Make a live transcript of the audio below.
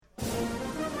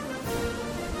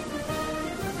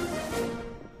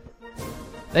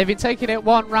They've been taking it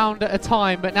one round at a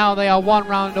time, but now they are one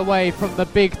round away from the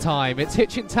big time. It's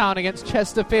Hitchin Town against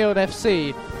Chesterfield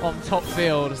FC on top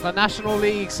field as the National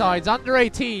League sides under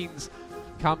 18s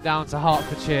come down to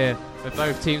Hertfordshire, with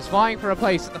both teams vying for a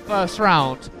place in the first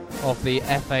round of the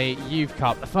FA Youth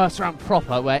Cup, the first round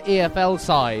proper where EFL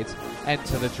sides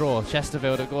enter the draw.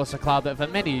 Chesterfield, of course, a club that for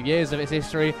many years of its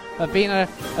history have been a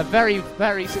very,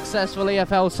 very successful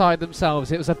EFL side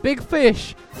themselves. It was a big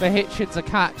fish for Hitchin to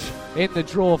catch in the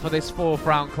draw for this fourth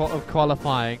round of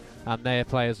qualifying, and their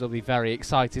players will be very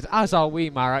excited, as are we,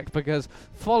 Marek, because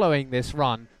following this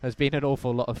run has been an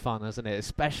awful lot of fun, hasn't it?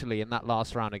 Especially in that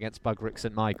last round against Bugbrick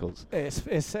St Michael's. It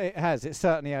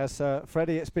certainly has,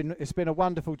 Freddie. It's been a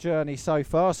wonderful journey so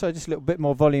far. So just a little bit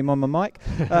more volume on my mic.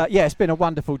 Yeah, it's been a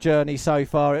wonderful journey so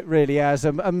far. It really has.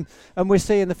 And we're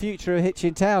seeing the future of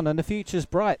Hitchin Town, and the future's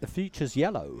bright. The future's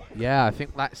yellow. Yeah, I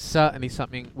think that's certainly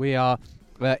something we are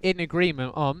in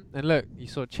agreement on. And look, you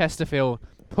saw Chesterfield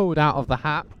pulled out of the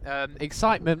hat.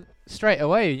 Excitement straight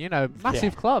away,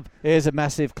 massive club. It is a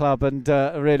massive club, and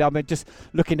really, I mean, just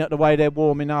looking at the way they're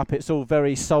warming up, it's all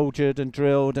very soldiered and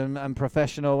drilled and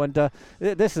professional. And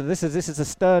this is the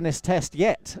sternest test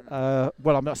yet.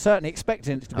 Well, I'm not certainly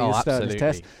expecting it to be the sternest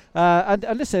test. And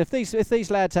listen, if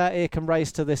these lads out here can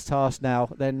race to this task now,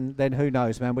 then who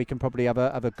knows, man? We can probably have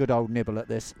a good old nibble at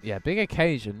this. Yeah, big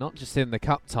occasion, not just in the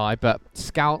cup tie, but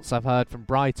scouts I've heard from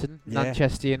Brighton,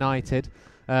 Manchester United.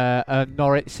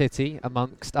 Norwich City,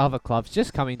 amongst other clubs,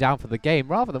 just coming down for the game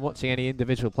rather than watching any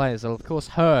individual players. I've of course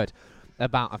heard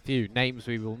about a few names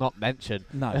we will not mention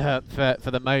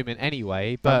for the moment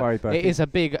anyway, but it's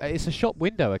a shop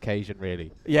window occasion,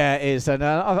 really. Yeah, it is, and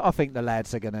I think the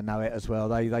lads are going to know it as well.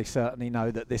 They certainly know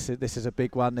that this is a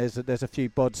big one. There's a few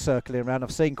bods circling around.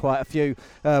 I've seen quite a few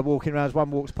walking around.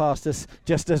 One walks past us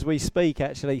just as we speak,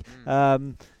 actually.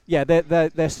 Yeah,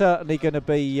 there's certainly going to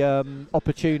be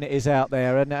opportunities out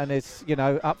there, and it's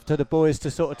up to the boys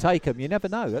to sort of take them. You never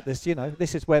know. This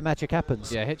is where magic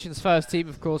happens. Yeah, Hitchin's first team,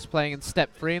 of course, playing in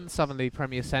Step 3 in Southern League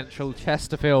Premier Central.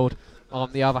 Chesterfield,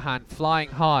 on the other hand,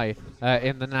 flying high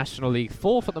in the National League.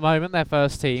 Fourth at the moment, their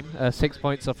first team, 6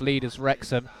 points off leaders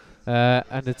Wrexham,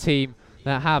 and a team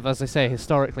that have, as I say,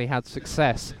 historically had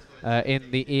success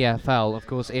in the EFL. Of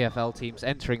course, EFL teams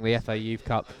entering the FA Youth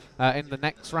Cup in the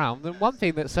next round. And one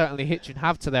thing that certainly Hitchin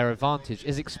have to their advantage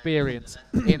is experience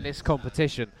in this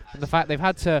competition, and the fact they've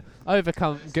had to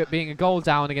overcome being a goal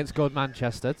down against God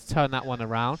Manchester to turn that one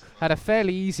around. Had a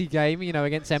fairly easy game,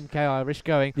 against MK Irish,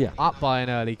 going up by an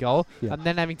early goal, and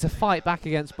then having to fight back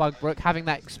against Bugbrook. Having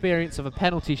that experience of a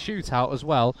penalty shootout as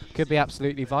well could be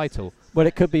absolutely vital. Well,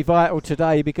 it could be vital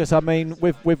today because, I mean,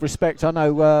 with respect, I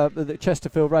know the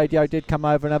Chesterfield radio did come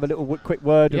over and have a little quick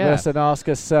word with us and ask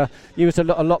us. You was a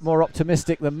lot more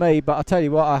optimistic than me, but I tell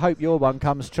you what, I hope your one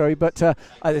comes true. But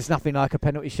there's nothing like a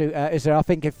penalty shootout, is there? I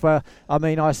think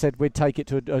I said we'd take it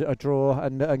to a draw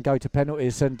and go to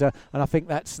penalties, and I think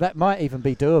that might even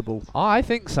be doable. I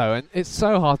think so, and it's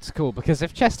so hard to call because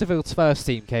if Chesterfield's first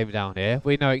team came down here,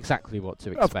 we know exactly what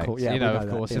to expect. Of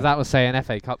course, if that was, say, an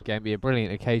FA Cup game, it'd be a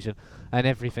brilliant occasion and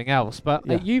everything else, but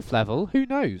at youth level, who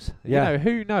knows?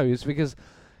 Who knows? Because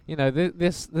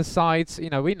the sides,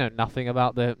 we know nothing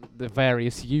about the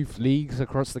various youth leagues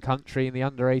across the country in the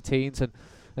under 18s, and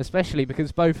especially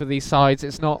because both of these sides,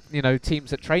 it's not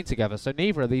teams that train together, so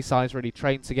neither of these sides really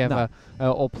train together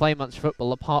or play much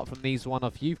football apart from these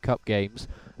one-off Youth Cup games,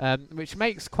 which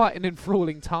makes quite an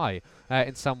enthralling tie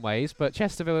in some ways. But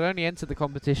Chesterfield only entered the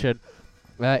competition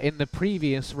in the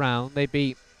previous round. They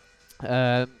beat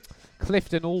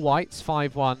Clifton All Whites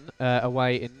 5-1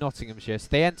 away in Nottinghamshire. So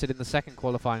they entered in the second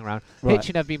qualifying round.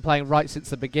 Hitchin have been playing right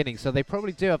since the beginning, so they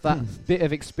probably do have that bit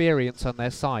of experience on their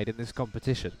side in this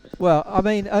competition. Well, I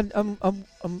mean,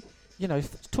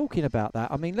 talking about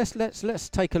that, I mean, let's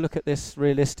take a look at this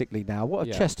realistically now. What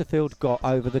have Chesterfield got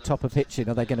over the top of Hitchin?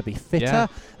 Are they going to be fitter? Yeah.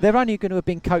 They're only going to have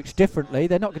been coached differently.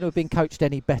 They're not going to have been coached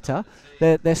any better.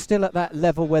 They're still at that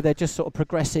level where they're just sort of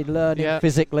progressing, learning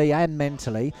physically and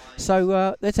mentally.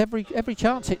 So there's every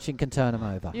chance Hitchin can turn them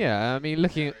over. Yeah, I mean,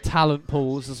 looking at talent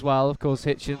pools as well, of course,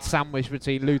 Hitchin sandwiched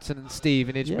between Luton and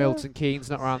Stevenage. Milton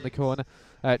Keynes not around the corner.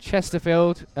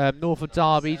 Chesterfield, north of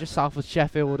Derby, just south of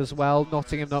Sheffield as well.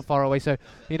 Nottingham not far away, so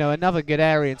another good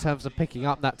area in terms of picking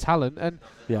up that talent. And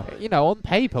on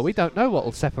paper, we don't know what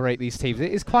will separate these teams.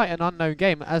 It is quite an unknown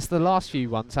game, as the last few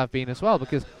ones have been as well.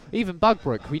 Because even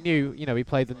Bugbrook, we knew, we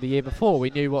played them the year before. We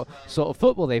knew what sort of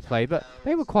football they played, but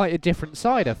they were quite a different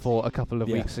side I thought a couple of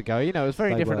weeks ago. It was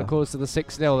very different, of course, to the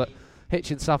 6-0 that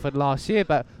Hitchin suffered last year,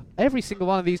 but every single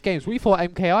one of these games, we thought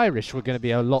MK Irish were going to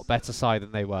be a lot better side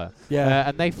than they were.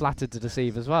 And they flattered to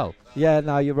deceive as well. Yeah,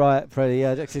 no, you're right, Freddie.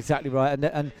 Yeah, that's exactly right.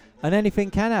 And and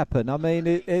anything can happen. I mean,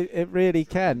 it really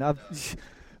can.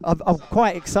 I'm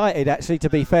quite excited, actually, to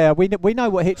be fair. We know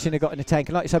what Hitchin have got in the tank,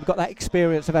 and like you said, we've got that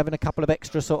experience of having a couple of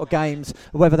extra sort of games,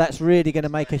 whether that's really going to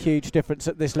make a huge difference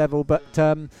at this level. But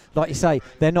like you say,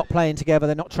 they're not playing together,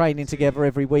 they're not training together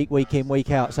every week in, week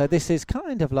out. So this is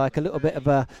kind of like a little bit of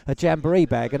a jamboree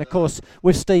bag. And of course,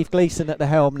 with Steve Gleeson at the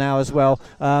helm now as well,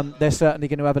 they're certainly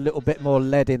going to have a little bit more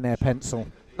lead in their pencil.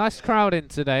 Nice crowd in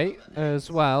today as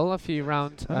well. A few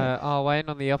round our way, and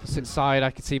on the opposite side, I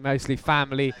can see mostly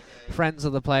family, friends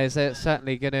of the players. They're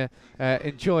certainly going to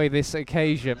enjoy this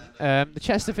occasion. The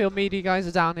Chesterfield media guys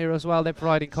are down here as well. They're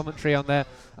providing commentary on their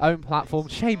own platform.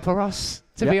 Shame for us,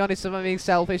 to be honest, if I'm being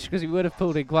selfish, because we would have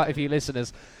pulled in quite a few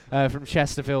listeners from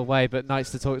Chesterfield way, but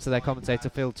nice to talk to their commentator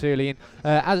Phil Tooley.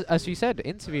 And as you said,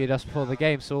 interviewed us before the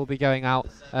game, so we'll be going out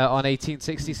on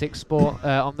 1866 Sport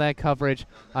on their coverage,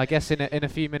 I guess, in a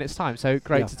few minutes' time. So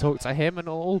great to talk to him, and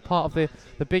all part of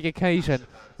the big occasion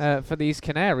for these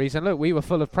Canaries. And look, we were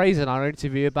full of praise in our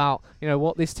interview about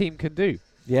what this team can do.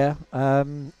 Yeah,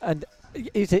 and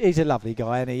he's a lovely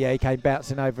guy, and he came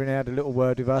bouncing over and had a little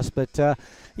word with us. But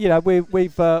we're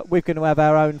going to have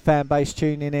our own fan base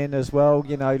tuning in as well.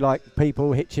 Like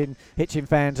people Hitchin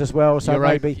fans as well. So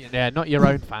maybe not your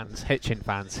own fans, Hitchin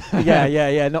fans.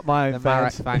 yeah, not my own the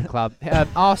fans. Marek fan club.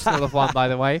 Arsenal have won, by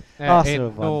the way,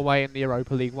 in Norway in the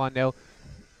Europa League 1-0.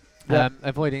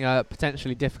 Avoiding a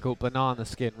potentially difficult banana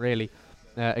skin, really.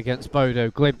 Against Bodo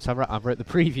Glimt. I've wrote the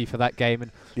preview for that game,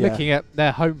 and looking at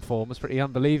their home form was pretty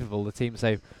unbelievable. The teams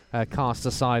they've cast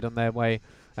aside on their way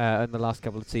in the last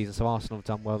couple of seasons. So Arsenal have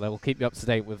done well. They will keep you up to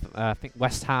date with I think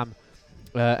West Ham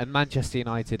and Manchester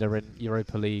United are in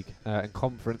Europa League and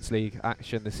Conference League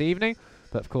action this evening.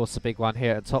 But of course the big one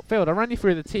here at Top Field. I'll run you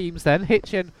through the teams then.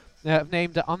 Hitchin have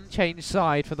named an unchanged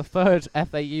side for the third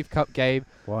FA Youth Cup game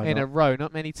in a row.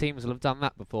 Not many teams will have done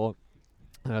that before.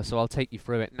 So I'll take you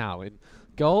through it now. In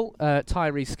goal,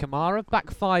 Tyrese Kamara.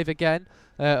 Back five again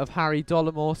of Harry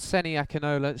Dollamore, Seni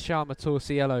Akinola, Sharma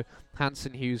Torsiello,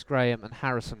 Hanson Hughes Graham and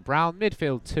Harrison Brown.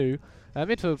 Midfield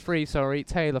three,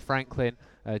 Taylor Franklin,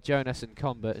 Jonas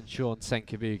Nkomba and Sean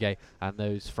Senkabuge, and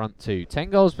those front two. 10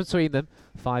 goals between them,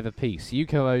 5 apiece.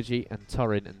 Yuko Oji and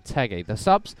Torin and Tege. The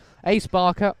subs, Ace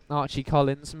Barker, Archie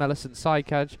Collins, Mellison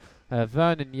Saikaj,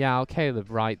 Vernon Yao, Caleb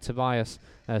Wright, Tobias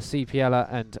CPL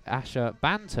and Asher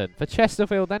Banton. For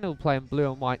Chesterfield then, who'll play in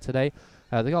blue and white today,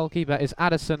 the goalkeeper is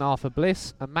Addison Arthur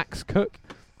Bliss, Max Cook,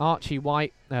 Archie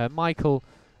White, Michael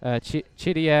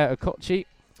Chidier Okochi,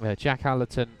 Jack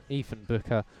Allerton, Ethan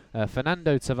Booker,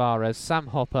 Fernando Tavares, Sam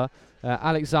Hopper,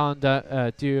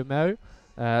 Alexander Duomo,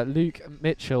 Luke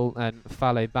Mitchell and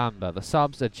Fale Bamba. The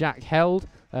subs are Jack Held,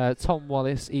 Tom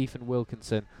Wallace, Ethan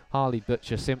Wilkinson, Harley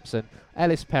Butcher Simpson,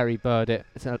 Ellis Perry Burdett,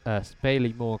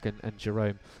 Bailey Morgan and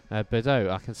Jerome Bedot.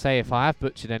 I can say if I have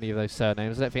butchered any of those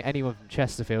surnames, I don't think anyone from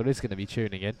Chesterfield is going to be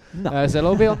tuning in. No. So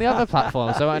they'll be on the other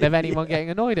platform, so I won't have anyone getting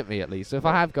annoyed at me at least. So if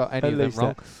I have got any of them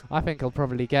wrong, I think I'll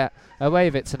probably get away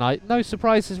with it tonight. No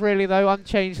surprises really though,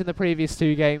 unchanged in the previous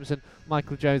two games, and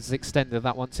Michael Jones has extended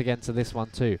that once again to this one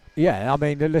too. Yeah, I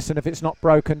mean, listen, if it's not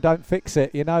broken, don't fix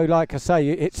it. Like I say,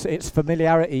 it's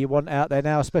familiarity you want out there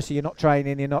now, especially you're not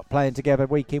training, you're not playing together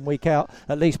week in, week out.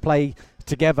 At least play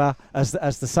together as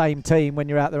the same team when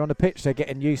you're out there on the pitch. They're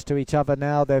getting used to each other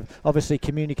now. They're obviously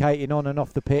communicating on and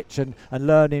off the pitch and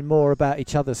learning more about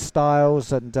each other's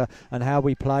styles and how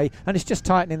we play. And it's just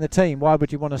tightening the team. Why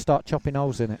would you want to start chopping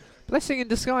holes in it? Blessing in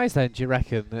disguise then, do you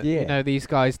reckon? That, these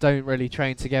guys don't really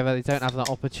train together. They don't have that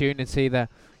opportunity.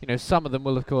 Some of them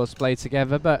will of course play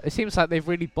together, but it seems like they've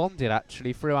really bonded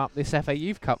actually throughout this FA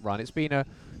Youth Cup run. It's been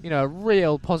a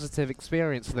real positive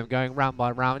experience for them going round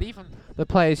by round. Even the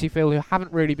players you feel who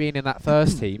haven't really been in that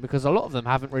first team, because a lot of them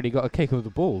haven't really got a kick of the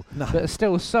ball, but are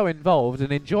still so involved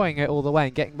and enjoying it all the way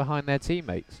and getting behind their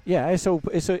teammates. Yeah, it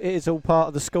is all part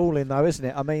of the schooling though, isn't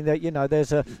it? I mean,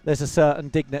 there's a certain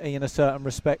dignity and a certain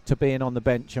respect to being on the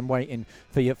bench and waiting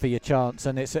for your chance,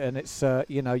 and it's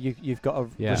you've got to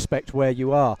respect where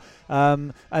you are.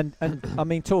 And I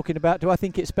mean, talking about, do I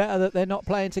think it's better that they're not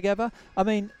playing together? I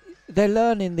mean, they're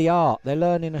learning the art. They're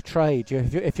learning a trade.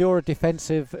 If you're a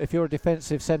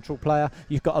defensive central player,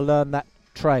 you've got to learn that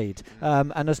trade.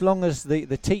 And as long as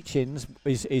the teachings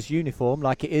is uniform,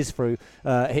 like it is through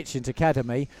Hitchin's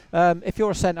Academy, if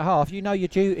you're a centre half, you know your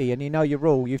duty and you know your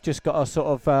role. You've just got to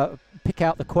sort of pick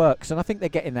out the quirks, and I think they're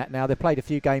getting that now. They've played a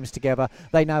few games together.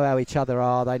 They know how each other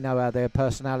are. They know how their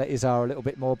personalities are a little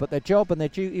bit more, but their job and their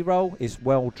duty role is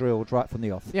well drilled right from the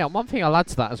off. Yeah, and one thing I'll add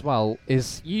to that as well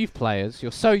is youth players,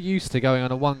 you're so used to going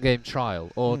on a one-game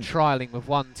trial or trialling with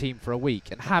one team for a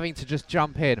week and having to just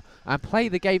jump in and play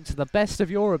the game to the best best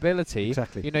of your ability.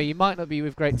 Exactly. You know, you might not be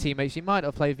with great teammates, you might not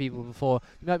have played people before,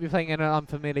 you might be playing in an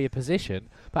unfamiliar position,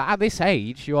 but at this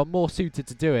age, you are more suited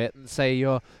to do it than, say,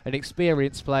 you're an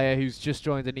experienced player who's just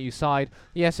joined a new side.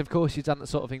 Yes, of course, you've done that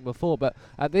sort of thing before, but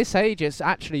at this age, it's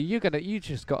actually, you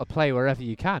just got to play wherever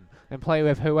you can and play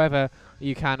with whoever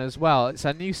you can as well. It's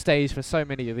a new stage for so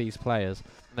many of these players,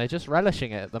 and they're just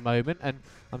relishing it at the moment, and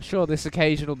I'm sure this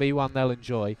occasion will be one they'll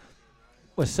enjoy.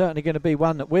 Well, it's certainly going to be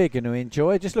one that we're going to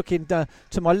enjoy. Just looking to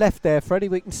my left there, Freddie,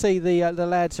 we can see the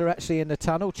lads are actually in the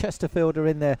tunnel. Chesterfield are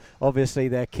in there, obviously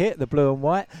their kit, the blue and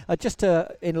white. Just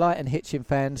to enlighten Hitchin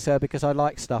fans, because I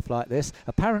like stuff like this,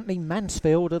 apparently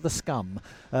Mansfield are the scum.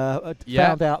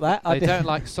 Found out that. They don't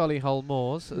like Solihull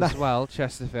Moors as well,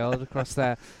 Chesterfield, across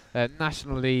their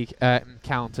National League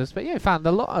encounters. But yeah, found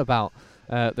a lot about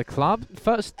the club.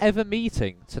 First ever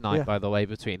meeting tonight, by the way,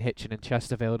 between Hitchin and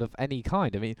Chesterfield of any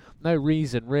kind. I mean, no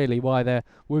reason really why there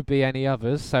would be any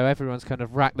others, so everyone's kind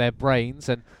of racked their brains,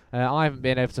 and I haven't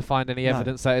been able to find any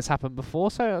evidence that it's happened before,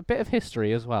 so a bit of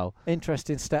history as well.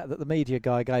 Interesting stat that the media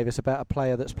guy gave us about a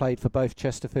player that's played for both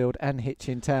Chesterfield and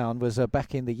Hitchin Town was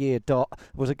back in the year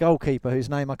was a goalkeeper whose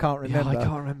name I can't remember. Yeah, I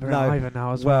can't remember it either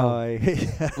now as well.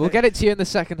 We'll get it to you in the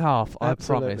second half, I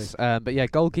promise. But yeah,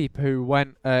 goalkeeper who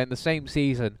went in the same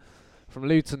season from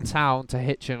Luton Town to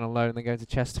Hitchin on loan, then going to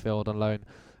Chesterfield on loan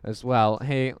as well.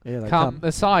 Here come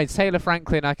the sides. Taylor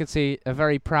Franklin, I can see a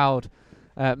very proud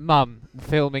mum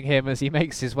filming him as he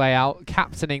makes his way out,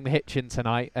 captaining the Hitchin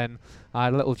tonight, and I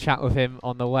had a little chat with him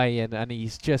on the way in, and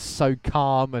he's just so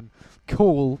calm and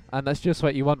cool, and that's just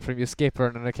what you want from your skipper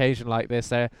on an occasion like this.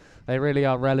 They really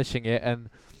are relishing it, and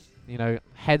you know,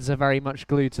 heads are very much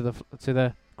glued to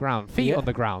the ground. Feet on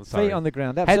the ground, sorry. Feet on the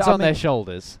ground. Heads on their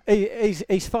shoulders.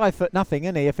 He's 5 foot nothing,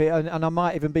 isn't he? And I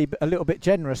might even be a little bit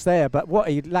generous there, but what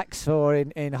he lacks for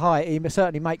in height, he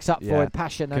certainly makes up for in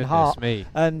passion and heart. Me.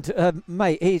 And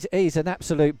mate, he's an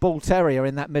absolute bull terrier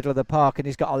in that middle of the park, and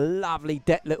he's got a lovely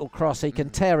little cross. He can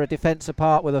tear a defence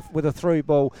apart with a through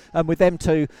ball, and with them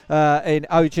two in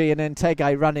OG and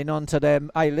Ntege running onto them,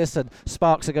 hey, listen,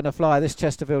 sparks are going to fly. This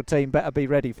Chesterfield team better be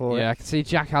ready for it. Yeah, I can see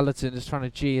Jack Allerton is trying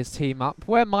to G his team up.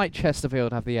 Where might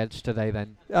Chesterfield have the edge today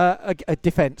then? A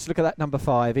defence. Look at that number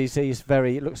 5. He's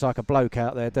very. Looks like a bloke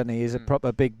out there, doesn't he? He's a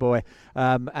proper big boy.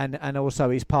 And also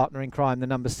his partner in crime, the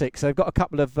number 6. So they've got a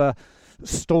couple of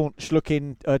staunch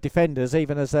looking defenders,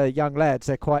 even as young lads.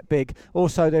 They're quite big.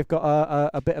 Also, they've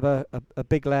got a bit of a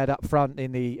big lad up front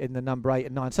in the number 8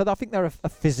 and 9. So I think they're a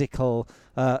physical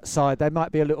side. They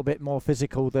might be a little bit more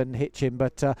physical than Hitchin,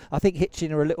 but I think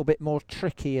Hitchin are a little bit more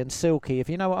tricky and silky, if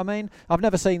you know what I mean. I've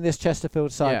never seen this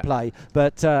Chesterfield side play,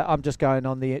 but I'm just going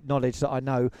on the knowledge that I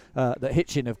know that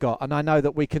Hitchin have got, and I know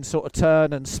that we can sort of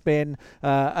turn and spin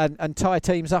and tie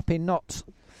teams up in knots.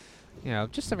 Yeah,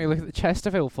 just let me look at the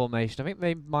Chesterfield formation. I think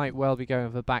they might well be going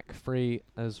with a back 3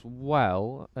 as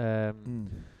well.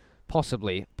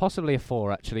 Possibly a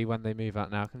 4 actually when they move out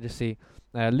now. I can just see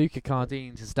Luca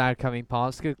Cardines, his dad, coming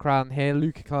past. Good crowd here.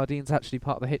 Luca Cardines actually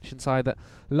part of the Hitchin side that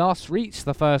last reached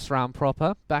the first round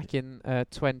proper back in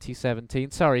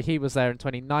 2017. Sorry, he was there in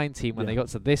 2019 when they got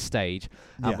to this stage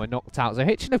and were knocked out. So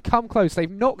Hitchin have come close.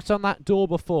 They've knocked on that door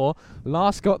before.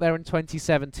 Last got there in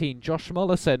 2017. Josh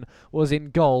Mollison was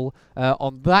in goal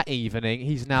on that evening.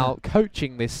 He's now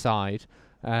coaching this side.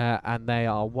 And they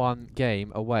are one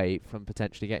game away from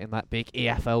potentially getting that big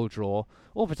EFL draw,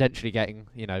 or potentially getting,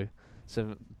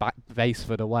 some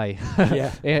Baseford away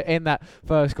in that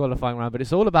first qualifying round. But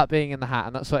it's all about being in the hat,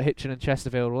 and that's what Hitchin and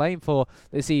Chesterfield will aim for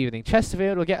this evening.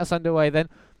 Chesterfield will get us underway then.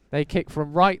 They kick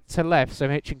from right to left, so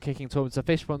Hitchin kicking towards the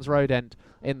Fishponds Road end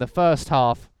in the first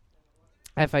half.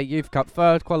 FA Youth Cup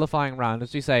third qualifying round.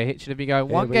 As we say, Hitchin will be going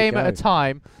one game at a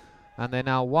time, and they're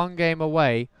now one game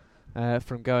away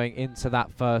from going into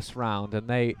that first round, and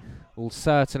they will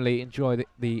certainly enjoy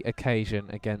the occasion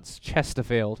against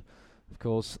Chesterfield. Of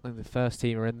course, the first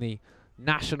team are in the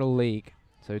National League,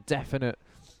 so definite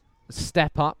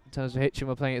step up in terms of Hitchin.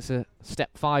 We're playing it's a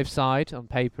step 5 side on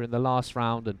paper in the last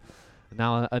round, and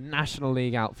now a National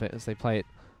League outfit as they play it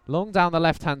long down the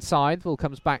left-hand side. Ball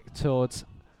comes back towards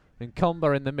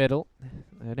Nkomba in the middle,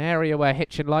 an area where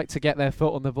Hitchin like to get their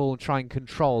foot on the ball and try and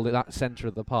control that centre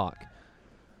of the park.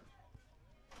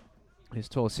 Here's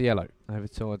Torciello over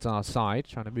towards our side,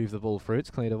 trying to move the ball through.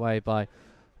 It's cleared away by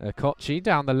Kochi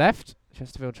down the left.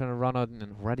 Chesterfield trying to run on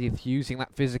and ready using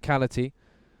that physicality.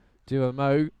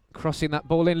 Duomo crossing that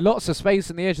ball in. Lots of space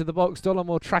in the edge of the box.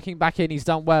 Dollamore tracking back in. He's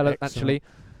done well, actually.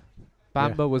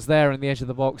 Bamba was there in the edge of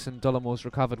the box, and Dollamore's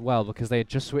recovered well because they had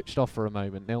just switched off for a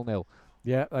moment. 0-0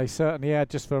 Yeah, they certainly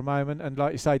had just for a moment, and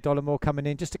like you say, Dollamore coming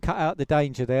in just to cut out the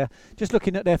danger there. Just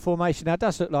looking at their formation now, it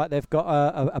does look like they've got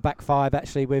a back five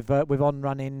actually with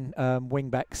on-running wing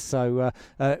backs, so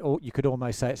or you could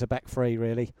almost say it's a back three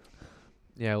really.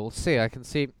 Yeah, we'll see. I can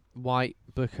see White,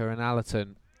 Booker and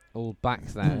Allerton all back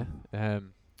there. Yeah,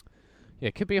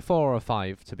 it could be a 4 or a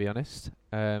 5 to be honest.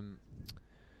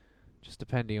 Just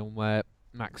depending on where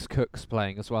Max Cook's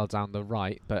playing as well down the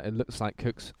right, but it looks like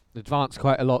Cook's advanced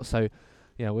quite a lot, so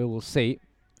yeah, we will see.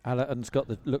 Allerton's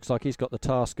looks like he's got the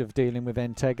task of dealing with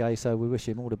Entege, so we wish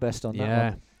him all the best on that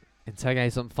one. Yeah,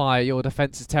 Entege's on fire. Your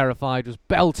defence is terrified. Was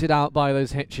belted out by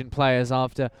those Hitchin players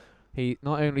after he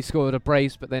not only scored a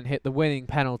brace but then hit the winning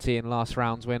penalty in last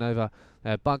round's win over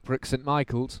Bugbrook St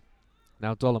Michael's.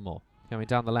 Now Dollamore coming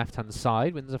down the left-hand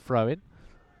side, wins a throw-in.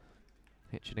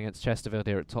 Hitchin against Chesterfield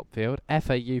here at Topfield.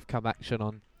 FA Youth Cup action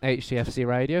on HTFC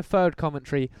Radio. Third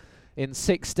commentary in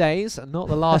 6 days, and not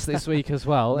the last this week as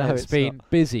well. No, it's been not.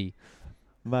 Busy.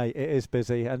 Mate, it is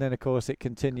busy. And then, of course, it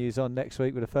continues on next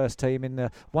week with the first team in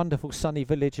the wonderful sunny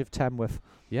village of Tamworth.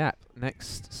 Yeah,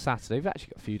 next Saturday. We've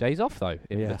actually got a few days off, though,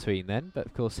 in between then. But,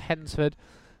 of course, Hensford,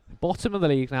 bottom of the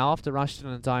league now after Rushton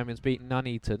and Diamonds beaten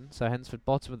Nuneaton. So, Hensford,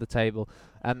 bottom of the table.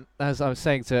 And as I was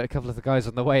saying to a couple of the guys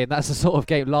on the way, and that's the sort of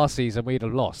game last season we'd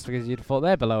have lost because you'd have thought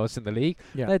they're below us in the league.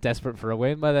 Yeah. They're desperate for a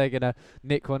win, where they're going to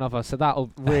nick one off us. So that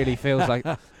really feels like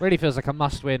a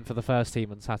must-win for the first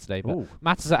team on Saturday. But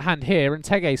matters at hand here, and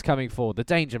Tege's coming forward, the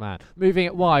danger man, moving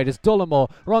it wide as Dollamore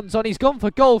runs on. He's gone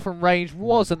for goal from range.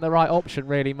 Wasn't the right option,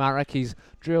 really, Marek. He's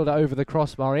drilled it over the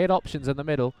crossbar. He had options in the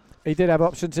middle. He did have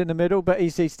options in the middle, but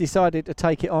he's decided to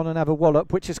take it on and have a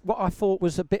wallop, which is what I thought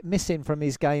was a bit missing from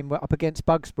his game up against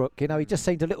Bugbrook. You know, he just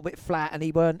seemed a little bit flat, and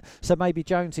he weren't. So maybe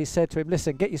Jonesy said to him,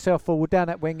 listen, get yourself forward down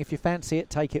that wing. If you fancy it,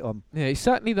 take it on. Yeah, he's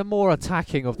certainly the more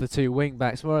attacking of the two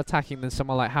wing-backs, more attacking than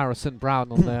someone like Harrison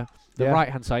Brown on the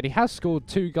right-hand side. He has scored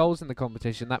 2 goals in the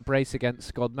competition, that brace against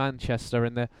Scott Manchester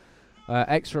in the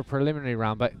extra preliminary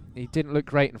round, but he didn't look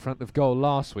great in front of goal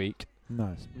last week.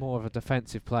 No. He's more of a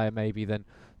defensive player maybe than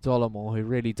Dollamore, who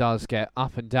really does get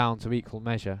up and down to equal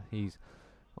measure. He's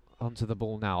onto the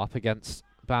ball now, up against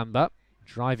Bamba,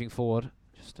 driving forward,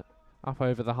 just up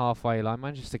over the halfway line,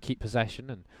 manages to keep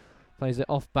possession and plays it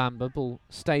off Bamba. Ball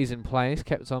stays in place,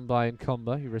 kept on by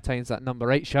Nkomba, who retains that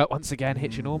number 8 shirt. Once again,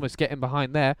 Hitchin almost getting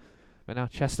behind there, but now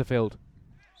Chesterfield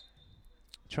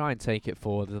try and take it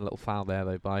forward. There's a little foul there,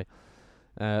 though, by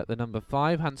the number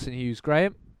 5, Hanson Hughes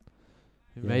Graham.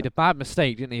 He made a bad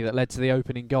mistake, didn't he, that led to the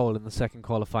opening goal in the second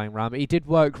qualifying round. But he did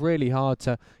work really hard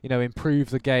to, improve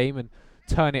the game and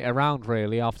turn it around,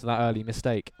 really, after that early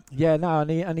mistake. Yeah, no,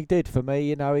 and he did for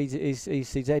me.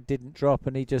 His head didn't drop,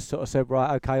 and he just sort of said,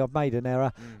 right, okay, I've made an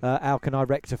error. How can I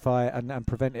rectify it and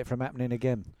prevent it from happening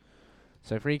again?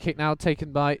 So free kick now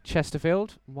taken by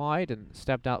Chesterfield, wide, and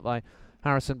stabbed out by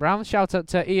Harrison Brown. Shout out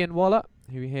to Ian Waller,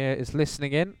 who here is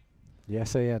listening in.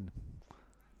 Yes, Ian.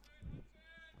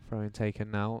 Throw-in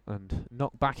taken now and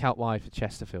knocked back out wide for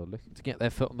Chesterfield. Looking to get their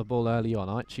foot on the ball early on.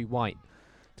 Archie White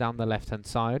down the left-hand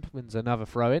side wins another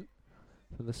throw-in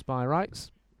for the Spy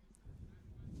Rights.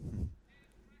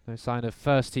 No sign of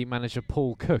first-team manager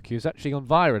Paul Cook, who's actually gone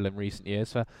viral in recent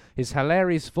years for his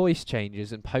hilarious voice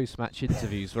changes in post-match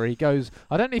interviews where he goes,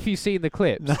 I don't know if you've seen the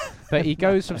clips, but he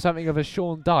goes from something of a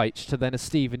Sean Dyche to then a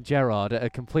Steven Gerrard at a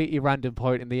completely random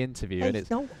point in the interview, and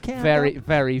it's very,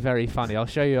 very, very funny. I'll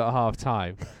show you at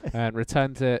half-time. And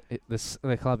returned to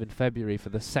the club in February for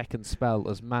the second spell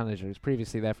as manager. He was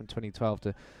previously there from 2012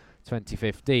 to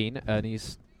 2015, and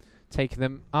he's taking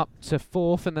them up to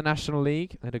 4th in the National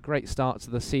League. Had a great start to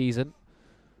the season,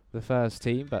 the first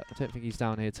team, but I don't think he's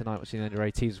down here tonight watching the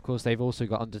under-18s. Of course, they've also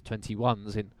got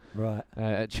under-21s in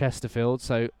at Chesterfield,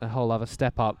 so a whole other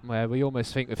step up where we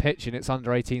almost think with Hitchin it's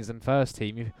under-18s and first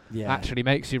team. Actually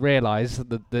makes you realise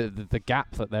the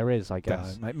gap that there is, I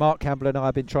guess. Mate, Mark Campbell and I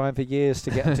have been trying for years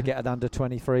to get an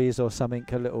under-23s or something,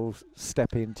 a little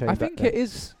step-in team. I think it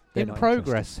is in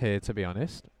progress here, to be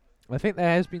honest. I think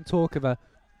there has been talk of a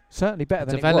certainly better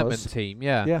than development it was. team,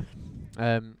 yeah.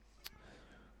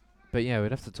 But yeah,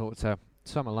 we'd have to talk to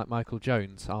someone like Michael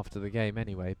Jones after the game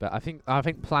anyway. But I think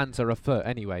plans are afoot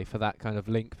anyway for that kind of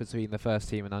link between the first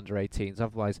team and under-18s.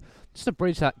 Otherwise, just to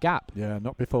bridge that gap. Yeah,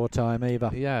 not before time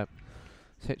either. Yeah.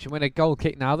 Hitchin win a goal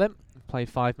kick now then. Played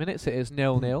 5 minutes. It is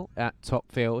 0-0 at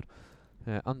Topfield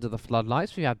under the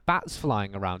floodlights. We had bats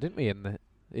flying around, didn't we,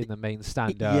 in the main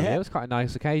stand earlier. It was quite a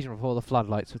nice occasion before the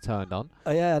floodlights were turned on.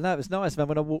 Yeah, no, it was nice.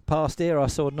 When I walked past here, I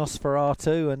saw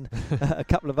Nosferatu and a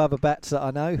couple of other bats that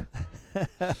I know.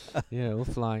 Yeah, all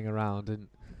flying around, and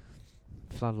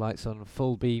floodlights on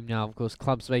full beam now. Of course,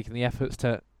 clubs making the efforts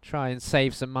to try and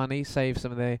save some money, save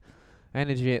some of the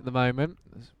energy at the moment.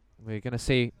 We're going to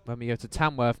see when we go to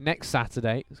Tamworth next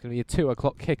Saturday. It's going to be a 2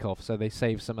 o'clock kickoff, so they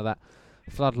save some of that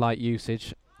floodlight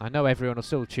usage. I know everyone will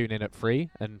still tune in at 3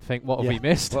 and think, what have we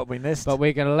missed? What we missed. But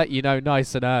we're going to let you know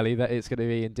nice and early that it's going to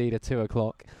be indeed a 2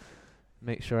 o'clock.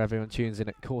 Make sure everyone tunes in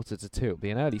at 1:45. It'll be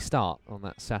an early start on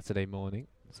that Saturday morning.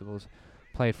 So we'll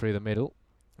play through the middle.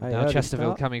 Now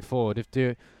Chesterfield coming forward.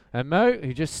 And Mo,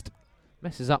 who just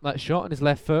messes up that shot on his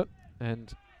left foot,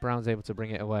 and Brown's able to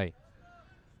bring it away.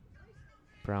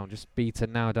 Brown just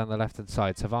beaten now down the left-hand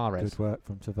side. Tavares. Good work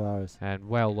from Tavares. And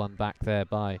well won back there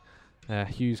by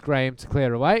Hughes Graham to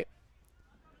clear away.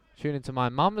 Tune into my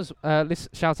mum.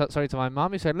 Shout out, to my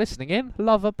mum who said, listening in,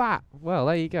 love a bat. Well,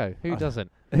 there you go. Who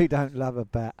doesn't? Who don't love a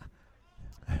bat?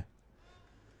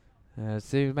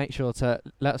 So make sure to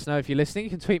let us know if you're listening.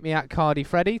 You can tweet me at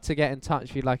CardyFreddy to get in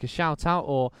touch if you'd like a shout out,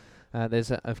 or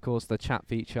there's of course the chat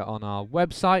feature on our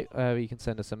website where you can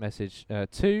send us a message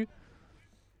to.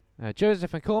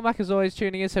 Joseph McCormack, as always,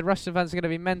 tuning in, said Rushton fans are going to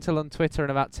be mental on Twitter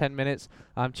in about 10 minutes.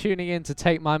 I'm tuning in to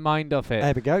take my mind off it.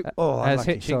 There we go. As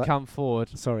Hitchin come forward.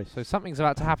 Sorry. So something's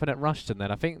about to happen at Rushton then.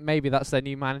 I think maybe that's their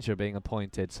new manager being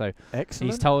appointed. So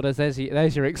excellent. He's told us there's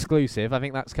your exclusive. I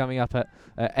think that's coming up at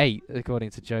 8,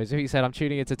 according to Joseph. He said, I'm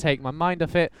tuning in to take my mind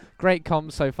off it. Great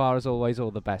comms so far, as always.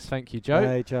 All the best. Thank you, Joe.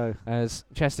 Hey, Joe. As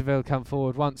Chesterfield come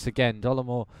forward once again.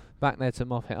 Dollamore back there to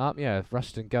mop it up. Yeah,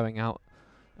 Rushton going out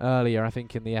earlier, I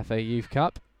think, in the FA Youth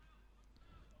Cup.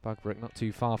 Bugbrook not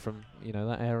too far from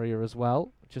that area as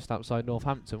well, just outside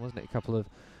Northampton, wasn't it, a couple of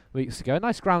weeks ago.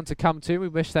 Nice ground to come to. We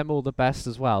wish them all the best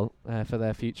as well for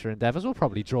their future endeavours. We'll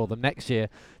probably draw them next year,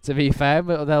 to be fair,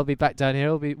 but they'll be back down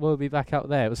here. We'll be back out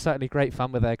there. It was certainly great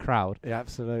fun with their crowd. Yeah,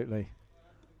 absolutely.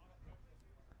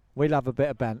 We love a bit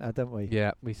of banter, don't we?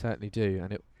 Yeah, we certainly do,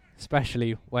 and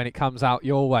especially when it comes out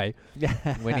your way,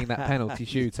 winning that penalty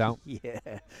shootout. Yeah.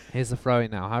 Here's the throw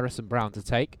in now. Harrison Brown to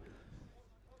take.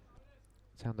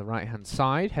 Down the right-hand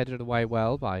side, headed away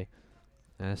well by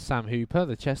Sam Hooper,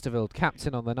 the Chesterfield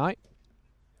captain on the night.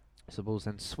 So the ball's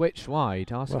then switched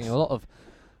wide, asking a lot of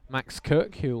Max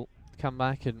Cook, who'll come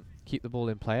back and keep the ball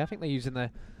in play. I think they're using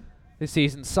this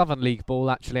season's Southern League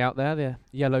ball actually out there, the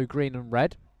yellow, green and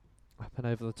red. Up and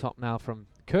over the top now from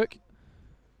Cook.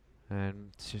 And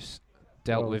just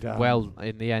dealt with well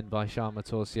in the end by Sharma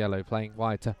Torsiello, playing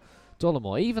wide to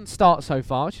Dollamore. Even start so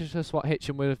far, which is just what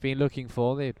Hitchin would have been looking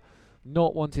for. They'd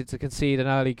not wanted to concede an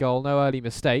early goal, no early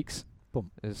mistakes.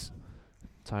 Boom. As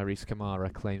Tyrese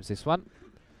Kamara claims this one.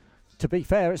 To be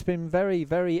fair, it's been very,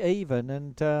 very even,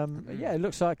 and it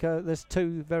looks like there's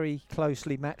two very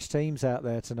closely matched teams out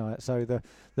there tonight. So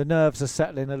the nerves are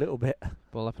settling a little bit.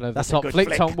 Ball up and over the top,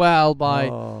 flicked on well by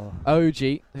OG.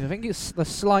 I think it's the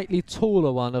slightly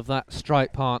taller one of that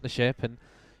strike partnership, and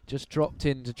just dropped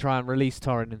in to try and release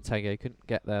Torrin and Tege. Couldn't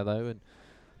get there though,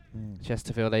 and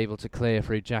Chesterfield able to clear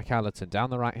through Jack Allerton down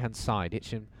the right hand side.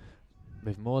 Hitchin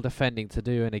with more defending to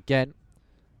do, and again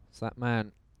it's that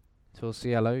man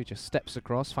Torsiello who just steps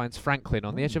across, finds Franklin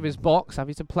on the edge of his box,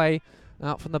 having to play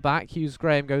out from the back. Hughes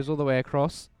Graham goes all the way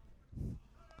across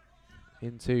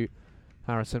into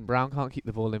Harrison Brown, can't keep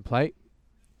the ball in play.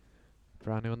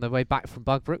 Brown on the way back from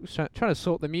Bugbrook was trying to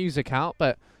sort the music out,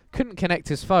 but couldn't connect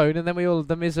his phone, and then we all had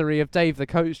the misery of Dave the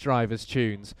coach driver's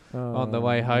tunes on the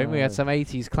way home. We had some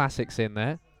 80s classics in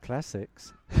there.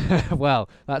 Classics? Well,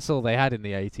 that's all they had in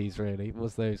the 80s, really,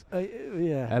 was those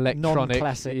electronic...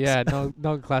 Non-classics. Yeah,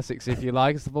 non-classics, if you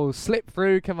like. As the ball slipped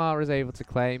through, Kamara is able to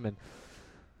claim, and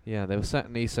yeah, there was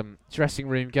certainly some dressing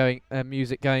room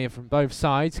music going in from both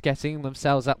sides, getting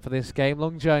themselves up for this game.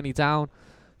 Long journey down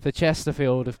for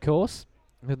Chesterfield, of course,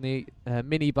 and the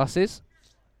minibuses.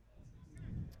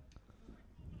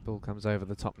 Ball comes over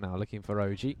the top now, looking for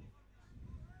OG.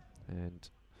 And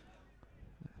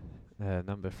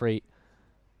number 3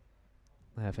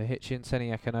 for Hitchin.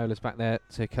 Sending Ekanola's back there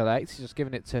to collect. He's just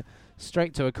giving it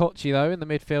straight to Okochi, though, in the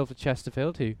midfield for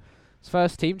Chesterfield, whose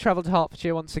first team travelled to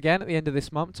Hertfordshire once again at the end of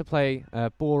this month to play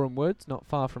Boreham Wood, not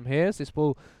far from here. As this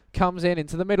ball comes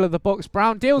into the middle of the box.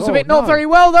 Brown deals with it, not very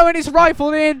well, though, and it's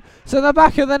rifled in to the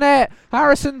back of the net.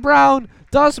 Harrison Brown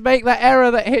does make that error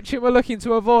that Hitchin were looking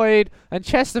to avoid, and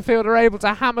Chesterfield are able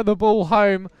to hammer the ball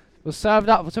home. It was served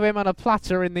up to him on a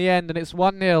platter in the end, and it's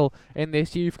 1-0 in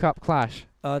this Youth Cup clash.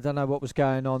 I don't know what was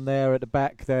going on there at the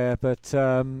back there, but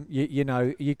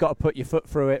you've got to put your foot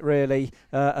through it really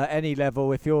at any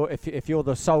level. If you're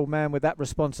the sole man with that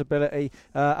responsibility,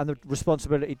 and the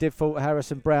responsibility did fall to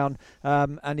Harrison Brown,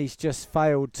 and he's just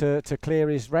failed to clear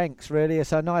his ranks really.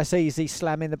 It's a nice easy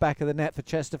slam in the back of the net for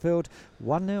Chesterfield.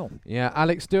 1-0. Yeah,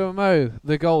 Alex Duamo,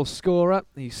 the goal scorer.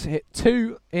 He's hit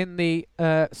 2 in the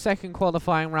second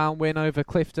qualifying round win over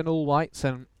Clifton All Whites,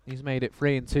 and He's made it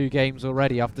 3 in 2 games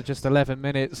already after just 11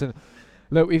 minutes. And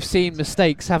look, we've seen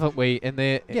mistakes, haven't we, in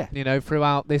the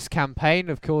throughout this campaign.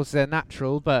 Of course, they're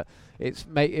natural, but it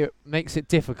makes it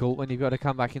difficult when you've got to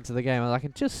come back into the game. And I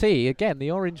can just see again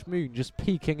the orange moon just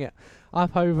peeking it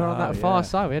up over on that far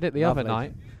side. We had it the other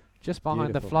night, just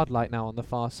behind the floodlight now on the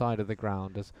far side of the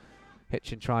ground as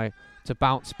Hitchin try to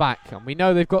bounce back. And we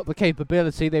know they've got the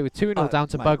capability. They were 2-0 down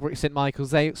to Bugrick St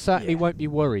Michael's. They certainly won't be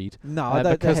worried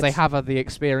because they have the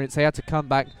experience. They had to come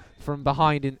back from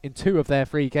behind in 2 of their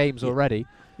 3 games already.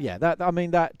 Yeah,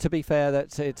 that to be fair,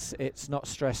 it's not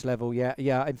stress level yet.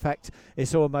 Yeah, in fact,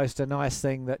 it's almost a nice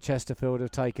thing that Chesterfield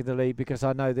have taken the lead, because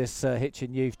I know this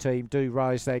Hitchin youth team do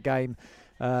rise their game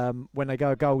when they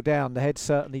go a goal down. The heads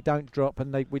certainly don't drop,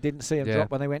 and we didn't see them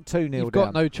drop when they went 2-0 down. You've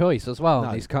got no choice as well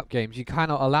in these cup games. You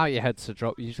cannot allow your heads to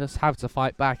drop. You just have to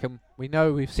fight back, and we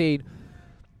know we've seen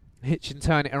Hitchin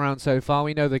turn it around so far.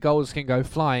 We know the goals can go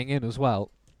flying in as well,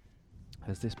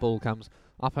 as this ball comes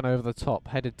up and over the top,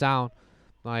 headed down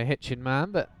by a Hitchin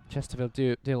man, but Chesterfield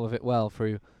deal with it well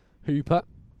through Hooper,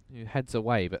 who heads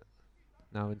away. But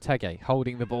now Ntege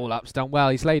holding the ball up's done well.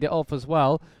 He's laid it off as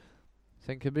well.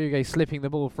 Senkabuge slipping the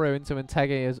ball through into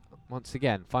Ntege as once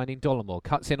again finding Dollamore,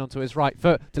 cuts in onto his right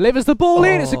foot, delivers the ball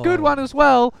in. It's a good one as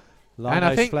well. And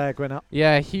I think flag went up.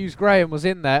 Yeah, Hughes Graham was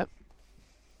in there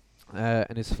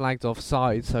and is flagged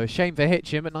offside. So a shame for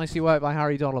Hitchin, but nicely worked by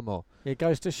Harry Dollamore. It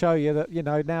goes to show you that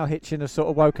now Hitchin has sort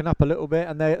of woken up a little bit,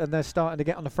 and they're starting to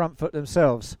get on the front foot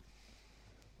themselves.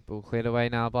 Ball cleared away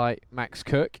now by Max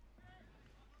Cook.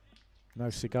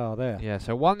 No cigar there. Yeah,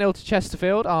 so 1-0 to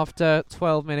Chesterfield after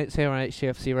 12 minutes here on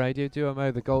HCFC Radio.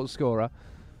 Duomo, the goal scorer.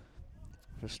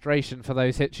 Frustration for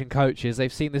those Hitchin coaches.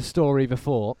 They've seen this story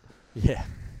before. Yeah.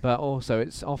 But also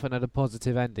it's often at a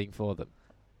positive ending for them.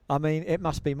 I mean, it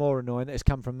must be more annoying that it's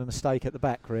come from a mistake at the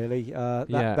back, really.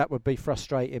 That would be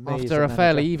frustrating me. After a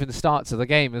fairly even start to the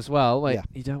game as well.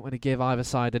 You don't want to give either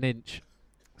side an inch.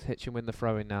 Hitchin win the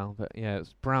throw-in now. But yeah,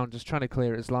 it's Brown just trying to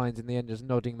clear his lines in the end, just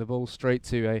nodding the ball straight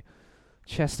to a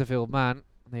Chesterfield man.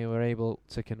 They were able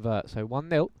to convert. So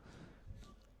 1-0.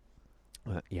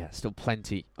 Still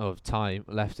plenty of time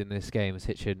left in this game as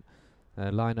Hitchin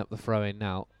line up the throw-in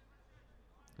now.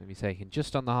 They'll be taken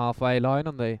just on the halfway line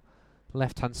on the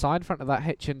left-hand side, in front of that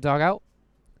Hitchin dugout.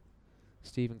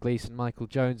 Stephen Gleeson, Michael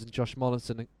Jones and Josh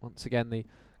Mollison, once again the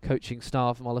coaching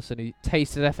staff. Mollison, who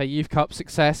tasted FA Youth Cup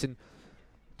success in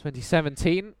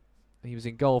 2017. He was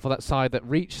in goal for that side that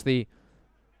reached the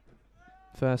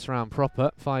first round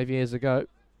proper 5 years ago.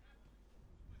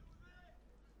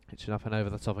 Hitchin up and over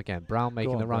the top again. Brown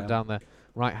making the run down the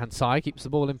right-hand side, keeps the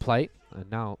ball in play. And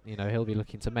now, he'll be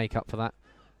looking to make up for that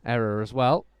error as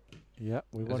well. Yeah,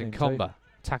 we want him to.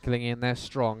 Tackling in there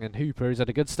strong, and Hooper, who's had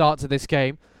a good start to this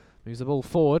game, moves the ball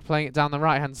forward, playing it down the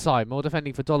right-hand side. More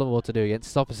defending for Dollamore to do against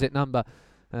his opposite number.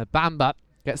 Bamba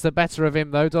gets the better of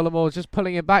him, though. Dollamore just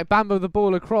pulling him back. Bamba the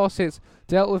ball across. It's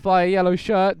dealt with by a yellow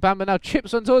shirt. Bamba now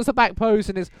chips on towards the back post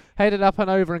and is headed up and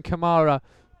over, and Kamara,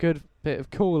 good bit of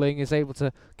cooling, is able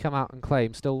to come out and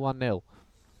claim. Still 1-0.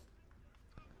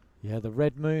 Yeah, the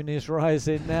red moon is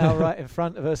rising now right in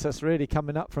front of us. That's really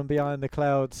coming up from behind the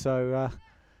clouds, so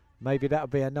maybe that'll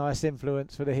be a nice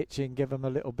influence for the Hitchin. Give them a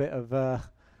little bit of,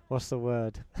 what's the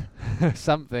word?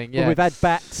 Something, yeah. Well, we've had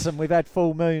bats and we've had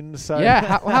full moons. So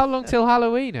yeah, how long till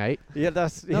Halloween, eh? Yeah,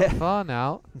 that's not far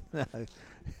now. No.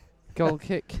 Goal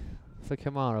kick for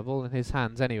Kamara, ball in his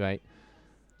hands anyway.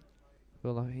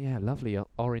 Well, lovely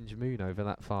orange moon over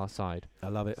that far side. I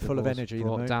love it, full of energy.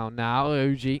 Brought down now,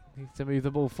 OG needs to move the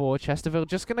ball forward. Chesterfield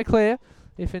just going to clear.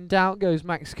 If in doubt, goes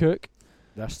Max Cook.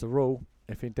 That's the rule.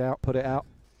 If in doubt, put it out.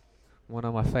 One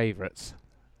of my favourites,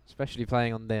 especially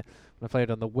playing on when I played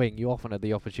on the wing. You often had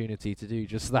the opportunity to do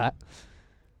just that.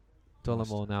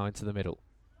 Dollamore now into the middle.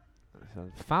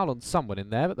 Foul on someone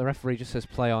in there, but the referee just says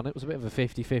play on. It was a bit of a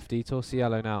 50-50.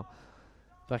 Torsiello now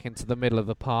back into the middle of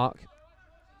the park.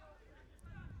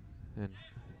 And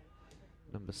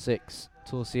number 6,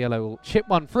 Torsiello will chip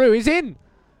one through. He's in!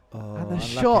 And the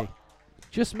shot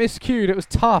just miscued. It was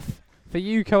tough for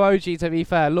Yuko Oji, to be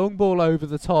fair. Long ball over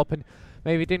the top, and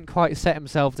maybe didn't quite set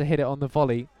himself to hit it on the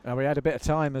volley. And we had a bit of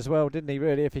time as well, didn't he,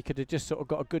 really? If he could have just sort of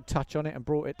got a good touch on it and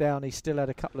brought it down, he still had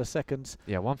a couple of seconds.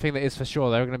 Yeah, one thing that is for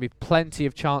sure, there are going to be plenty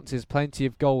of chances, plenty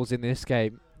of goals in this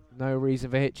game. No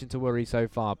reason for Hitchin to worry so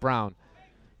far. Brown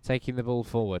taking the ball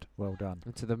forward. Well done.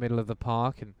 Into the middle of the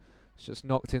park, and it's just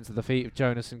knocked into the feet of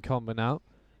Jonas and Comber now.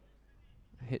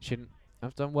 Hitchin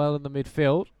have done well in the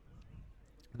midfield.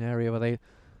 An area where they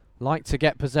like to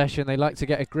get possession, they like to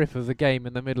get a grip of the game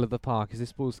in the middle of the park, as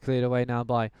this ball's cleared away now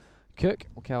by Cook.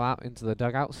 Will go out into the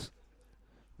dugouts.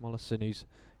 Mollison, who's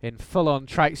in full-on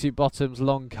tracksuit bottoms,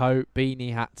 long coat,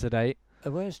 beanie hat today.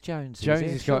 Where's Jones?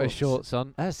 Jones has got his shorts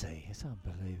on. Has he? It's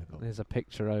unbelievable. There's a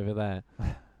picture over there.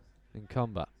 In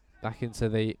combat. Back into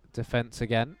the defence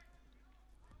again.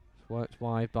 Worked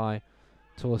wide by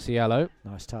Torsiello.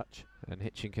 Nice touch. And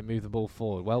Hitchin can move the ball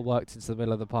forward. Well worked into the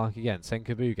middle of the park again.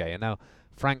 Senkabuge. And now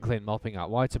Franklin mopping up.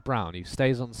 Wide to Brown, who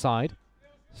stays on side.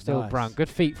 Still Nice. Brown. Good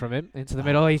feet from him. Into the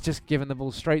middle. He's just given the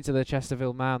ball straight to the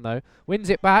Chesterfield man, though.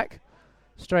 Wins it back.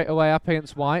 Straight away up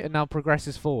against White. And now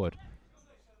progresses forward.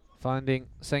 Finding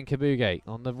Senkabuge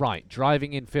on the right,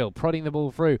 driving infield, prodding the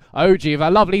ball through. Oji with a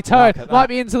lovely turn, might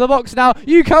be into the box now.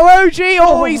 Yuko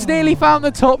Oji, he's nearly found the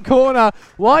top corner.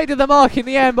 Wide of the mark in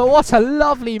the end, but what a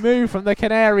lovely move from the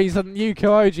Canaries and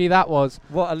Yuko Oji that was.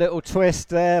 What a little twist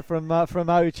there from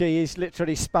Oji. He's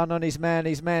literally spun on his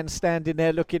man standing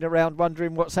there looking around,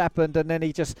 wondering what's happened, and then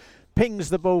he just pings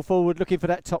the ball forward, looking for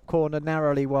that top corner,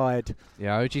 narrowly wide.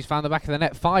 Yeah, Oji's found the back of the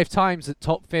net 5 times at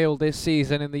top field this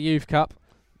season in the Youth Cup.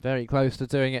 Very close to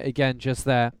doing it again just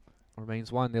there.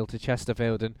 Remains 1-0 to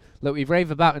Chesterfield. And look, we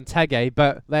rave about Ntege,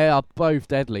 but they are both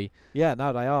deadly. Yeah,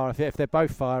 no, they are. If they're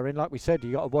both firing, like we said,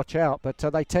 you got to watch out. But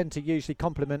they tend to usually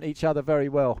complement each other very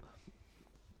well.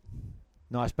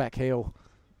 Nice back heel.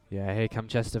 Yeah, here come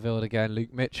Chesterfield again.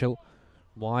 Luke Mitchell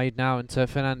wide now into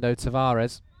Fernando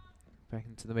Tavares. Back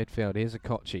into the midfield. Here's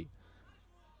Okochi. You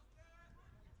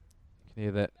can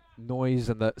hear the noise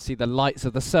and see the lights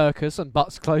of the circus, and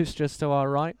Butts close just to our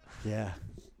right. Yeah.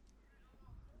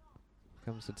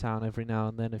 Comes to town every now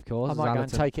and then, of course. I might go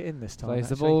and take it in this time. Plays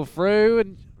the ball through,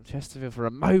 and Chesterfield for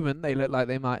a moment, they look like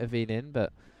they might have been in,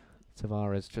 but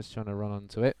Tavares just trying to run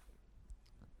onto it.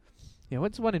 Yeah, I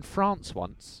went to one in France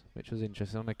once, which was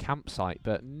interesting, on a campsite,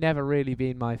 but never really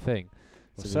been my thing.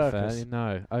 To be fair,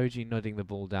 no. Oji nodding the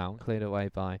ball down, cleared away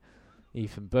by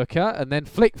Ethan Booker, and then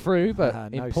flick through,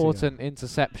 but important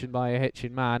interception by a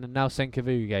Hitchin man, and now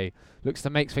Senkavuge looks to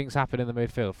make things happen in the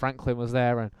midfield. Franklin was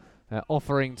there and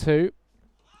offering to.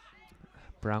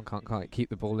 Brown can't quite keep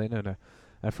the ball in, and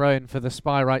a throw in for the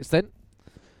Spy Rights then.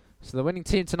 So the winning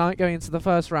team tonight going into the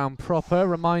first round proper.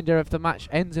 Reminder, if the match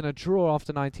ends in a draw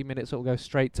after 90 minutes, it will go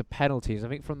straight to penalties. I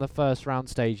think from the first round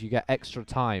stage you get extra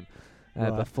time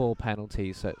before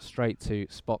penalties, so straight to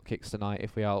spot kicks tonight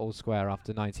if we are all square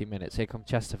after 90 minutes. Here comes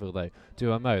Chesterfield though,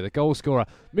 Duamo, the goal scorer,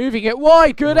 moving it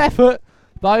wide, good effort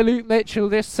by Luke Mitchell,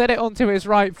 just set it onto his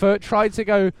right foot, tried to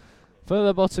go for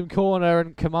the bottom corner,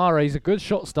 and Kamara, he's a good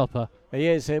shot stopper. He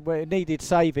is. It needed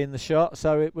saving, the shot,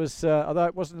 so it was, although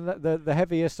it wasn't the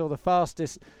heaviest or the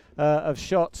fastest of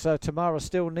shots, Kamara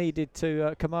still needed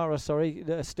to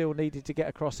get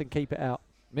across and keep it out.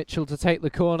 Mitchell to take the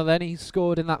corner then. He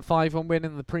scored in that 5-1 win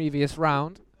in the previous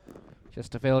round.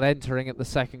 Chesterfield entering at the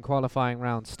second qualifying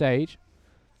round stage.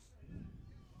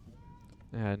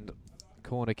 And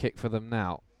corner kick for them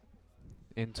now.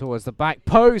 In towards the back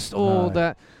post.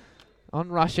 The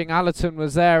onrushing Allerton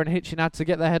was there, and Hitchin had to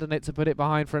get their head on it to put it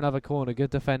behind for another corner.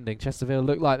 Good defending. Chesterfield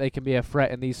look like they can be a threat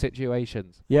in these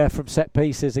situations. Yeah, from set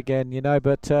pieces again,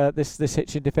 but this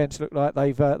Hitchin defence look like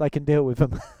they can deal with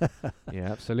them.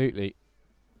 Yeah, absolutely.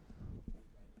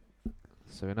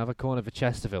 So another corner for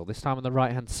Chesterfield. This time on the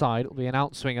right-hand side. It'll be an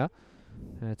outswinger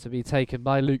to be taken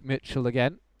by Luke Mitchell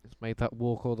again. He's made that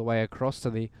walk all the way across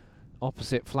to the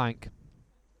opposite flank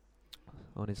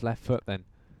on his left foot then.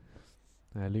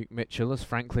 Luke Mitchell as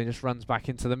Franklin just runs back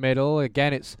into the middle.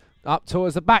 Again, it's up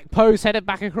towards the back post, headed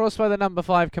back across by the number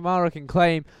 5. Kamara can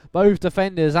claim both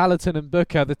defenders, Allerton and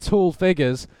Booker, the tall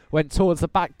figures, went towards the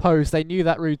back post. They knew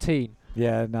that routine.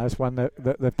 Yeah, no, it's one that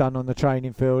they've done on the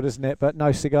training field, isn't it? But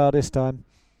no cigar this time.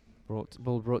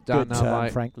 Ball brought down Good now by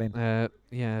Franklin. Franklin.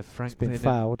 He's been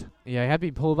fouled. Yeah, he had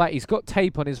been pulled back. He's got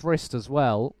tape on his wrist as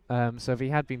well. So if he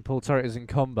had been pulled, sorry, it was in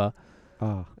Comba.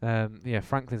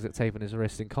 Franklin's got tape on his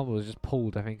wrist. In Comba was just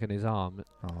pulled, I think, on his arm.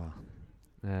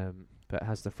 But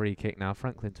has the free kick now.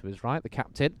 Franklin to his right, the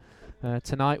captain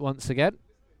tonight once again.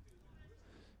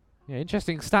 Yeah,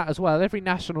 interesting stat as well. Every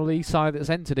National League side that's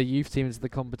entered a youth team into the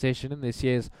competition in this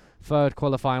year's third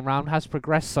qualifying round has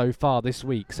progressed so far this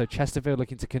week. So Chesterfield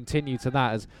looking to continue to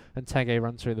that as Ntege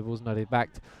runs through, the ball's nodded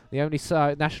back. The only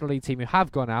National League team who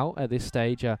have gone out at this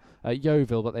stage are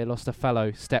Yeovil, but they lost a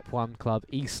fellow Step 1 club,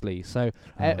 Eastleigh. So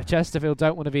Chesterfield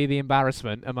don't want to be the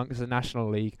embarrassment amongst the National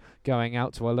League going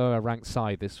out to a lower ranked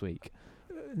side this week.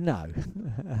 No.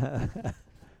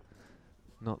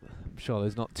 I'm sure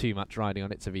there's not too much riding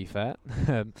on it, to be fair.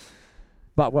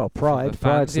 But pride's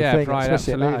the thing, pride,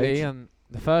 absolutely. And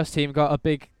the first team got a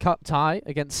big cup tie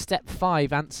against Step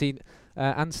 5 Anstey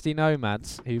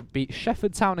Nomads, who beat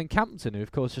Shefford Town and Campton, who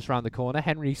of course just round the corner.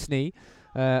 Henry Snee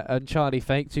and Charlie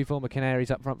Fake, 2 former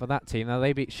Canaries up front for that team. Now,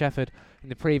 they beat Shefford in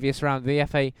the previous round of the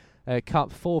FA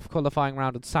Cup 4th qualifying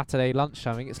round on Saturday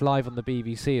lunchtime. I think it's live on the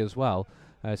BBC as well.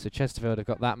 So Chesterfield have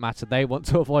got that match, and they want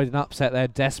to avoid an upset there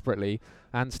desperately.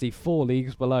 Anstey 4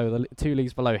 leagues below, 2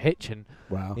 leagues below Hitchin.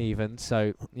 Wow. Even.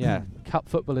 So, yeah, cup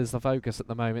football is the focus at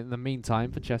the moment. In the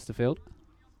meantime, for Chesterfield.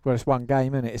 Well, it's one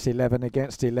game, isn't it? It's 11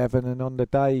 against 11, and on the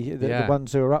day, the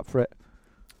ones who are up for it.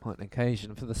 What an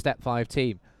occasion for the Step 5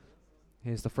 team.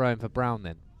 Here's the throw-in for Brown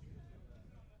then.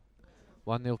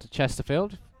 1-0 to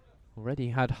Chesterfield. Already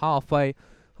had half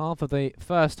of the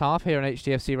first half here on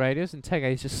HDFC Radios, and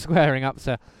Tege's just squaring up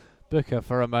to Booker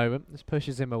for a moment. This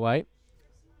pushes him away.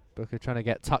 Booker trying to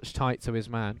get touch tight to his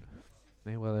man.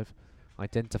 They will have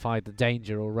identified the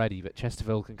danger already, but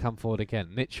Chesterfield can come forward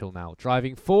again. Mitchell now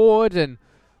driving forward, and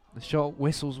the shot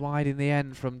whistles wide in the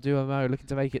end from Duomo, looking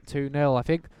to make it 2-0. I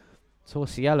think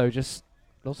Torciello just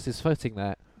lost his footing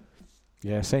there.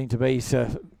 Yeah, seemed to be.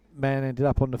 Man ended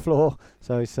up on the floor,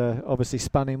 so he's obviously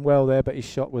spun him well there, but his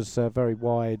shot was very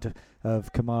wide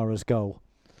of Kamara's goal.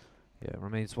 Yeah, it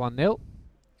remains 1-0.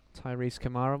 Tyrese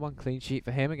Kamara, 1 clean sheet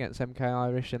for him against MK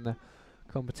Irish in the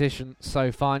competition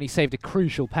so far, and he saved a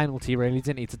crucial penalty, really,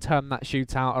 didn't he, to turn that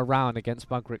shootout around against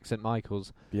Bugrick St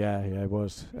Michael's. Yeah, it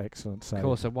was excellent save. Of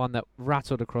course, one that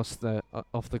rattled across the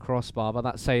off the crossbar, but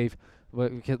that save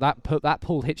that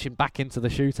pulled Hitchin back into the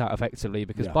shootout effectively,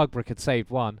 because Bugrick had saved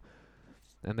one.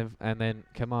 And then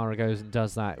Kamara goes and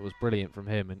does that. It was brilliant from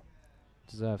him, and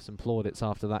deserves some plaudits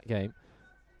after that game.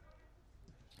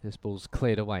 This ball's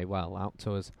cleared away well out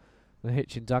towards the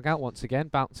Hitchin dugout once again.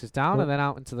 Bounces down and then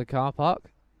out into the car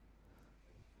park.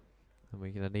 And we're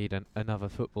going to need another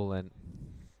football then.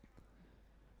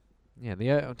 Yeah,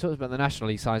 I'm talking about the National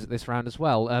League sides at this round as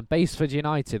well. Baseford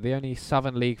United, the only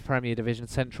Southern League Premier Division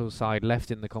Central side left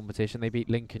in the competition. They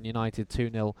beat Lincoln United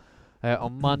 2-0.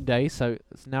 On Monday, so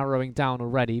it's narrowing down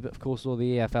already, but of course all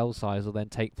the EFL sides will then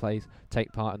take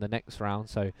part in the next round,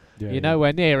 so you're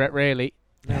nowhere near it really,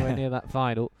 nowhere near that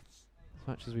final, as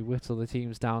much as we whittle the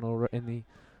teams down in the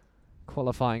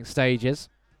qualifying stages.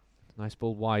 Nice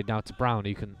ball wide now to Brown,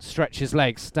 who can stretch his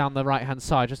legs down the right hand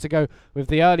side just to go with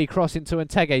the early cross into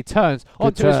Ntege. Turns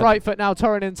onto his right foot now.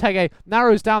 Torin Ntege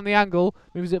narrows down the angle,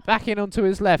 moves it back in onto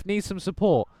his left, needs some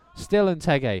support. Still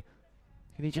Ntege.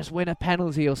 Can he just win a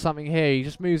penalty or something here? He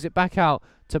just moves it back out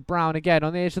to Brown again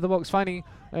on the edge of the box, trying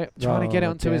to get it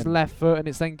onto his left foot, and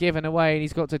it's then given away, and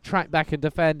he's got to track back and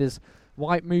defend as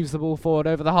White moves the ball forward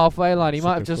over the halfway line. He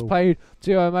might have just played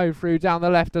Duomo through down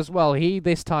the left as well. He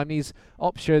this time needs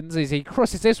options as he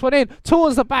crosses this one in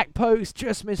towards the back post,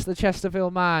 just missed the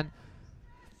Chesterfield man.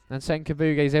 And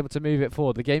Senkabuge is able to move it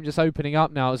forward. The game just opening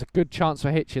up now. It was a good chance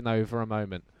for Hitchin though for a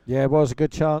moment. Yeah, it was a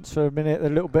good chance for a minute. A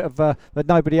little bit of, but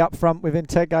nobody up front with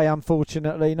Ntege,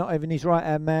 unfortunately. Not even his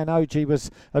right-hand man, OG,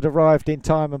 had arrived in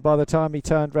time, and by the time he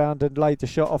turned round and laid the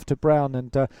shot off to Brown,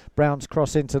 and Brown's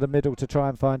cross into the middle to try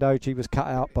and find OG was cut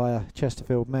out by a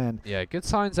Chesterfield man. Yeah, good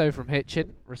signs though from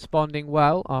Hitchin, responding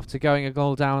well after going a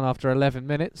goal down after 11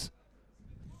 minutes.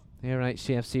 Here on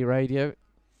HCFC Radio,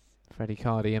 Freddie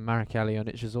Cardi and Marek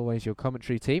Alionic as always your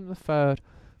commentary team. The third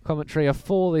commentary of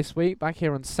 4 this week, back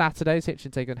here on Saturdays.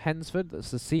 Hitchin take on Hensford, that's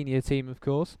the senior team of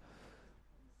course.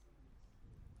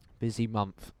 Busy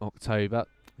month, October.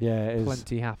 Yeah, it is.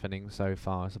 Plenty happening so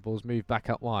far as the ball's moved back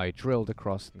up wide, drilled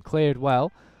across and cleared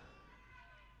well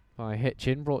by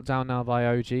Hitchin, brought down now by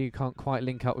OG, who can't quite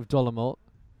link up with Dolomort.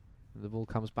 The ball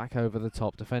comes back over the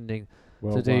top, defending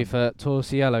well to do for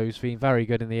Torciello, who's been very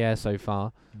good in the air so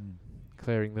far,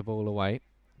 clearing the ball away.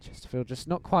 Chesterfield just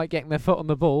not quite getting their foot on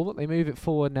the ball, but they move it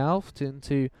forward now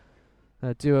into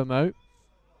Duomo.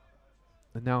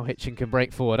 And now Hitchin can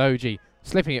break forward. OG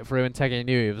slipping it through, and Ntege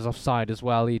knew he was offside as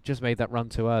well. He just made that run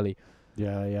too early.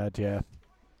 Yeah.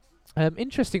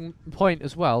 Interesting point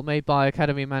as well made by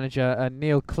Academy manager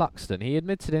Neil Cluxton. He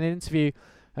admitted in an interview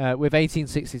with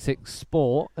 1866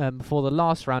 Sport before the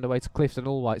last round away to Clifton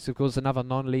All Whites, of course another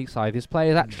non-league side. His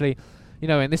players actually, you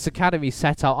know, in this academy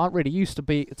setup aren't really used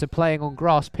to playing on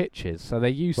grass pitches, so they're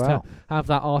used to have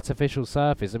that artificial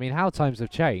surface. I mean, how times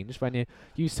have changed when you're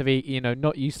used to be, you know,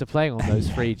 not used to playing on those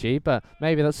 3G, but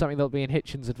maybe that's something that'll be in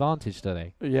Hitchin's advantage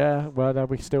today. Yeah, well,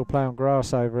 we still play on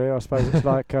grass over here. I suppose it's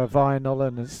like vinyl,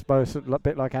 and it's supposed to a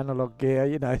bit like analogue gear,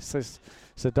 you know, so it's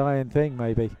a dying thing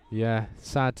maybe. Yeah,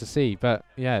 sad to see, but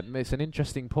yeah, it's an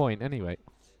interesting point anyway.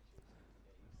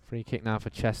 Free kick now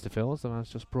for Chesterfield. The man's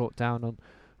just brought down on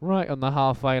right on the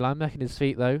halfway line, making his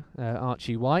feet though,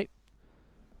 Archie White.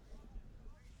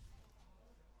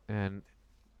 And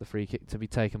the free kick to be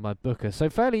taken by Booker. So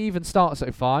fairly even start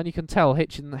so far, and you can tell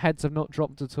Hitchin heads have not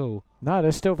dropped at all. No,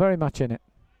 they're still very much in it.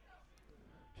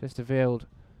 Chesterfield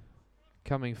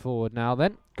coming forward now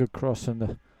then. Good cross on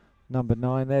the number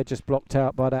 9 there, just blocked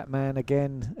out by that man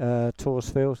again,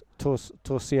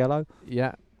 Torciello.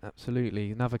 Yeah,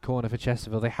 absolutely. Another corner for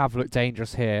Chesterfield. They have looked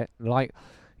dangerous here. Like,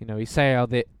 we say how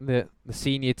the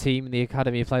senior team and the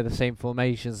academy play the same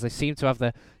formations. They seem to have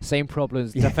the same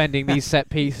problems defending these set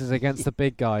pieces against the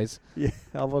big guys. Yeah,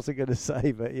 I wasn't going to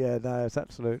say, but yeah, no, that's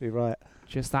absolutely right.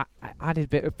 Just that added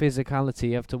bit of physicality.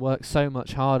 You have to work so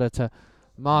much harder to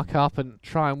mark up and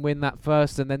try and win that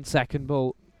first and then second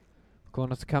ball.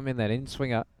 Corner to come in then, in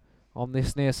swinger on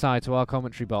this near side to our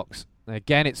commentary box.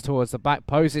 Again, it's towards the back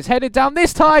post. It's headed down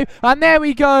this time, and there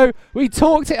we go. We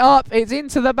talked it up. It's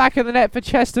into the back of the net for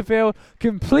Chesterfield,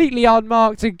 completely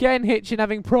unmarked. Again, Hitchin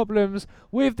having problems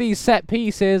with these set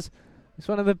pieces. It's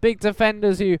one of the big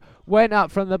defenders who went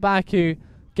up from the back who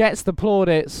gets the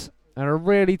plaudits, and a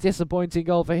really disappointing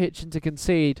goal for Hitchin to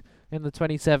concede in the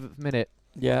 27th minute.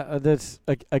 Yeah, there's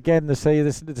again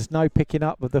there's no picking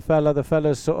up with the fella. The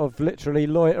fella's sort of literally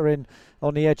loitering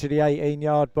on the edge of the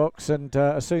 18-yard box, and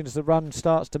as soon as the run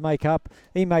starts to make up,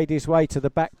 he made his way to the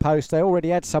back post. They already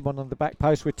had someone on the back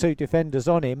post with 2 defenders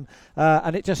on him,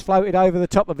 and it just floated over the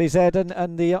top of his head,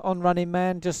 and the on-running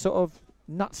man just sort of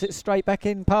nuts it straight back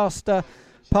in past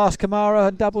Kamara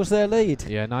and doubles their lead.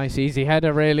 Yeah, nice easy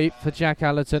header really for Jack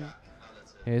Allerton.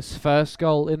 His first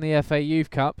goal in the FA Youth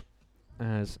Cup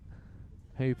as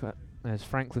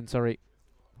Franklin,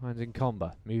 finds in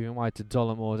Comber, moving wide to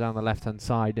Dollamore down the left-hand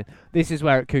side. This is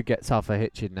where it could get tough for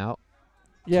Hitchin now.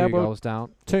 Yeah, 2 goals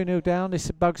down. 2-0 down.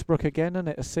 It's Bugsbrook again, isn't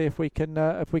it? Let's see if we can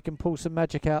pull some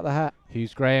magic out the hat.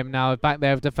 Hughes Graham now back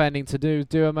there defending to do.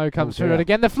 Duomo comes through it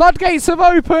again. The floodgates have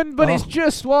opened, but it's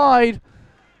just wide.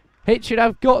 Hitchin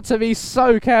have got to be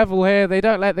so careful here. They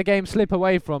don't let the game slip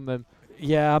away from them.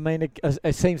 Yeah, I mean,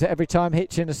 it seems that every time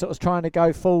Hitchin is sort of trying to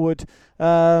go forward,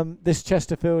 this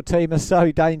Chesterfield team are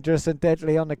so dangerous and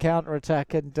deadly on the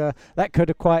counter-attack, and that could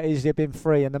have quite easily been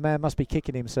free, and the man must be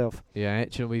kicking himself. Yeah,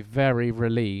 Hitchin will be very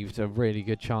relieved. A really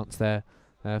good chance there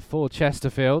for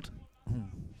Chesterfield.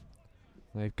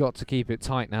 They've got to keep it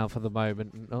tight now for the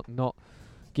moment, and not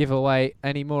give away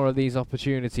any more of these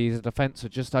opportunities. The defence have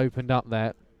just opened up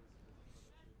there.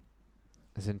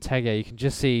 As in Tege, you can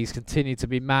just see he's continued to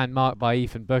be man-marked by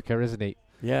Ethan Booker, isn't he?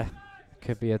 Yeah.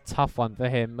 Could be a tough one for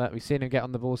him. We've seen him get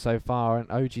on the ball so far,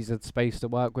 and OG's had space to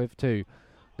work with too.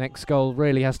 Next goal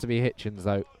really has to be Hitchins,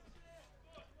 though.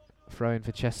 Throw in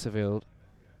for Chesterfield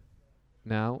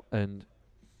now, and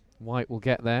White will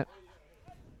get there.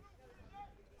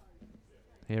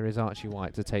 Here is Archie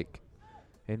White to take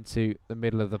into the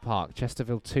middle of the park.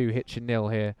 Chesterfield 2, Hitchin 0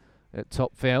 here at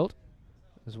Topfield.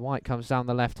 As White comes down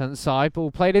the left-hand side,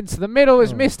 ball played into the middle,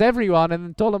 has missed everyone,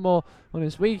 and Dollamore on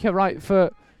his weaker right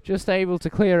foot just able to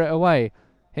clear it away.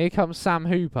 Here comes Sam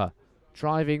Hooper,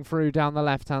 driving through down the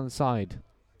left-hand side.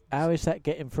 How is that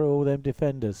getting through all them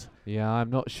defenders? Yeah, I'm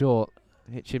not sure.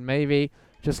 Hitchin maybe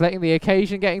just letting the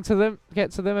occasion get to them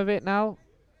a bit now.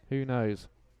 Who knows?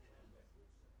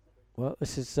 Well,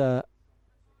 this is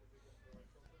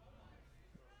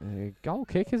goal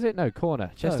kick, is it? No,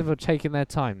 corner. Chesterfield taking their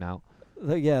time now.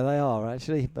 Yeah, they are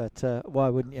actually, but why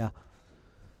wouldn't you?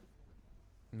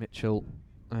 Mitchell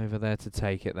over there to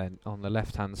take it then on the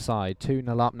left-hand side.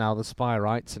 2-0 up now, the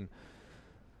Spyrites, and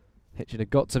Hitchin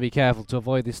have got to be careful to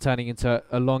avoid this turning into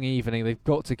a long evening. They've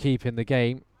got to keep in the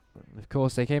game. Of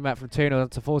course, they came back from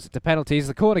 2-0 to force it to penalties.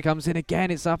 The corner comes in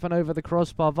again. It's up and over the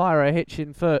crossbar via a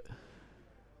Hitchin foot.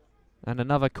 And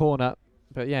another corner.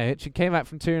 But yeah, Hitchin came back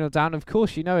from 2-0 down. Of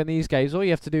course, in these games, all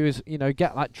you have to do is,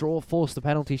 get that draw, force the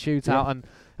penalty shootout. And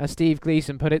as Steve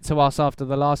Gleeson put it to us after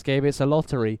the last game, it's a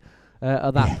lottery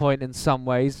at that point in some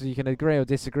ways. You can agree or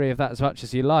disagree with that as much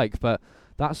as you like, but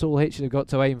that's all Hitchin have got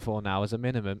to aim for now as a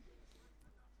minimum.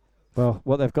 Well,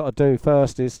 what they've got to do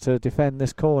first is to defend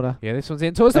this corner. Yeah, this one's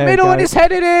in towards the middle and it's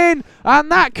headed in! And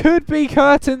that could be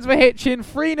curtains for Hitchin.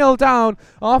 3-0 down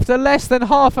after less than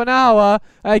half an hour.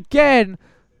 Again,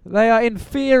 they are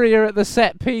inferior at the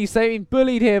set piece. They've been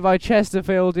bullied here by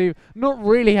Chesterfield, who not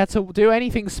really had to do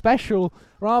anything special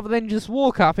rather than just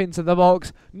walk up into the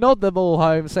box, nod the ball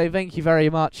home, say thank you very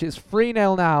much. It's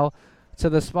 3-0 now to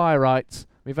the Spyrites.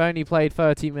 We've only played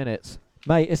 30 minutes.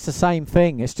 Mate, it's the same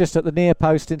thing. It's just at the near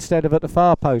post instead of at the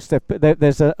far post.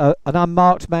 There's an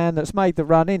unmarked man that's made the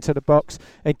run into the box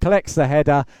and collects the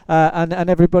header,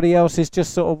 and everybody else is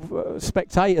just sort of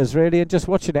spectators, really, and just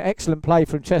watching it. Excellent play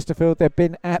from Chesterfield. They've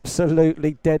been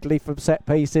absolutely deadly from set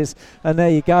pieces, and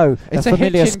there you go. It's a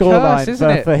familiar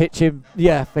scoreline for Hitchin.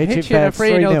 Yeah, for Hitchin are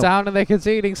 3-0 down, and they're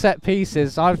conceding set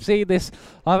pieces. I've seen this.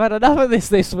 I've had enough of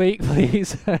this week,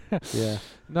 please. Yeah.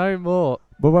 No more.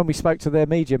 Well, when we spoke to their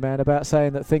media man about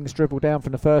saying that things dribbled down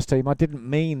from the first team, I didn't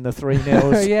mean the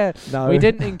 3-0s. Yeah, no. We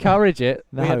didn't encourage it.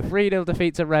 No. We had 3-0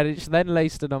 defeat to Redditch, then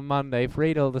Leiston on Monday,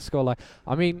 3-0 the scoreline.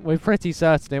 I mean, we're pretty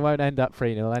certain it won't end up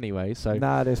 3-0 anyway, so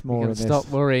there's more in this. Stop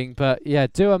worrying. But yeah,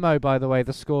 Duomo, by the way,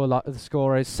 the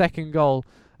scorer, his second goal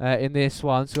in this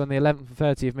one. So on the 11th and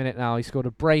 30th minute now, he scored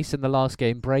a brace in the last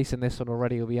game. Brace in this one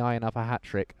already. He'll be eyeing up a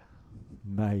hat-trick.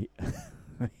 Mate.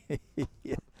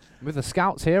 Yeah. With the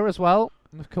scouts here as well,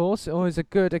 of course, always a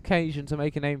good occasion to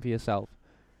make a name for yourself.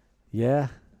 Yeah.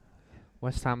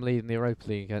 West Ham leading the Europa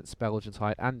League against Belgian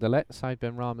side Anderlecht. Side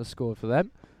Ben Rama scored for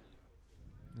them.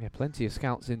 Yeah, plenty of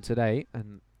scouts in today,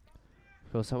 and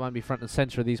of course that won't be front and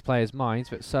centre of these players' minds,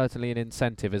 but certainly an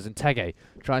incentive as Ntege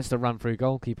tries to run through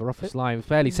goalkeeper off his line.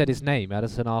 Barely said his name,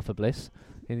 Addison Arthur Bliss,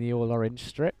 in the all-orange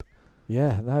strip.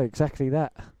 Yeah, no, exactly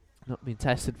that. Not been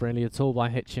tested really at all by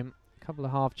Hitchin. A couple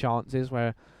of half chances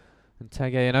where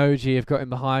Ntege and Oji have got him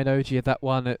behind. Oji had that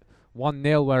one at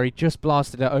 1-0 where he just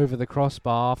blasted it over the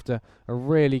crossbar after a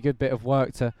really good bit of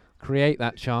work to create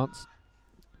that chance.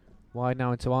 Wide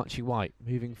now into Archie White,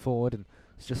 moving forward, and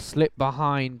it's just slipped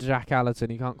behind Jack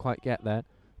Allerton. He can't quite get there.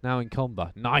 Now in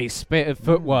Comba. Nice bit of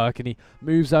footwork, and he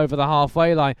moves over the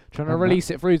halfway line, trying to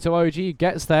release it through to OG. He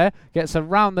gets there, gets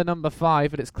around the number 5,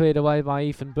 but it's cleared away by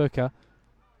Ethan Booker.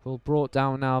 Ball brought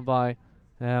down now by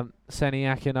Seni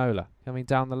Akinola, coming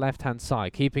down the left-hand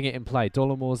side, keeping it in play.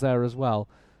 Dollamore's there as well.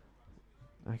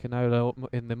 Akinola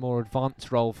in the more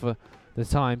advanced role for the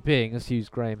time being as Hughes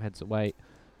Graham heads away.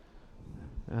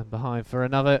 And behind for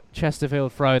another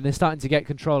Chesterfield throw, and they're starting to get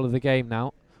control of the game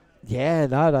now. Yeah,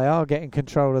 no, they are getting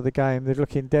control of the game. They're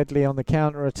looking deadly on the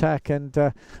counter-attack,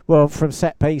 and, from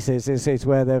set pieces is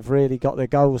where they've really got their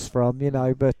goals from,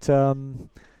 but, so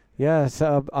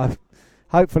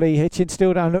hopefully Hitchin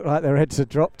still don't look like their heads are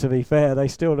dropped, to be fair. They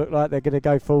still look like they're going to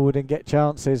go forward and get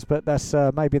chances, but that's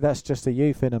maybe that's just the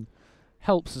youth in them.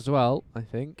 Helps as well, I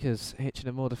think, as Hitchin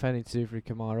have more defending to do through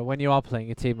Kamara. When you are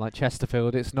playing a team like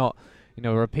Chesterfield, it's not,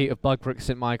 a repeat of Bugbrook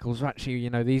St Michael's. Actually,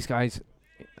 these guys,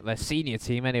 their senior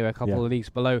team anyway, a couple of leagues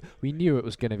below, we knew it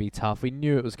was going to be tough. We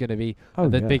knew it was going to be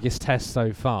the biggest test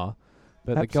so far.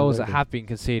 But the goals that have been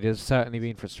conceded have certainly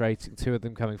been frustrating. 2 of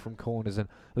them coming from corners and,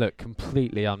 look,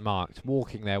 completely unmarked,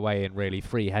 walking their way in, really,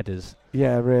 3 headers.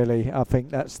 Yeah, really. I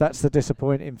think that's the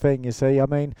disappointing thing, you see. I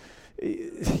mean,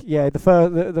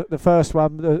 the first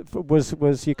one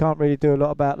was you can't really do a lot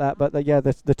about that, but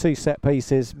the 2 set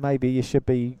pieces, maybe you should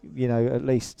be, at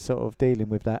least sort of dealing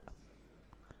with that.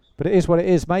 But it is what it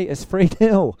is, mate. It's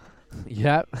 3-0.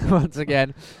 Yeah, once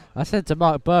again, I said to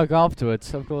Mark Berg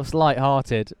afterwards, of course,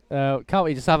 light-hearted, can't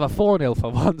we just have a 4-0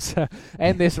 for once,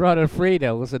 end this run of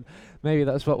 3-0s, and maybe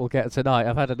that's what we'll get tonight.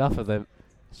 I've had enough of them.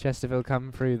 Chesterfield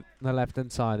coming through the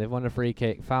left-hand side. They've won a free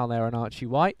kick, foul there on Archie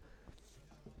White,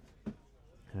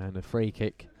 and a free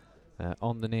kick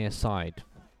on the near side,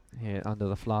 here under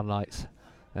the floodlights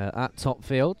at Top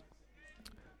Field.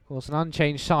 Of course, an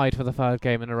unchanged side for the 3rd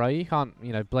game in a row. You can't,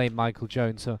 blame Michael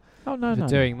Jones for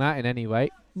doing that in any way.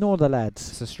 Nor the lads.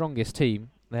 It's the strongest team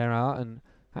there are, and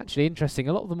actually interesting,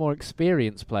 a lot of the more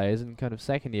experienced players and kind of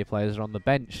second-year players are on the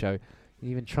bench, so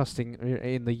even trusting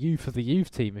in the youth of the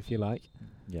youth team, if you like.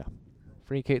 Yeah.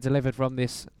 Free kick delivered from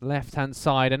this left-hand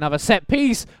side. Another set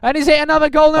piece, and is it another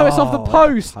goal? No, it's off the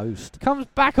post. Comes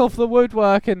back off the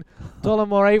woodwork, and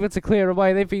Dollamore able to clear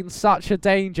away. They've been such a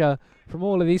danger from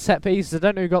all of these set pieces. I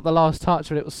don't know who got the last touch,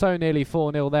 but it was so nearly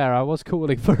 4-0 there. I was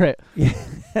calling for it.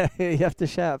 Yeah, you have to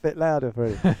shout a bit louder for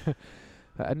it.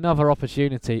 Another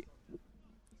opportunity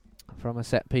from a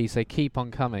set piece. They keep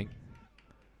on coming.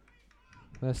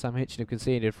 First time Hitchin have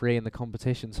conceded 3 in the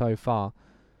competition so far.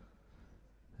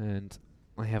 And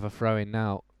I have a throw in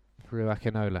now through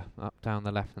Akinola up down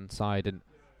the left hand side, and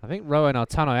I think Rowan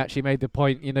Artano actually made the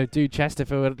point, do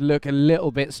Chesterfield look a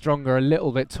little bit stronger, a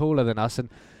little bit taller than us, and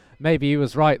maybe he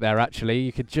was right there actually.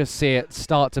 You could just see it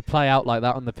start to play out like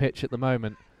that on the pitch at the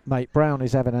moment. Mate, Brown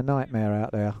is having a nightmare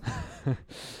out there.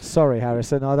 Sorry,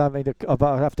 Harrison, I don't mean to, but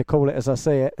I have to call it as I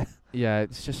see it. Yeah,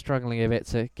 it's just struggling a bit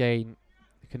to gain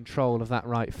control of that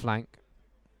right flank.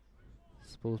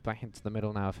 Ball's back into the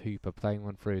middle now of Hooper, playing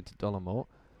one through to Dollamore.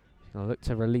 He's going to look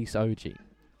to release OG.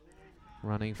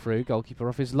 Running through, goalkeeper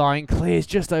off his line, clears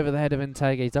just over the head of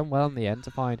Ntege. He's done well in the end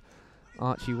to find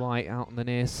Archie White out on the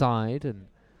near side, and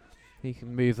he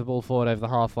can move the ball forward over the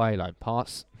halfway line.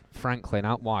 Pass Franklin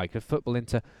out wide. Good football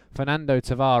into Fernando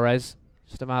Tavares.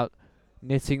 Just about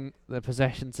knitting the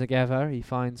possession together. He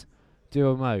finds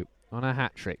Duomo on a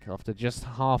hat-trick after just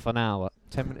half an hour.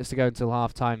 10 minutes to go until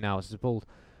half-time now as the ball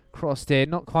crossed in,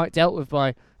 not quite dealt with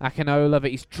by Akinola, but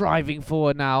he's driving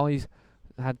forward now. He's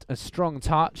had a strong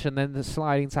touch, and then the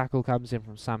sliding tackle comes in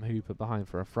from Sam Hooper behind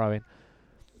for a throw-in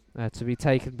to be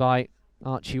taken by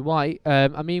Archie White.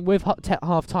 I mean, with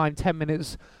half-time, 10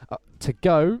 minutes to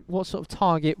go, what sort of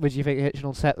target would you think Hitchin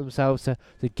will set themselves to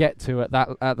get to at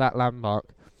that landmark?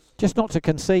 Just not to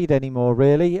concede anymore,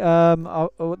 really.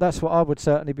 That's what I would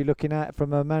certainly be looking at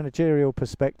from a managerial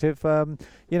perspective.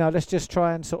 Let's just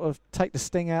try and sort of take the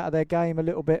sting out of their game a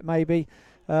little bit, maybe.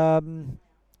 And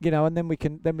then we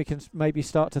can maybe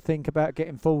start to think about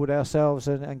getting forward ourselves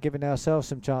and giving ourselves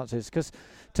some chances. Because,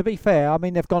 to be fair, I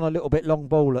mean, they've gone a little bit long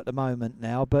ball at the moment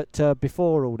now, but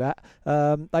before all that,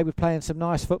 they were playing some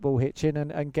nice football, Hitchin,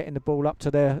 and getting the ball up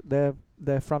to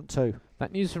their front two.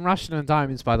 That news from Rushden and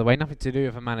Diamonds, by the way, nothing to do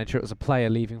with a manager. It was a player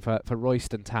leaving for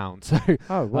Royston Town. So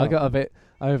I got a bit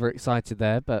overexcited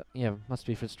there, but yeah, must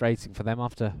be frustrating for them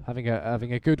after having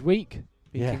a good week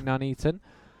beating Nuneaton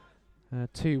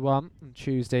 2-1 on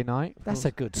Tuesday night. That's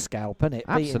a good scalp, isn't it?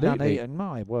 Absolutely. Beating Nuneaton,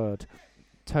 my word.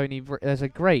 There's a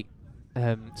great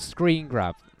screen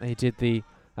grab. They did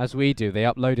as we do. They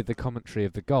uploaded the commentary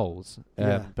of the goals,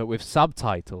 but with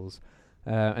subtitles.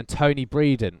 And Tony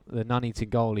Breeden, the Nuneaton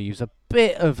goalie, who's a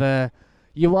bit of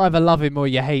you either love him or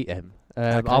you hate him.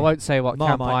 I won't say what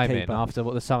camp I'm in after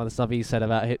some of the stuff he said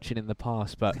about Hitchin in the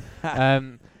past, but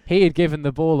he had given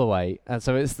the ball away, and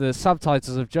so it's the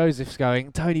subtitles of Joseph's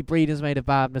going, Tony Breeden's made a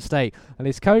bad mistake, and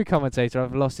his co-commentator,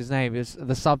 I've lost his name,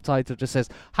 the subtitle just says,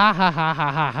 ha ha ha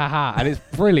ha ha ha ha, and it's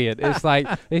brilliant. It's like,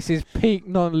 this is peak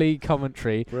non-league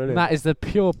commentary, and that is the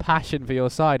pure passion for your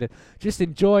side, and just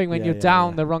enjoying when you're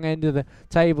down the wrong end of the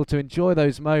table to enjoy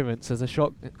those moments as a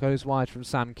shot goes wide from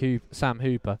Sam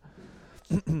Hooper.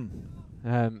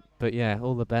 But yeah,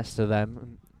 all the best to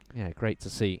them. Yeah, great to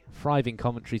see thriving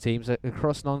commentary teams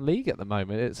across non-league at the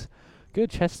moment. It's good.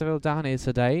 Chesterfield down here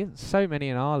today. So many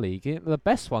in our league. The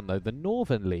best one, though, the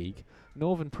Northern League,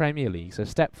 Northern Premier League, so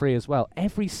Step 3 as well.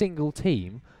 Every single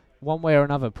team, one way or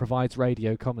another, provides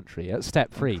radio commentary at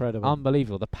Step 3. Incredible.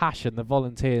 Unbelievable. The passion, the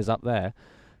volunteers up there.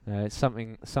 It's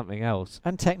something else.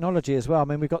 And technology as well. I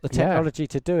mean, we've got the technology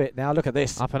to do it now. Look at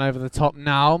this. Up and over the top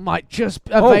now. Might just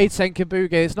evade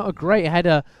Senkabuge. It's not a great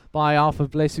header by Arthur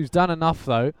Bliss, who's done enough,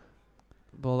 though.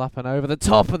 Ball up and over the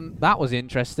top, and that was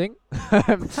interesting.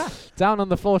 Down on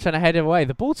the floor trying to head it away.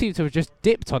 The ball seemed to have just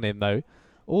dipped on him, though,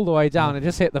 all the way down and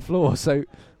just hit the floor. So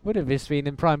would have just been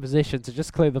in prime position to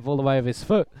just clear the ball away with his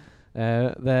foot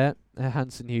there,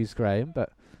 Hanson Hughes Graham,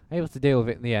 but able to deal with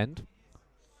it in the end.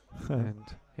 And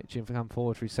Hitchin come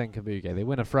forward through Senkabuge. They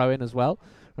win a throw-in as well.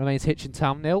 Remains Hitchin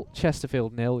Town 0,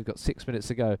 Chesterfield 0. We've got 6 minutes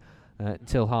to go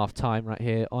until half-time right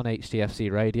here on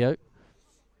HDFC Radio. The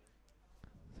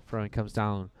throw-in comes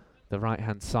down the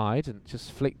right-hand side and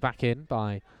just flicked back in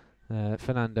by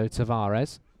Fernando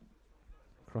Tavares.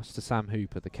 Across to Sam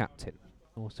Hooper, the captain.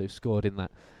 Also scored in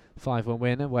that 5-1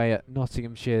 win away at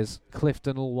Nottinghamshire's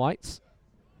Clifton All Whites.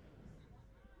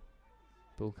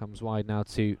 Ball comes wide now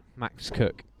to Max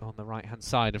Cook on the right-hand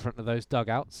side in front of those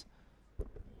dugouts.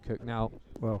 Cook now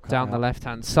down the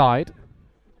left-hand side.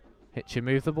 Hitchin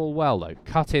moved the ball well, though.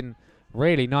 Cut in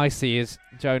really nicely is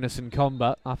Jonas and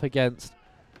Comba up against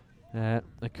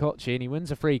Okochi, and he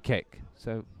wins a free kick.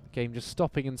 So game just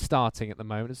stopping and starting at the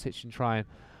moment as Hitchin try and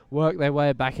work their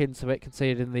way back into it.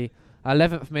 Conceded in the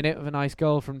 11th minute with a nice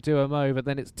goal from Duamo, but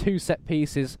then it's 2 set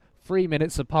pieces 3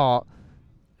 minutes apart.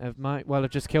 Might well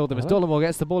have just killed them as Dollamore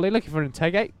gets the ball. They're looking for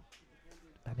Ntege.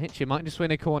 And Hitchin might just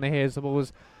win a corner here as the ball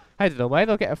was headed away.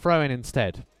 They'll get a throw in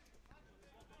instead.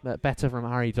 But better from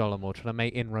Harry Dollamore trying to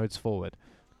make inroads forward.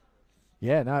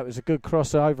 Yeah, no, it was a good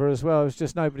crossover as well. It was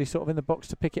just nobody sort of in the box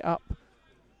to pick it up.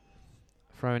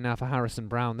 Throw in now for Harrison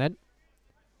Brown then.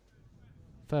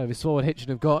 Furthest forward Hitchin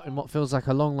have got in what feels like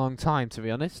a long, long time, to be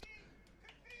honest.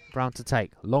 Brown to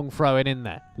take. Long throw in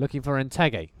there. Looking for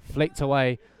Ntege. Flicked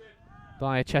away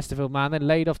by a Chesterfield man, then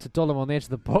laid off to Dollamore on the edge of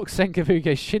the box.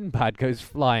 Senkabuge's shin pad goes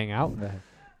flying out.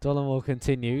 Dollamore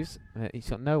continues.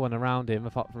 He's got no one around him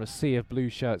apart from a sea of blue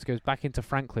shirts. Goes back into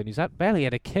Franklin, who's barely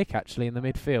had a kick actually in the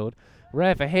midfield.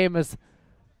 Rare for him as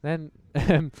then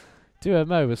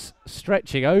Duamo was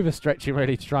overstretching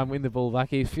really to try and win the ball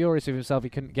back. He's furious with himself he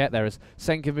couldn't get there as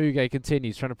Senkabuge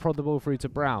continues trying to prod the ball through to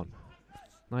Brown.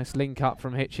 Nice link up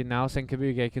from Hitchin now.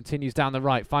 Senkabuge continues down the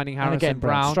right, finding Harrison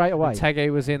Brown. Straight away.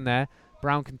 Ntege was in there.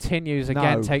 Brown continues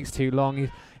again, takes too long.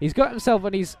 He's got himself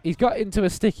when he's got into a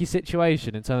sticky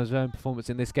situation in terms of own performance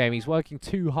in this game. He's working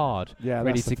too hard,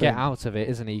 ready to get out of it,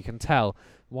 isn't he? You can tell.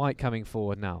 White coming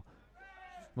forward now.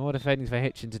 More defending for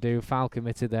Hitchin to do. Foul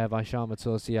committed there by Sharma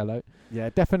Torsiello. Yeah,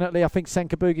 definitely. I think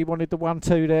Senkabuge wanted the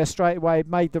 1-2 there straight away,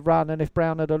 made the run, and if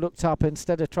Brown had looked up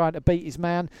instead of trying to beat his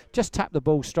man, just tapped the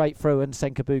ball straight through and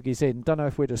Senkabuge's in. Don't know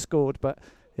if we'd have scored, but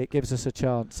it gives us a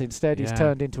chance. Instead, he's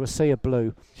turned into a sea of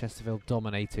blue. Chesterfield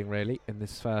dominating really in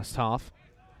this first half.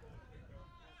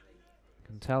 You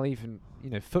can tell even,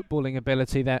 footballing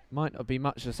ability, there might not be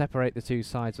much to separate the two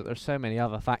sides, but there are so many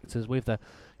other factors with the,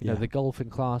 the golfing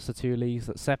class, the two leagues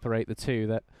that separate the two,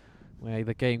 that where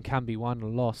the game can be won or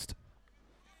lost.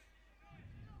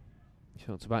 You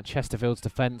talked about Chesterfield's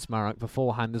defence, Marek,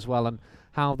 beforehand as well, and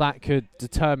how that could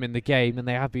determine the game, and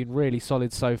they have been really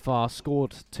solid so far.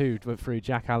 Scored 2 through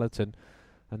Jack Allerton,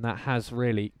 and that has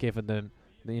really given them,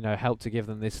 helped to give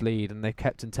them this lead, and they've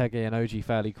kept Ntege and Oji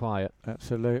fairly quiet.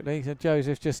 Absolutely. So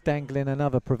Joseph's just dangling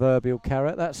another proverbial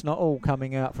carrot. That's not all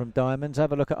coming out from Diamonds.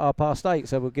 Have a look at our past 8,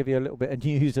 so we'll give you a little bit of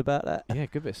news about that. Yeah,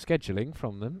 good bit of scheduling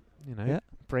from them.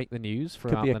 Break the news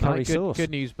throughout the night. Good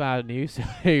news, bad news.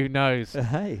 Who knows?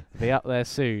 Hey, be up there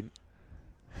soon.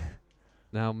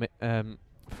 Now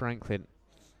Franklin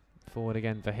forward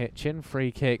again for Hitchin.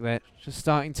 Free kick. They're just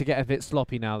starting to get a bit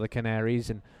sloppy now, the Canaries,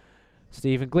 and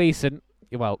Stephen Gleeson.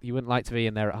 Well, you wouldn't like to be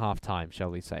in there at half time, shall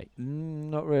we say?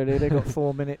 Not really. They've got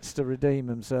 4 minutes to redeem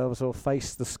themselves or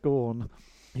face the scorn.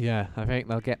 Yeah, I think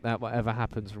they'll get that whatever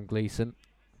happens from Gleeson.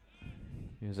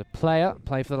 He was a play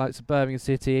for the likes of Birmingham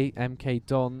City, MK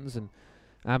Dons and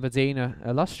Aberdeen. An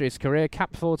illustrious career,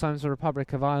 capped 4 times for the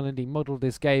Republic of Ireland. He modelled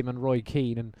this game on Roy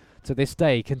Keane, and to this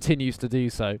day continues to do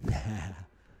so.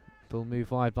 Ball moved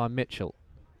wide by Mitchell.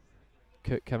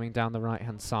 Cook coming down the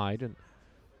right-hand side, and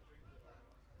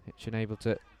Hitchin able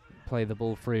to play the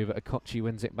ball through, but Okochi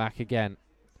wins it back again.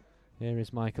 Here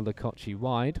is Michael Okochi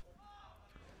wide.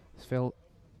 Phil,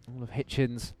 all of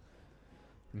Hitchin's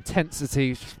intensity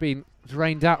has just been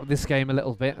drained out of this game a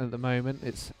little bit at the moment.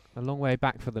 It's a long way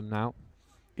back for them now.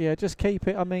 Yeah, just keep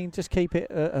it. Just keep it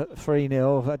at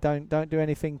 3-0. Don't do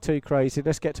anything too crazy.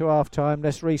 Let's get to half time.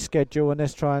 Let's reschedule and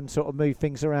let's try and sort of move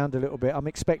things around a little bit. I'm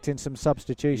expecting some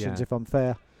substitutions if I'm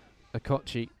fair.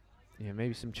 Okochi,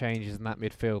 maybe some changes in that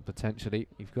midfield potentially.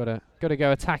 You've got to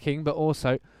go attacking, but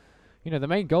also, the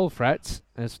main goal threats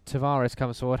as Tavares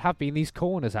comes forward have been these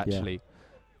corners actually. Yeah.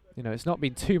 It's not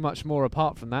been too much more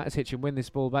apart from that as Hitchin win this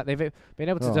ball back. They've been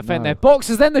able to defend their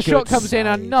boxes. Then the shot comes in.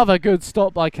 Another good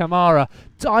stop by Kamara,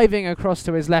 diving across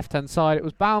to his left-hand side. It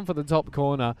was bound for the top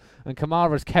corner, and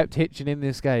Kamara's kept Hitchin in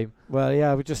this game. Well,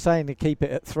 yeah, we're just saying to keep it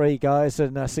at 3, guys,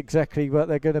 and that's exactly what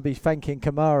they're going to be thanking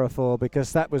Kamara for,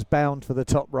 because that was bound for the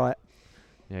top right.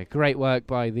 Yeah, great work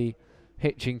by the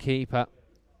Hitchin keeper,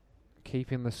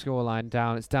 keeping the scoreline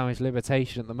down. It's damaged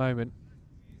limitation at the moment.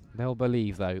 They'll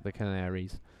believe, though, the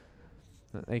Canaries,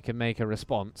 that they can make a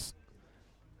response,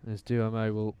 as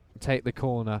Duomo will take the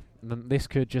corner. And this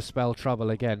could just spell trouble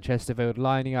again. Chesterfield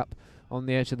lining up on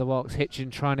the edge of the box. Hitchin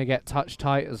trying to get touch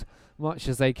tight as much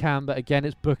as they can, but again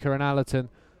it's Booker and Allerton,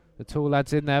 the tall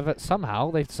lads in there, but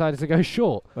somehow they've decided to go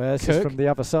short. Well, this is from the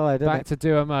other side, back to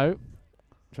Duomo,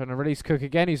 trying to release Cook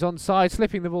again. He's onside,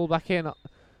 slipping the ball back in,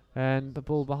 and the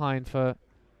ball behind for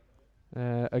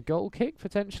a goal kick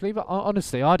potentially. But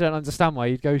honestly, I don't understand why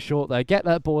you'd go short there. Get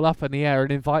that ball up in the air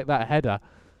and invite that header.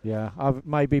 Yeah,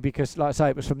 maybe because, like I say,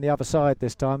 it was from the other side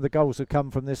this time. The goals have come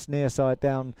from this near side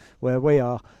down where we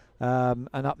are, and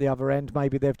up the other end.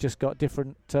 Maybe they've just got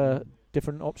different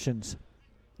options.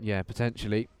 Yeah,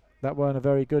 potentially. That weren't a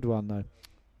very good one though.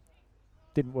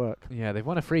 Didn't work. Yeah, they've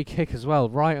won a free kick as well,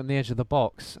 right on the edge of the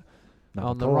box,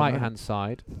 on the right-hand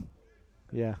side.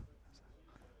 Yeah.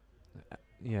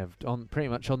 Yeah, pretty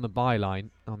much on the byline,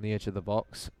 on the edge of the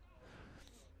box.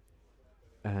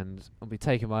 And will be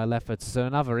taken by a left footer. So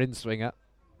another in-swinger.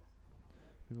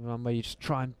 One where you just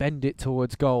try and bend it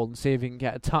towards goal and see if you can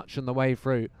get a touch on the way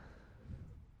through.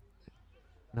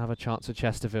 Another chance for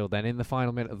Chesterfield then in the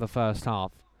final minute of the first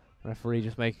half. Referee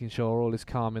just making sure all is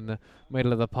calm in the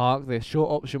middle of the park. The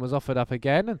short option was offered up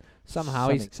again, and somehow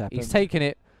he's taken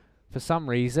it for some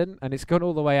reason, and it's gone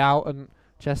all the way out, and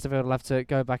Chesterfield will have to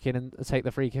go back in and take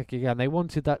the free kick again. They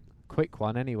wanted that quick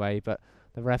one anyway, but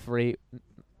the referee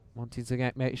wanted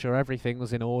to make sure everything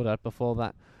was in order before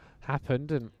that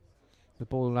happened, and the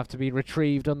ball will have to be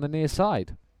retrieved on the near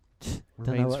side.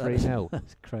 Remains 3-0.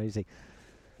 That's crazy.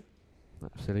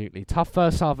 Absolutely. Tough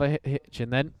first half of Hitchin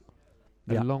then.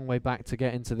 A long way back to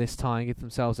get into this tie and give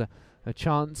themselves a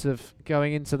chance of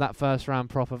going into that first round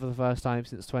proper for the first time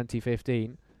since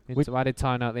 2015. Into added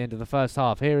time now at the end of the first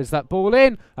half. Here is that ball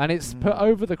in, and it's put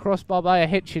over the crossbar by a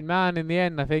Hitchin man in the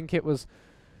end. I think it was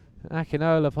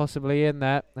Akinola possibly in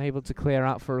there, able to clear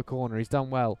out for a corner. He's done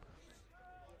well.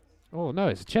 Oh no,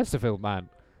 it's a Chesterfield man.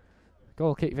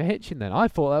 Goal kick for Hitchin then. I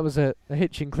thought that was a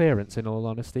Hitchin clearance, in all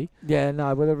honesty. Yeah,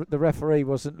 no, well, the referee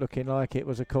wasn't looking like it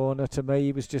was a corner to me.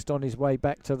 He was just on his way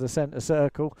back to the centre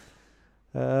circle.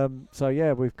 So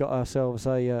yeah, we've got ourselves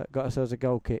a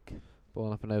goal kick.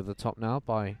 Ball up and over the top now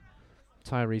by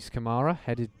Tyrese Kamara,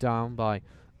 headed down by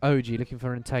OG, looking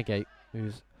for Ntege,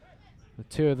 who's the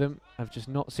two of them have just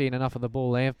not seen enough of the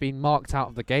ball. They have been marked out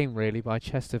of the game, really, by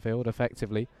Chesterfield,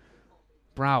 effectively.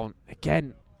 Brown,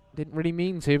 again, didn't really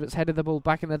mean to, but headed the ball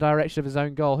back in the direction of his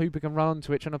own goal. Hooper can run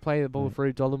onto it, trying to play the ball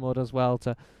through. Dolomore as well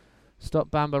to stop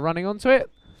Bamba running onto it.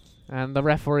 And the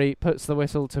referee puts the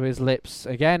whistle to his lips.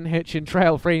 Again, Hitchin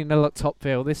trail 3-0 at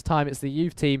Topfield. This time it's the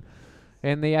youth team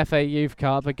in the FA Youth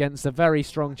Cup against a very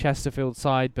strong Chesterfield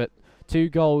side, but 2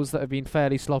 goals that have been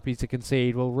fairly sloppy to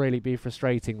concede will really be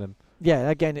frustrating them. Yeah,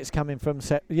 again, it's coming from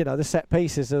the set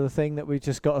pieces are the thing that we've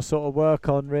just got to sort of work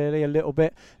on really a little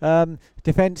bit.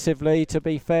 Defensively, to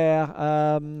be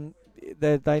fair,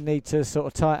 they need to sort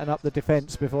of tighten up the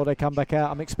defence before they come back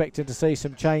out. I'm expecting to see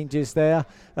some changes there.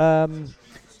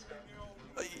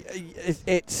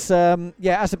 It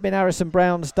hasn't been Harrison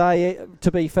Brown's day,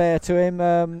 to be fair to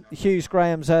him. Hughes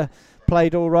Graham's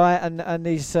played all right, and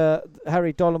he's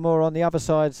Harry Dolomore on the other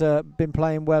side's been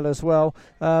playing well as well.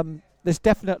 There's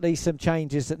definitely some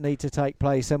changes that need to take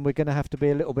place, and we're going to have to be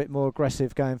a little bit more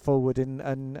aggressive going forward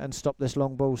and stop this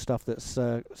long ball stuff that's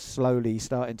slowly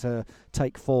starting to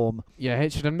take form. Yeah,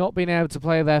 Hitchin have not been able to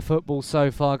play their football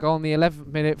so far. Goal on the 11th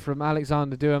minute from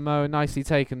Alexander Duamo, a nicely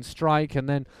taken strike, and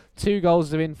then 2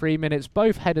 goals within 3 minutes,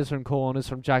 both headers from corners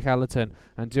from Jack Allerton,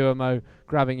 and Duamo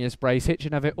grabbing his brace.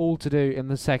 Hitchin have it all to do in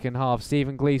the second half.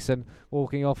 Stephen Gleeson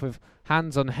walking off with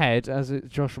hands on head as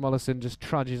Josh Mollison just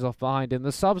trudges off behind him.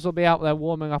 The subs will be out there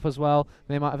warming up as well.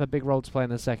 They might have a big role to play in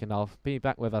the second half. Be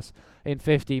back with us in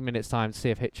 15 minutes time to see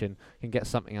if Hitchin can get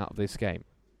something out of this game.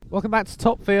 Welcome back to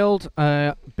Topfield.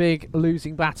 Big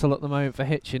losing battle at the moment for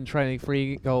Hitchin, trailing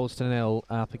 3-0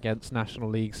 up against National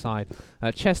League side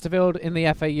Chesterfield in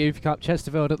the FA Youth Cup.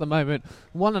 Chesterfield at the moment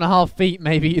 1.5 feet,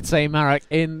 maybe you'd say, Marek,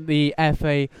 in the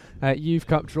FA Youth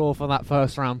Cup draw for that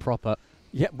first round proper.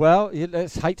 Yeah, well,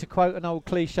 let's hate to quote an old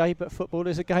cliche, but football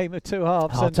is a game of 2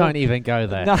 halves. Oh, don't even go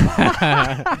there. No.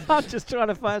 I'm just trying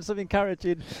to find some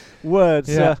encouraging words.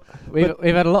 Yeah. We've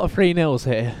had a lot of 3-0s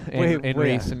here in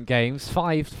recent games.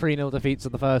 5 3-0 defeats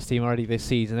of the first team already this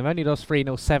season. They've only lost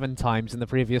 3-0 7 times in the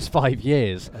previous 5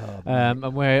 years.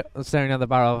 And we're staring at the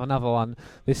barrel of another one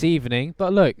this evening.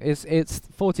 But look, it's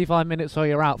 45 minutes or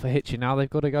you're out for Hitchin now. They've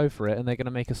got to go for it, and they're going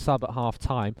to make a sub at half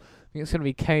time. I think it's going to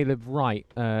be Caleb Wright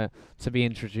to be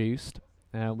introduced.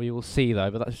 We will see,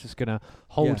 though, but that's just going to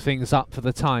hold things up for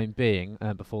the time being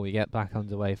before we get back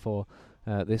underway for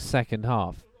this second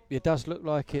half. It does look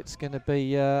like it's going to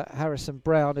be Harrison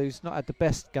Brown, who's not had the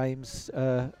best games,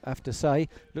 I have to say.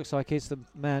 Looks like he's the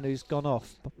man who's gone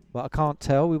off, but I can't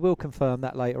tell. We will confirm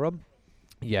that later on.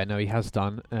 Yeah, no, he has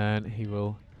done, and he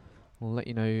will... We'll let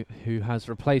you know who has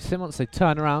replaced him once they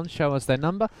turn around, show us their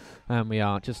number. And we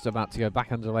are just about to go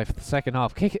back underway for the second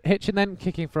half. Hitchin then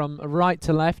kicking from right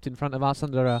to left in front of us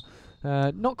under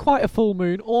a not quite a full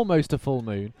moon, almost a full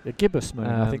moon. A gibbous moon,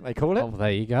 I think they call it. Oh,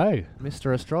 there you go.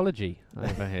 Mr. Astrology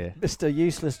over here. Mr.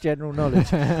 Useless General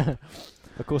Knowledge.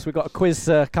 Of course, we've got a quiz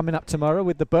coming up tomorrow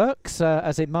with the Burks,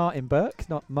 as in Martin Burke,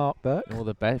 not Mark Burke. All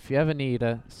the best. If you ever need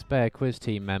a spare quiz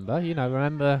team member,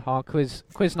 remember our quiz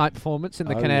night performance in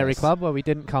the Canary Club where we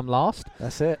didn't come last.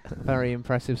 That's it. Very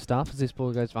impressive stuff as this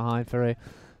ball goes behind for a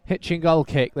Hitchin goal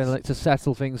kick. They look to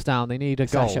settle things down. They need a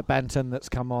goal. Sasha Banton that's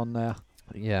come on there.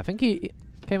 Yeah, I think he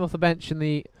came off the bench in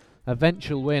the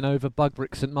eventual win over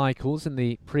Bugbrick St Michael's in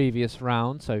the previous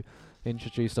round, so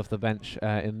introduced off the bench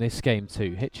in this game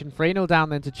too. Hitchin 3-0 down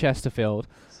then to Chesterfield.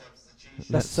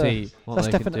 Let's see what that's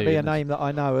they definitely can do a name that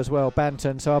I know as well,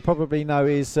 Banton, so I probably know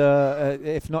his,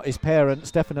 if not his parents,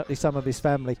 definitely some of his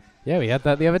family. Yeah, we had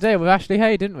that the other day with Ashley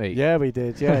Hay, didn't we? Yeah, we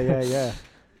did. Yeah.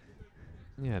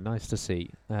 Yeah, nice to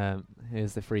see.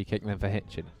 Here's the free kick then for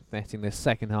Hitchin, getting this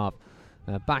second half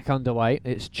back underway.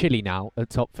 It's chilly now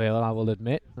at Topfield, I will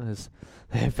admit, as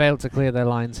they failed to clear their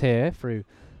lines here through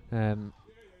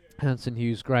Hanson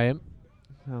Hughes Graham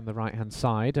on the right hand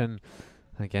side, and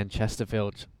again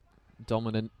Chesterfield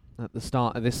dominant at the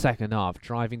start of this second half,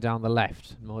 driving down the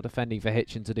left, more defending for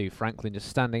Hitchin to do. Franklin just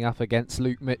standing up against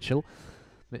Luke Mitchell.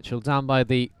 Mitchell down by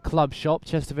the club shop.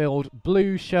 Chesterfield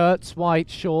blue shirts, white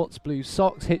shorts, blue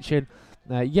socks. Hitchin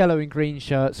yellow and green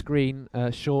shirts, green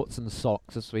shorts and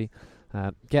socks as we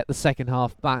get the second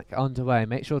half back underway.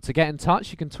 Make sure to get in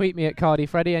touch. You can tweet me at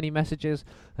CardyFreddy, any messages,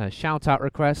 shout out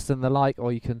requests and the like,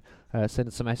 or you can send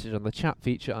us a message on the chat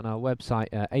feature on our website,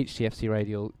 HTFC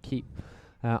Radio. Keep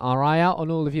our eye out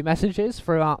on all of your messages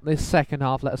throughout this second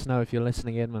half. Let us know if you're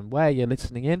listening in and where you're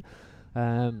listening in.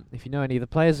 If you know any of the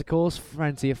players, of course,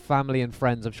 friends of your family and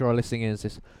friends, I'm sure are listening in as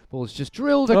this ball's just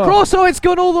drilled across. Oh, it's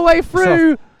gone all the way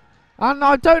through. And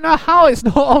I don't know how it's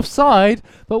not offside,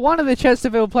 but one of the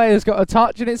Chesterfield players got a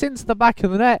touch and it's into the back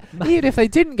of the net. Even if they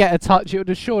didn't get a touch, it would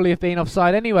have surely have been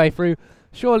offside anyway through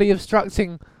surely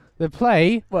obstructing the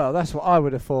play. Well, that's what I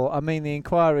would have thought. I mean, the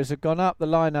inquiries have gone up. The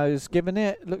lino's given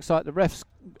it. Looks like the ref's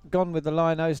gone with the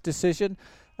lino's decision.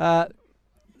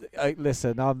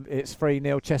 Listen, it's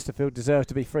 3-0. Chesterfield deserve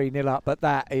to be 3-0 up, but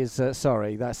that is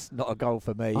sorry, that's not a goal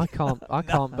for me. I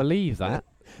can't believe that.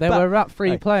 There were up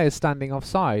three players standing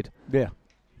offside. Yeah.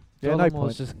 Yeah, no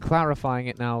point. Just clarifying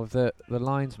it now with the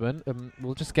linesman.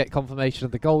 We'll just get confirmation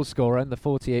of the goal scorer in the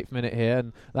 48th minute here,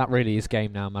 and that really is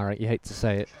game now, Marek. You hate to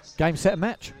say it. Game, set, and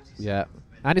match. Yeah.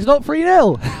 And it's not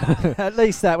 3-0. At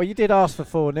least that. Well, you did ask for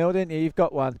 4-0, didn't you? You've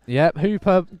got one. Yep.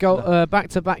 Hooper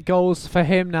back-to-back goals for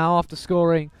him now after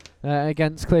scoring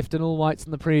against Clifton All Whites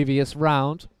in the previous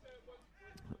round.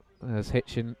 As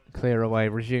Hitchin clear away,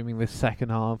 resuming this second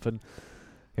half. And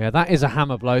yeah, that is a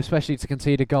hammer blow, especially to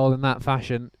concede a goal in that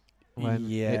fashion.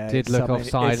 When it did look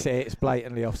offside. It's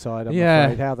blatantly offside, I'm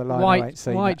afraid. How the line ain't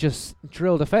seen White just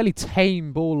drilled a fairly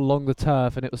tame ball along the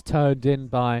turf, and it was turned in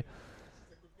by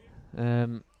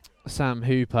Sam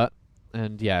Hooper.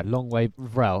 And yeah,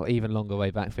 even longer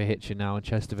way back for Hitchin now, and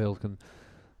Chesterfield can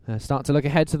start to look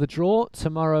ahead to the draw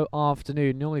tomorrow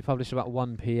afternoon. Normally published about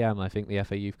 1 p.m, I think, the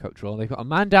FA Youth Cup draw. They've got a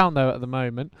man down, though, at the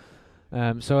moment.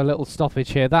 So a little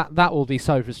stoppage here. That will be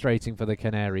so frustrating for the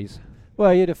Canaries.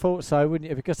 Well, you'd have thought so, wouldn't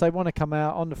you? Because they want to come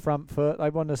out on the front foot.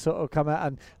 They want to sort of come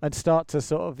out and start to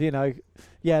sort of,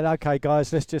 okay,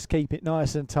 guys, let's just keep it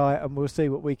nice and tight, and we'll see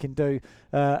what we can do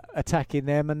attacking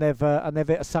them. And they've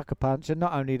hit a sucker punch. And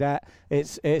not only that,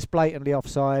 it's blatantly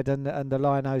offside, and the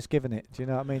lino's given it. Do you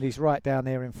know what I mean? He's right down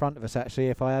there in front of us. Actually,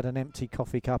 if I had an empty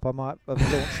coffee cup, I might have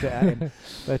launched it at him.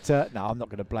 But no, I'm not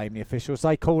going to blame the officials.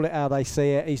 They call it how they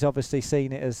see it. He's obviously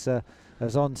seen it as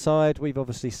onside. We've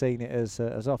obviously seen it as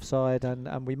offside,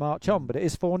 and we march on. But it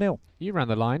is 4-0. You ran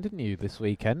the line, didn't you, this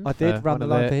weekend? I did run the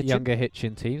line for Hitchin. Younger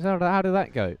Hitchin teams. How did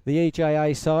that go? The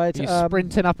EJA side. Are you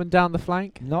sprinting up and down the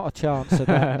flank? Not a chance of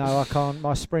that. No, I can't.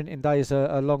 My sprinting days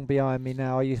are long behind me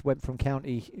now. I went from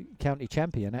county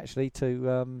champion actually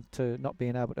to not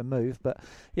being able to move. But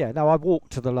yeah, no, I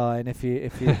walked to the line if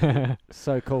you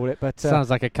so call it. But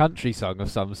sounds like a country song of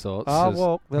some sort. I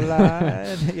walked the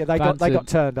line. Yeah, they got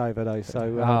turned over though.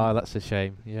 So that's a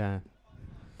shame. Yeah,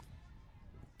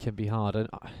 can be hard. And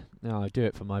I do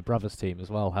it for my brother's team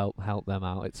as well. Help them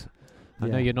out. I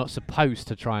know you're not supposed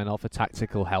to try and offer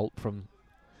tactical help from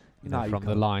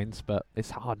the lines, but it's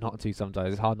hard not to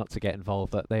sometimes. It's hard not to get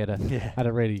involved. But they had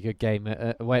a really good game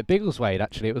away at Biggleswade.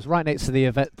 Actually, it was right next to the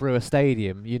Yvette Brewer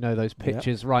Stadium. You know those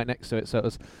pitches right next to it, so it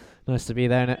was nice to be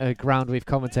there. And a ground we've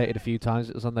commentated a few times.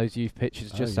 It was on those youth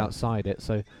pitches just outside it.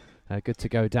 So. Good to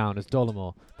go down as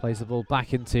Dollamore plays the ball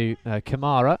back into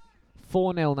Kamara.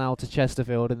 4-0 now to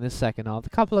Chesterfield in this second half. A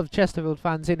couple of Chesterfield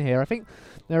fans in here. I think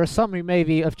there are some who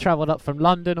maybe have travelled up from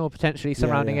London or potentially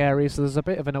surrounding areas, so there's a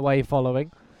bit of an away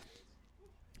following.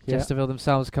 Chesterfield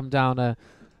themselves come down on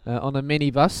a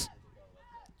minibus.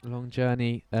 A long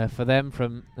journey for them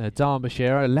from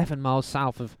Derbyshire, 11 miles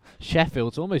south of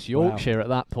Sheffield, so almost Yorkshire at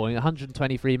that point,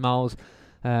 123 miles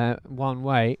one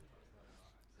way.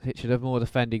 It should have more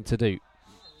defending to do.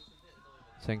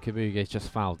 Senkabuge's just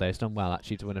fouled there. He's done well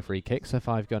actually to win a free kick. So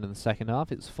 5 gone in the second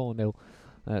half. It's 4-0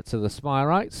 to the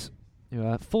Spirites.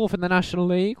 Fourth in the National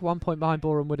League, 1 point behind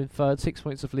Boreham Wood in third, 6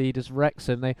 points of lead as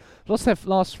Wrexham. They lost their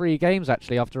last 3 games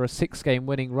actually after a 6-game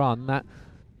winning run. That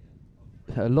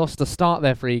lost to start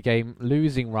their 3-game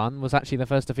losing run was actually the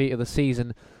first defeat of the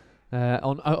season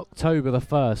on October the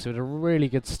 1st. So it was a really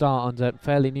good start under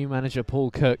fairly new manager Paul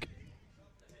Cook.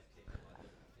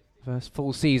 First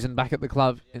full season back at the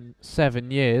club in 7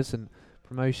 years, and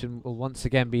promotion will once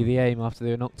again be the aim after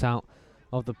they were knocked out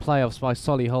of the playoffs by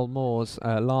Solihull Moors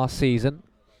last season.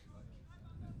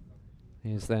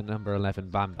 Here's their number 11,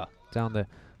 Bamba, down the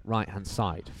right-hand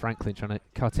side. Franklin trying to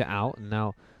cut it out, and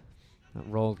now that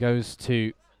roll goes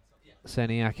to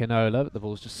Seni Akinola, but the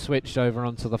ball's just switched over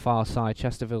onto the far side.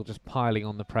 Chesterfield just piling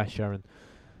on the pressure, and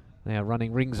they are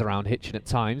running rings around Hitchin at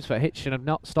times, but Hitchin have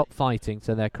not stopped fighting,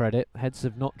 to their credit. Heads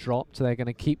have not dropped, so they're going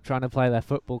to keep trying to play their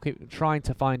football, keep trying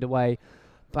to find a way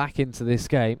back into this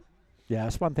game. Yeah,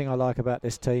 that's one thing I like about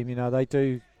this team. They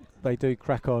do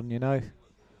crack on.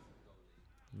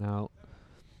 Now,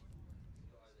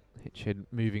 Hitchin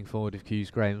moving forward with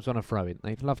Hughes Graham's on a throw-in.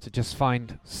 They'd love to just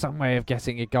find some way of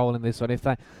getting a goal in this one. If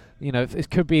this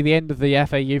could be the end of the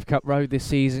FA Youth Cup road this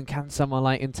season, can someone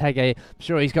like Ntege, I'm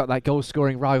sure he's got that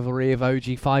goal-scoring rivalry of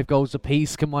OG, 5 goals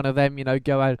apiece. Can one of them,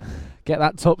 go out, get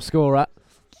that top scorer?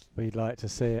 We'd like to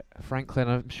see it. Franklin,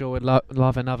 I'm sure, would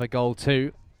love another goal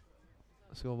too.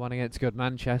 Scored one against Good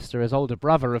Manchester. His older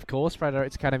brother, of course,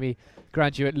 Fredericks Academy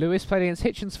graduate Lewis, played against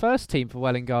Hitchin's first team for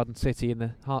Welwyn Garden City in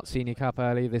the Hart Senior Cup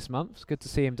earlier this month. It's good to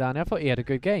see him down there. I thought he had a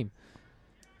good game.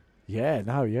 Yeah,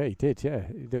 he did, yeah.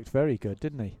 He looked very good,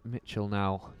 didn't he? Mitchell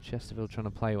now. Chesterfield trying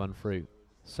to play one through.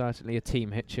 Certainly a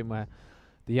team, Hitchin, where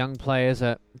the young players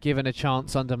are given a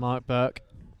chance under Mark Burke.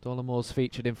 Dollamore's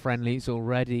featured in friendlies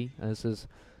already, as is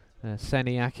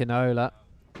Seni Akinola.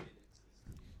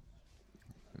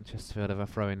 Chesterfield have a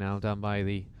throw-in now done by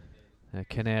the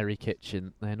Canary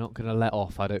Kitchen. They're not going to let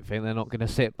off, I don't think. They're not going to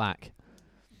sit back.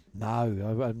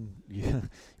 No,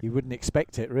 you wouldn't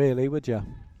expect it, really, would you?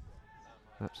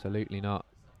 Absolutely not.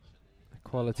 A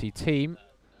quality team.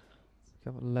 A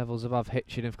couple of levels above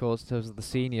Hitchin, of course, in terms of the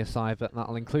senior side, but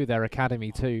that'll include their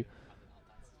academy too.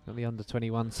 Got the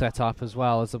under-21 set up as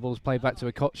well, as the ball's played back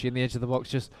to Okochi in the edge of the box,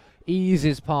 just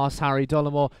eases past Harry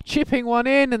Dollamore, chipping one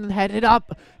in and headed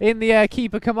up in the air.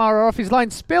 Keeper Kamara off his line,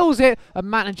 spills it and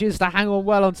manages to hang on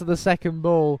well onto the second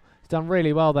ball. He's done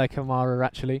really well there, Kamara,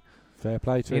 actually. Fair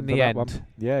play to him in for the that end. one.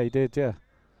 Yeah, he did, yeah.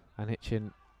 And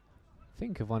Hitchin, I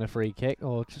think, have won a free kick,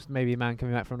 or just maybe a man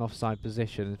coming back from an offside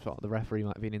position, is what the referee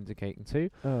might have been indicating too.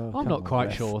 I'm not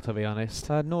quite sure, to be honest.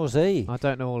 Nor's he. I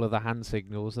don't know all of the hand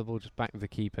signals. The ball just back with the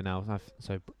keeper now,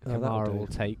 so Kamara will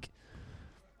take.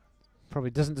 Probably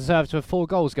doesn't deserve to have 4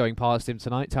 goals going past him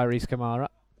tonight, Tyrese Kamara.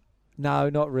 No,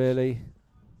 not really.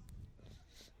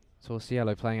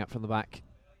 Torciello playing up from the back.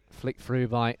 Flicked through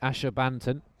by Asher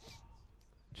Banton.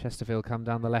 Chesterfield come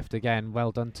down the left again.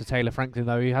 Well done to Taylor Franklin,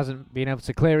 though. He hasn't been able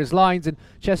to clear his lines, and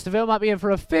Chesterfield might be in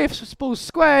for a 5th. Ball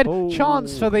squared. Ooh.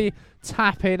 Chance for the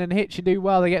tap in, and Hitchin do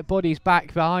well. They get bodies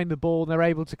back behind the ball, and they're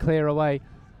able to clear away.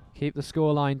 Keep the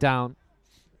scoreline down.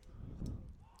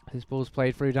 This ball's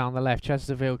played through down the left.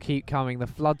 Chesterfield keep coming. The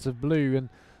floods of blue, and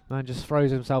man just throws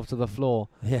himself to the floor.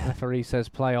 Yeah. Referee says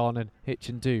play on, and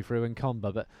Hitchin do through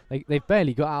Nkomba, but they've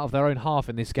barely got out of their own half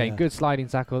in this game. Yeah. Good sliding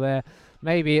tackle there.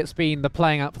 Maybe it's been the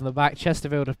playing up from the back.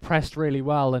 Chesterfield have pressed really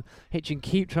well, and Hitchin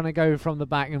keep trying to go from the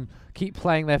back and keep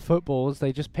playing their footballs.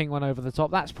 They just ping one over the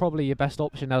top. That's probably your best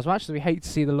option now. As much as we hate to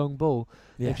see the long ball,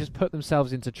 they've just put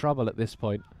themselves into trouble at this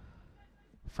point.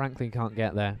 Franklin can't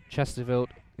get there. Chesterfield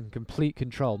in complete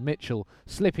control. Mitchell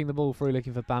slipping the ball through,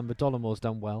 looking for Bamba. Dollamore's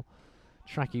done well.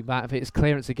 Tracking back, if it's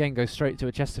clearance again, goes straight to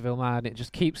a Chesterfield man. It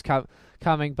just keeps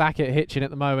coming back at Hitchin at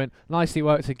the moment. Nicely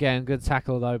worked again. Good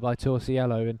tackle, though, by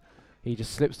Torciello, and he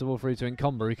just slips the ball through to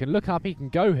Nkomba. He can look up, he can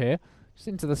go here, just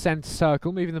into the centre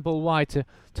circle, moving the ball wide to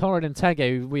Torrin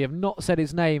Ntege. We have not said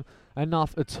his name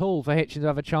enough at all for Hitchin to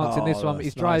have a chance in this one, but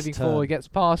he's driving forward, gets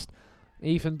past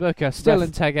Ethan Booker, still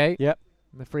Ntege. Yep.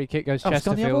 The free kick goes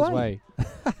Chesterfield's way.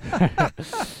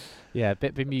 Yeah, a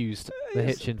bit bemused, the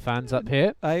Hitchin fans up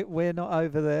here. Hey, we're not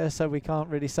over there, so we can't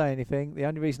really say anything. The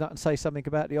only reason I can say something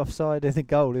about the offside in the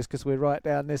goal is because we're right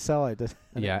down this side.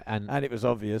 And it was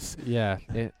obvious. Yeah,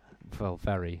 well,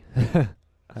 very.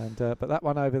 And but that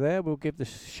one over there, we'll give the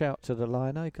shout to the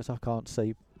lino because I can't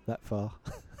see that far.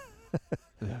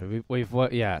 We've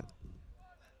worked, yeah.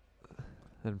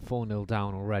 And 4-0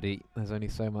 down already. There's only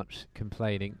so much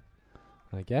complaining,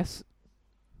 I guess.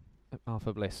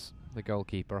 Arthur Bliss, the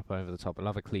goalkeeper, up over the top.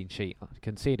 Another clean sheet.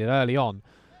 Conceded early on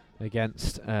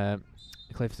against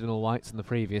Clifton All Whites in the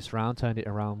previous round. Turned it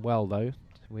around well, though, to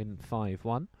win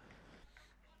 5-1.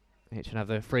 Hitchin have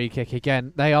the free kick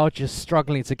again. They are just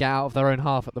struggling to get out of their own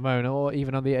half at the moment, or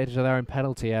even on the edge of their own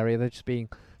penalty area. They're just being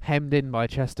hemmed in by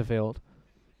Chesterfield.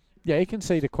 Yeah, you can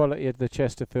see the quality of the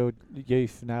Chesterfield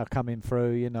youth now coming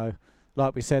through, you know.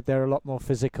 Like we said, they're a lot more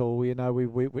physical, you know,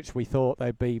 which we thought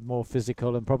they'd be more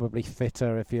physical and probably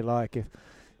fitter, if you like,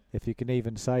 if you can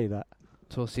even say that.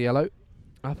 Torciello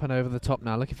up and over the top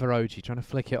now, looking for Oji, trying to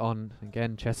flick it on.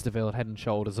 Again, Chesterfield head and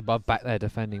shoulders above back there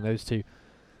defending. Those two,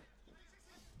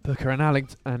 Booker and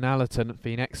Allerton, have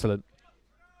been excellent.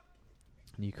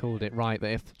 And you called it right,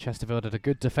 that if Chesterfield had a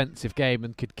good defensive game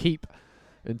and could keep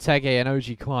Ntege and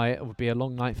Oji quiet, it would be a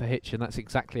long night for Hitchin. That's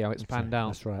exactly how it's panned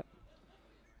out. That's right.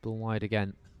 Ball wide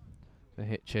again for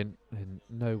Hitchin, and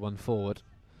no one forward.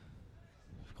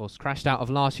 Of course, crashed out of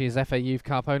last year's FA Youth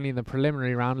Cup only in the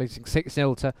preliminary round, losing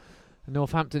 6-0 to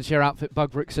Northamptonshire outfit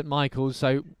Bugbrook St Michael's.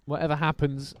 So whatever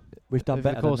happens we've done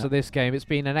over the course of this game, it's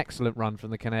been an excellent run from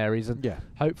the Canaries, and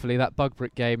hopefully that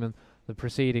Bugbrook game and the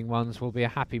preceding ones will be a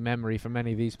happy memory for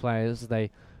many of these players. They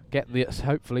get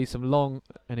hopefully some long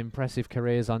and impressive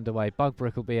careers underway.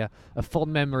 Bugbrook will be a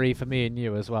fond memory for me and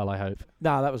you as well, I hope.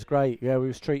 No, that was great. Yeah, we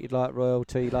was treated like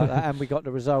royalty like that, and we got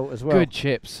the result as well. Good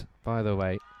chips, by the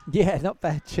way. Yeah, not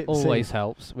bad chips. Always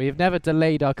helps. We have never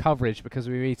delayed our coverage because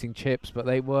we were eating chips, but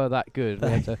they were that good. We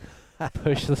had to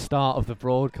push the start of the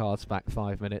broadcast back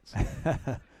 5 minutes.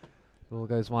 Ball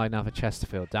goes wide now for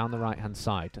Chesterfield, down the right-hand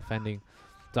side, defending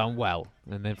done well,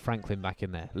 and then Franklin back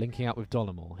in there, linking up with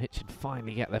Dollamore. Hitchin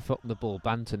finally get their foot on the ball.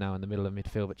 Banter now in the middle of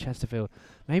midfield, but Chesterfield,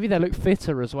 maybe they look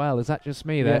fitter as well. Is that just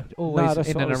me? They're always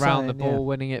in and around the ball,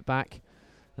 winning it back,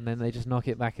 and then they just knock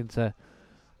it back into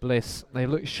bliss. They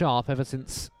look sharp ever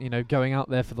since, going out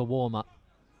there for the warm-up.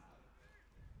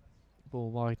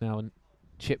 Ball wide now and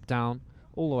chip down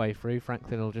all the way through.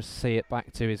 Franklin will just see it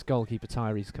back to his goalkeeper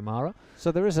Tyrese Kamara.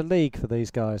 So there is a league for these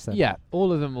guys then? Yeah,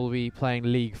 all of them will be playing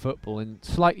league football in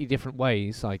slightly different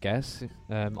ways, I guess.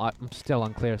 I'm still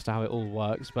unclear as to how it all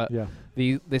works, but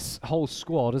this whole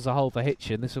squad as a whole for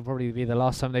Hitchin, this will probably be the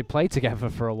last time they play together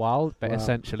for a while, but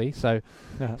essentially. So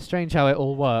strange how it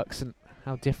all works and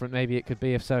how different maybe it could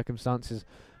be if circumstances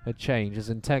had changed. As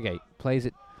Ntege plays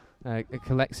it,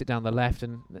 collects it down the left,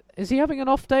 and is he having an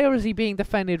off day or is he being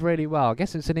defended really well? I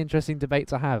guess it's an interesting debate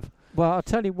to have. Well, I'll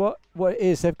tell you what it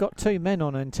is. They've got 2 men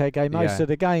on Ntege most of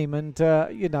the game, and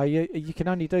you can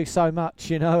only do so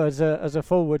much, as a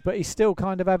forward. But he's still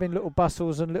kind of having little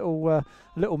bustles and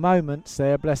little moments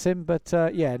there, bless him. But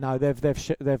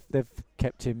they've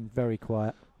kept him very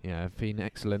quiet. Yeah, have been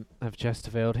excellent of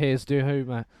Chesterfield. Here's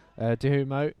Duhumo,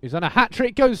 who's on a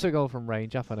hat-trick, goes to goal from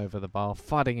range, up and over the bar,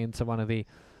 thudding into one of the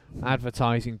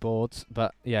advertising boards.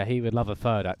 But yeah, he would love a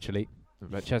third actually.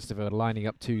 But Chesterfield lining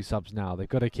up 2 subs now. They've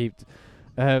got to keep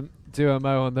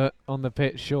Duhumo on the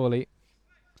pitch surely.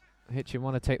 Hitchin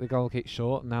want to take the goal kick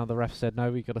short. Now the ref said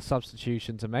no, we've got a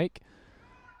substitution to make.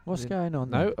 What's going on?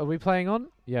 No, are we playing on?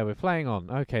 Yeah, we're playing on.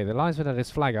 Okay, the linesman had his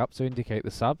flag up to indicate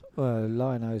the sub. Well,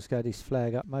 Lino's got his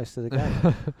flag up most of the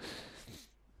game.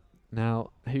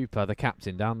 Now Hooper, the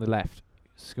captain, down the left,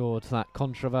 scored that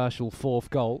controversial 4th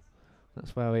goal.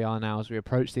 That's where we are now as we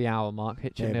approach the hour mark.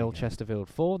 Hitchin 0, Chesterfield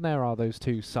 4. And there are those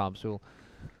 2 subs. We'll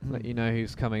let you know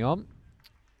who's coming on.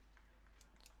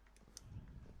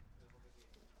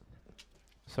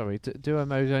 Sorry,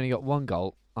 Duhumo's only got 1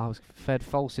 goal. I was fed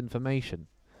false information.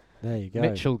 There you go.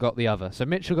 Mitchell got the other. So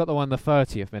Mitchell got the one the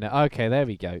 30th minute. Okay, there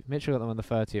we go. Mitchell got the one the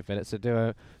 30th minute. So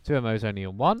Duhumo's only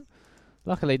on 1.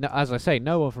 Luckily, as I say,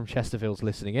 no one from Chesterfield's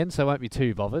listening in, so I won't be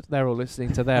too bothered. They're all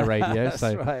listening to their radio,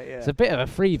 so right, it's a bit of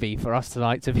a freebie for us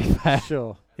tonight, to be fair.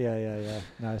 Sure. Yeah.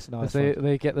 No, it's nice.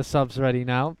 They get the subs ready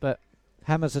now, but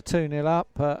Hammers are 2-0 up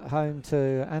at home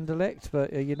to Anderlecht,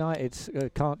 but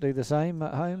United can't do the same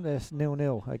at home. They're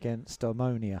 0-0 against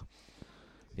Omonia.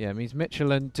 Yeah, it means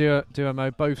Mitchell and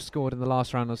Duhumo both scored in the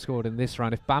last round and scored in this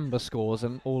round. If Bamba scores,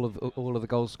 and all of the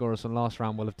goal scorers from last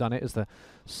round will have done it as the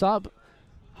sub.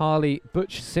 Harley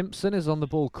Butch Simpson is on the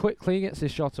ball quickly, gets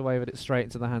his shot away with it straight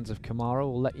into the hands of Kamara.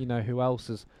 We'll let you know who else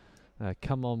has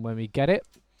come on when we get it.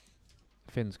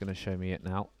 Finn's going to show me it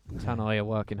now. Tannoy are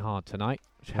working hard tonight,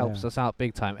 which helps us out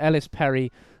big time. Ellis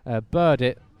Perry,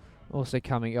 Burdett also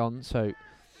coming on, so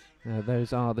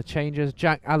those are the changes.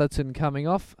 Jack Allerton coming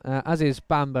off, as is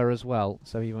Bamba as well,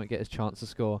 so he won't get his chance to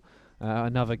score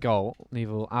another goal.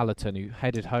 Neville Allerton, who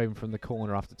headed home from the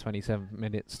corner after 27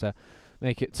 minutes to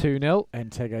make it 2-0.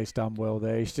 Ntege's done well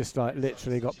there. He's just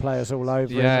literally got players all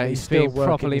over him. Yeah, he's being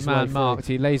properly man-marked.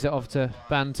 He lays it off to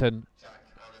Banton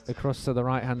across to the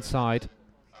right-hand side.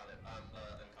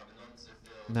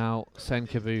 Now Sen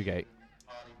Kabuge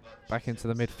back into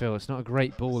the midfield. It's not a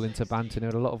great ball into Banton. He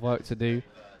had a lot of work to do. You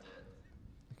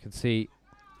can see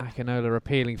Akinola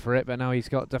appealing for it, but now he's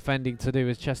got defending to do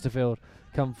as Chesterfield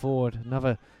come forward.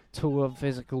 Another tall,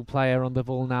 physical player on the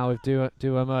ball now with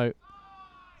Duhumo.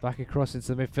 Back across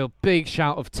into the midfield. Big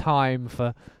shout of time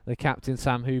for the captain,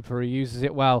 Sam Hooper, who uses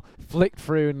it well. Flicked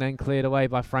through and then cleared away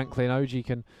by Franklin. Oji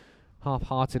can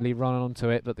half-heartedly run onto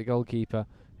it, but the goalkeeper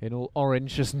in all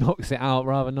orange just knocks it out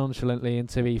rather nonchalantly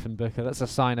into Ethan Booker. That's a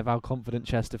sign of how confident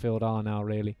Chesterfield are now,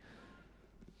 really.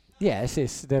 Yes,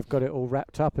 they've got it all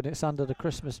wrapped up and it's under the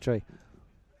Christmas tree.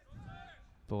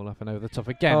 Ball up and over the top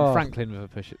again. Franklin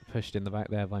with a pushed in the back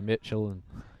there by Mitchell, and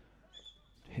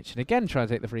Hitchin again trying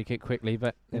to take the free kick quickly,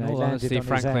 but in all honesty,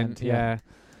 Franklin,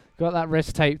 got that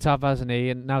wrist taped up, hasn't he?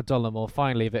 And now Dollamore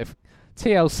finally, but if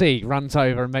TLC runs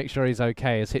over and makes sure he's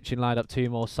okay as Hitchin lined up 2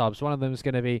 more subs. One of them is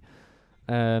going to be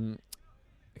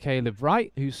Caleb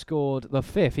Wright, who scored the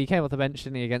 5th. He came off the bench,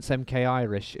 didn't he, against MK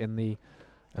Irish in the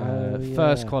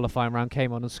first qualifying round,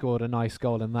 came on and scored a nice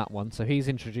goal in that one. So he's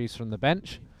introduced from the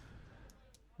bench.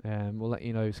 We'll let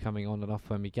you know who's coming on and off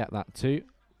when we get that too.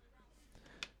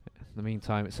 In the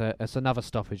meantime, it's another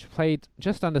stoppage. Played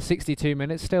just under 62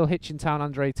 minutes. Still Hitchin Town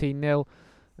under 18-0.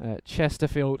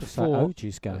 Chesterfield 4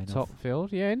 at top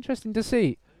field. Yeah, interesting to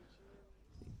see.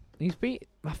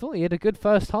 I thought he had a good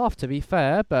first half, to be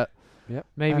fair, but Yep.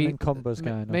 Maybe and Comba's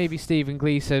going maybe Stephen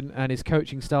Gleeson and his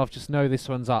coaching staff just know this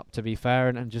one's up, to be fair,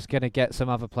 and just going to get some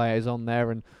other players on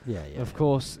there. And of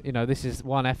course, this is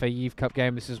one FA Youth Cup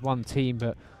game. This is one team,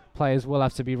 but players will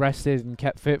have to be rested and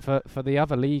kept fit for the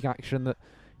other league action that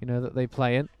that they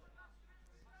play in.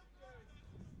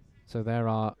 So there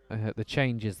are the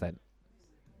changes then.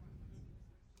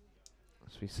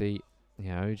 As we see,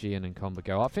 OG and Nkomba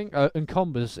go. I think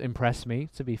Nkomba's impressed me,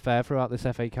 to be fair, throughout this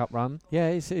FA Cup run.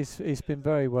 Yeah, he's been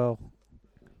very well.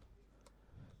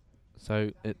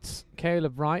 So it's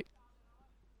Caleb Wright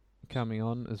coming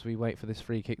on as we wait for this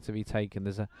free kick to be taken.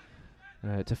 There's a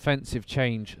defensive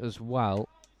change as well.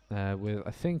 With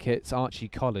I think it's Archie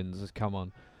Collins has come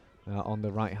on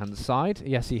the right hand side.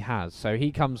 Yes, he has. So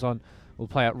he comes on. We'll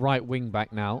play at right wing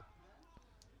back now.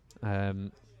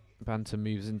 Banter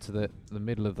moves into the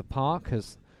middle of the park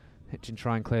as Hitchin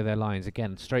try and clear their lines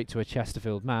again. Straight to a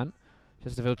Chesterfield man.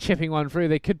 Chesterfield chipping one through.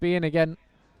 They could be in again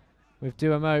with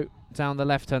Duamo down the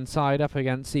left hand side up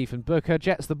against Ethan Booker.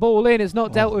 Jets the ball in. It's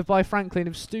not dealt with by Franklin,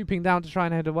 who's stooping down to try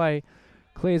and head away.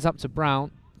 Clears up to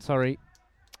Brown. Sorry.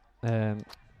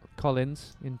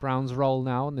 Collins in Brown's role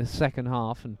now in the second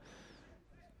half and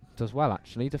does well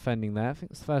actually defending there. I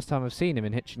think it's the first time I've seen him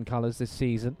in Hitchin colours this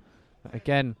season. But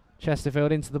again,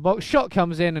 Chesterfield into the box. Shot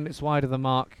comes in and it's wide of the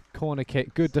mark. Corner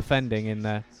kick. Good defending in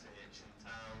there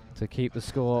to keep the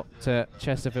score to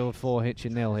Chesterfield 4,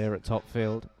 Hitchin 0 here at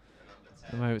Topfield.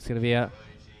 At the moment it's going to be a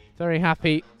very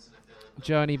happy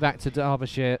journey back to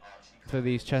Derbyshire for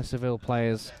these Chesterfield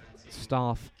players,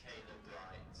 staff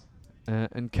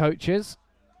and coaches.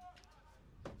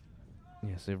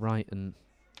 Yes, so Wright and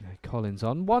Collins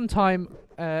on. One-time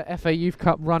FA Youth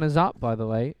Cup runners-up, by the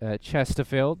way,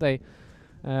 Chesterfield. They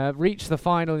reached the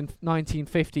final in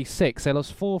 1956. They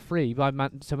lost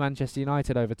 4-3 to Manchester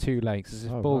United over 2 legs. As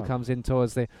this ball comes in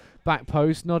towards the back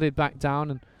post, nodded back down,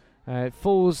 and it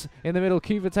falls in the middle.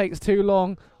 Coover takes too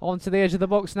long onto the edge of the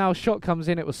box now. Shot comes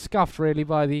in. It was scuffed, really,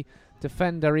 by the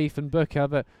defender Ethan Booker,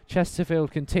 but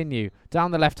Chesterfield continue down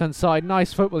the left-hand side.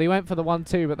 Nice football. He went for the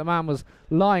 1-2, but the man was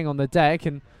lying on the deck,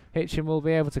 and Hitchin will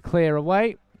be able to clear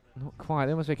away. Not quite.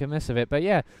 They almost make a mess of it. But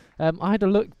yeah, I had a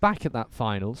look back at that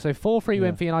final. So 4-3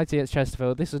 win for United at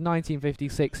Chesterfield. This was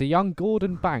 1956. A young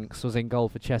Gordon Banks was in goal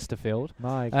for Chesterfield.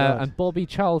 My God. And Bobby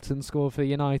Charlton scored for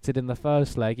United in the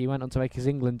first leg. He went on to make his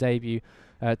England debut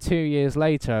 2 years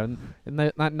later. And in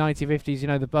that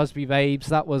 1950s, the Busby Babes,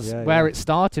 that was where it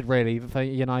started really for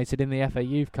United in the FA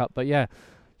Youth Cup. But yeah,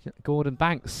 Gordon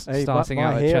Banks starting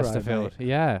out at Chesterfield. Mate.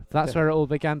 Yeah, that's where it all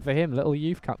began for him. Little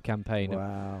Youth Cup campaign.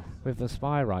 Wow. With the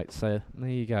Spy Rights. So there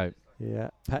you go.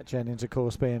 Yeah, Pat Jennings, of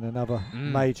course, being another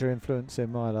major influence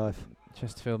in my life.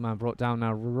 Chesterfield man brought down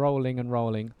now, rolling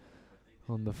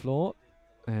on the floor.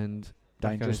 And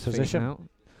dangerous position. Now.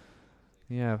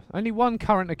 Yeah, only one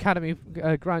current academy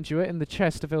graduate in the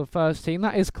Chesterfield first team.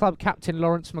 That is club captain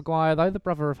Lawrence Maguire, though, the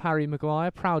brother of Harry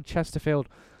Maguire, proud Chesterfield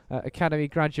academy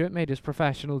graduate, made his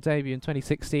professional debut in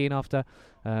 2016 after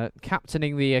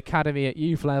captaining the academy at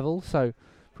youth level, so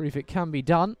proof it can be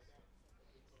done.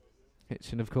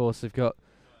 Hitchin, of course, have got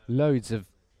loads of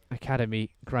academy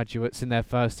graduates in their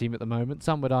first team at the moment.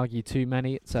 Some would argue too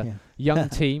many. It's a young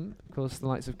team. Of course, the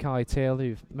likes of Kai Teal,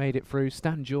 who've made it through.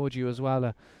 Stan Georgiou as well,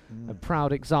 a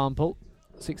proud example.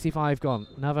 65 gone.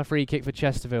 Another free kick for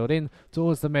Chesterfield. In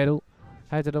towards the middle.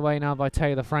 Headed away now by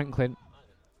Taylor Franklin.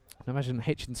 I imagine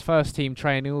Hitchin's first team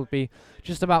training will be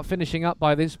just about finishing up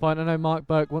by this point. I know Mark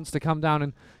Burke wants to come down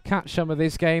and catch some of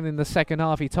this game in the second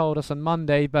half, he told us on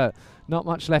Monday, but not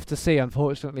much left to see,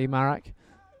 unfortunately, Marek.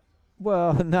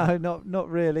 Well, no, not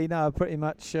really. No, pretty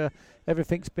much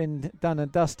everything's been done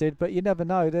and dusted, but you never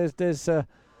know. There's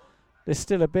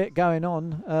still a bit going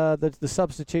on. The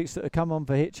substitutes that have come on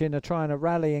for Hitchin are trying to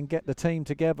rally and get the team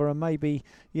together and maybe,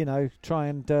 try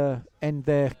and end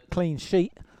their clean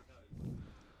sheet.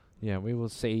 Yeah, we will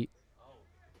see.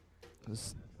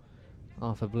 As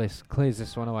Arthur Bliss clears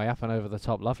this one away, up and over the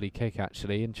top. Lovely kick,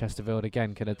 actually. And Chesterfield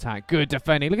again can attack. Good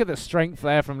defending. Look at the strength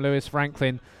there from Lewis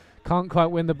Franklin. Can't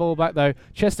quite win the ball back, though.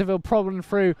 Chesterfield problem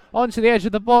through onto the edge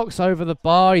of the box, over the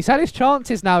bar. He's had his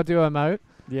chances now, Duamo.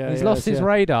 Yeah, he's lost his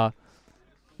radar.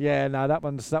 Yeah, no, that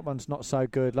one's not so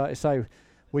good. Like I say,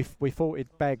 we thought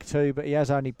he'd bag 2, but he has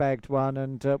only bagged 1.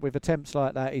 And with attempts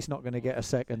like that, he's not going to get a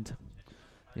second.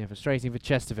 Yeah, frustrating for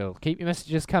Chesterfield. Keep your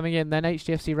messages coming in then.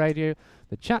 HDFC Radio,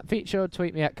 the chat feature, or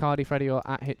tweet me at Cardiff Radio or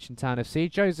at Hitchin Town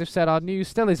FC. Joseph said our news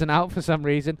still isn't out for some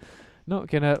reason. Not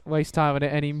going to waste time on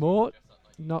it anymore.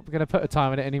 Not going to put a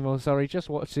time on it anymore, sorry. Just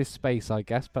watch this space, I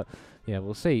guess. But, yeah,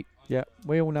 we'll see. Yeah,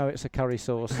 we all know it's a curry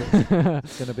sauce that's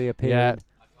going to be appearing. Yeah,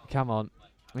 come on.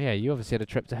 Yeah, you obviously had a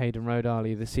trip to Hayden Road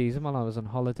earlier this season while I was on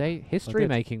holiday.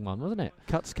 History-making one, wasn't it?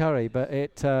 Cuts curry, but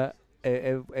it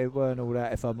weren't all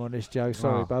that, if I'm honest, Joe.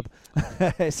 Sorry, bub.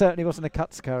 It certainly wasn't a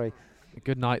cuts curry. A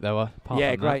good night, though.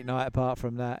 Great night apart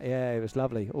from that. Yeah, it was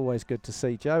lovely. Always good to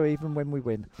see Joe, even when we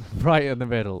win. Right in the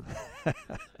middle.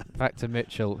 Back to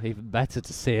Mitchell. Even better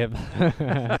to see him.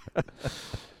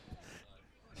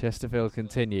 Chesterfield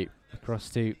continue.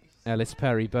 Across to Ellis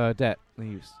Perry Burdett.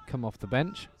 He's come off the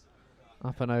bench.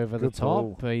 Up and over the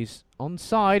top. He's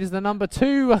onside. Is the number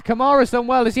 2. Kamara's done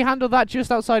well. Has he handled that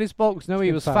just outside his box? No,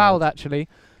 he was fouled, actually.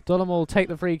 Dollamore will take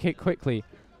the free kick quickly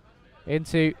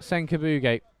into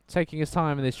Senkabuge. Taking his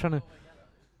time in this, trying to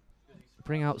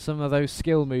bring out some of those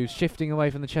skill moves, shifting away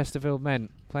from the Chesterfield men,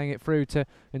 playing it through to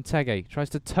Ntege. Tries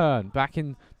to turn back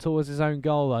in towards his own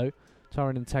goal, though.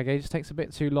 Torrin Ntege just takes a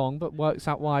bit too long, but works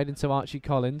out wide into Archie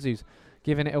Collins, who's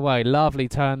giving it away. Lovely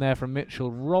turn there from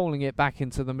Mitchell, rolling it back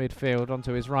into the midfield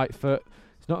onto his right foot.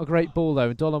 It's not a great ball,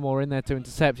 though. Dollamore in there to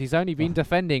intercept. He's only been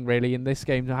defending, really, in this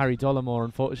game to Harry Dollamore,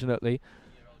 unfortunately.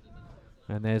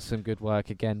 And there's some good work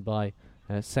again by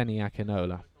Seni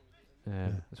Akinola.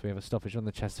 As we have a stoppage on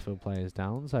the Chesterfield players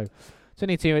down. So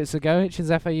 22 minutes ago,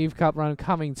 Hitchin's FA Youth Cup run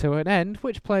coming to an end.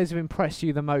 Which players have impressed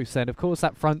you the most then? Of course,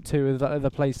 that front two are the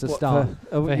place to start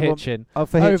for Hitchin.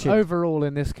 For Hitchin. Overall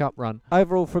in this cup run.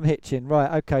 Overall from Hitchin,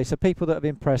 right, okay, so people that have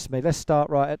impressed me. Let's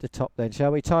start right at the top then,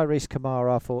 shall we? Tyrese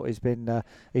Kamara, I thought he's been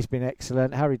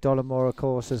excellent. Harry Dollamore, of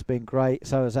course, has been great.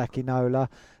 So has Akinola.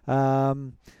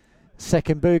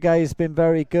 Second Bouguet has been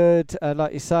very good,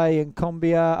 like you say, and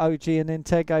Combia, OG and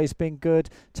Ntege has been good.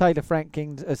 Taylor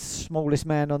Franklin, as smallest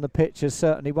man on the pitch, has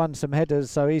certainly won some headers,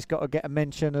 so he's got to get a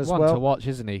mention as well. One to watch,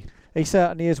 isn't he? He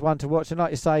certainly is one to watch, and like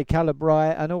you say,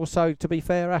 Calabria, and also, to be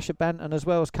fair, Asher Banton as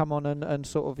well has come on and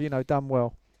sort of, done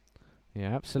well.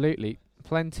 Yeah, absolutely.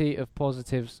 Plenty of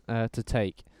positives to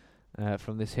take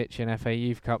from this Hitchin FA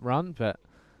Youth Cup run, but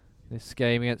this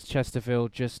game against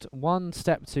Chesterfield just one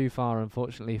step too far,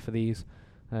 unfortunately, for these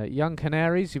young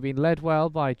Canaries, who've been led well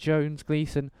by Jones,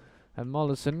 Gleeson and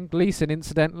Mollison. Gleeson,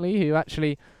 incidentally, who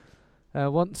actually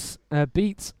once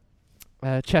beat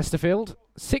Chesterfield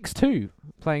 6-2,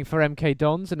 playing for MK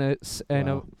Dons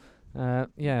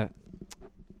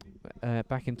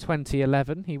back in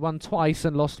 2011. He won twice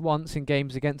and lost once in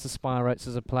games against the Spirotes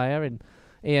as a player in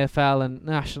EFL and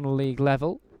National League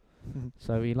level.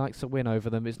 So he likes to win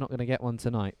over them. He's not going to get one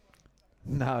tonight.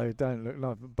 No, don't look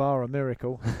like bar a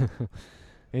miracle.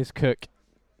 Here's Cook.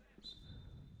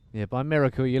 Yeah, by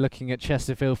miracle, you're looking at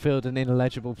Chesterfield field an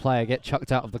ineligible player get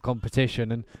chucked out of the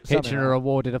competition, and Hitchin are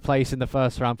awarded a place in the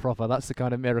first round proper. That's the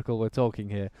kind of miracle we're talking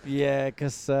here. Yeah,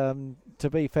 because to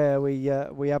be fair, we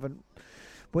haven't.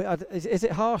 Is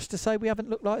it harsh to say we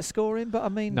haven't looked like scoring? But I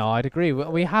mean, no, I'd agree.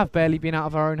 We have barely been out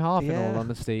of our own half, in all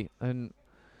honesty, and.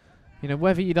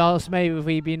 Whether you'd ask maybe if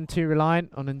we've been too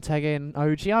reliant on Ntege and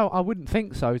OG, I wouldn't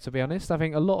think so, to be honest. I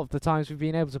think a lot of the times we've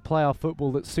been able to play our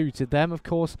football that suited them. Of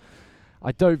course,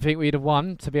 I don't think we'd have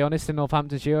won, to be honest, in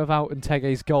Northamptonshire without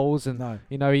Ntege's goals. And,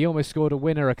 he almost scored a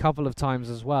winner a couple of times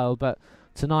as well. But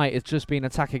tonight it's just been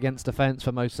attack against defence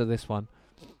for most of this one.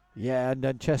 Yeah, and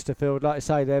then Chesterfield, like I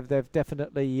say, they've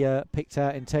definitely picked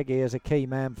out Ntege as a key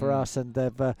man for us, and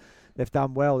they've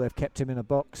done well. They've kept him in a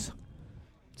box.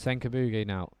 Senkabuge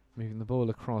now. Moving the ball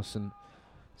across, and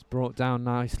it's brought down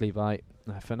nicely by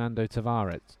Fernando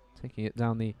Tavares, taking it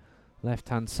down the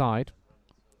left-hand side.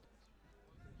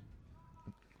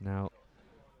 Now,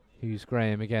 Hughes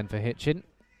Graham again for Hitchin.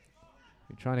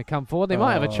 They're trying to come forward. They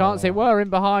might have a chance. They were in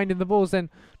behind, and the ball's then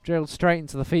drilled straight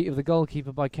into the feet of the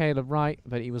goalkeeper by Caleb Wright,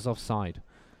 but he was offside.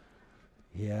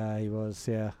 Yeah, he was,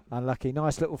 unlucky.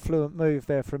 Nice little fluent move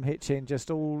there from Hitchin,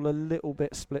 just all a little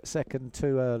bit split second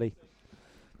too early.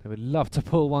 They would love to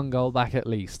pull one goal back at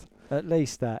least. At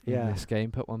least that, in this game.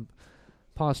 Put one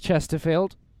past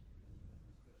Chesterfield.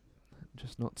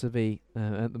 Just not to be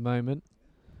at the moment.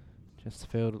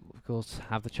 Chesterfield, of course,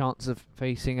 have the chance of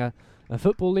facing a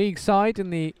Football League side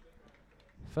in the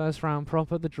first round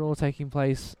proper. The draw taking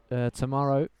place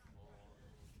tomorrow.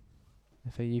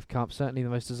 FA Youth Cup, certainly the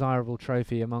most desirable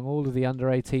trophy among all of the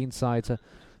under-18 sides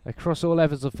across all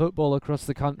levels of football across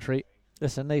the country.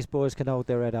 Listen, these boys can hold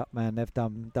their head up, man. They've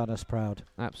done us proud.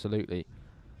 Absolutely.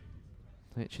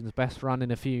 Hitchin's best run in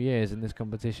a few years in this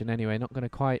competition anyway. Not going to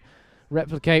quite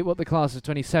replicate what the class of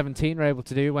 2017 were able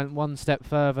to do. Went one step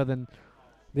further than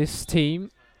this team.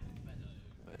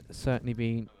 It's certainly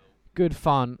been good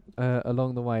fun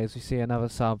along the way as we see another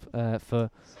sub for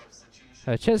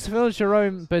Chesterfield.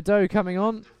 Jerome Bedeau coming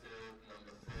on.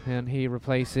 And he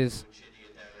replaces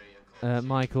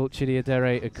Michael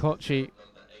Chidiadere Okochi.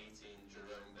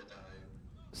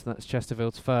 So that's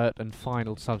Chesterfield's third and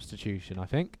final substitution, I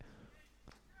think.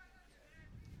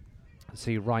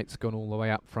 See, Wright's gone all the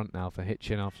way up front now for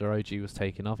Hitchin after OG was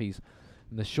taken off. He's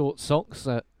in the short socks,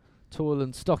 tall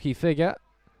and stocky figure.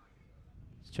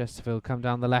 Chesterfield come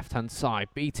down the left-hand side,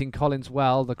 beating Collins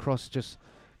well. The cross just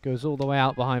goes all the way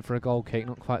out behind for a goal kick.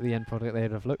 Not quite the end product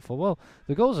they'd have looked for. Well,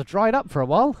 the goals have dried up for a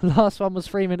while. Last one was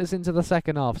 3 minutes into the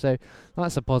second half, so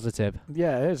that's a positive.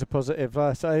 Yeah, it is a positive.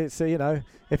 So you know,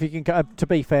 if you can, to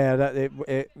be fair, that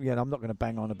you know, I'm not going to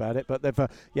bang on about it, but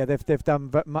they've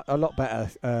done a lot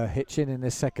better. Hitchin in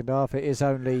this second half. It is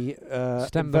only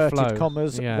inverted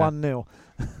commas 1-0.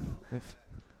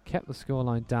 Kept the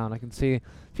scoreline down. I can see a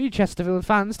few Chesterfield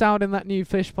fans down in that new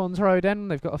Fish Ponds Road end.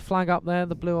 They've got a flag up there,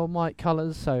 the blue and white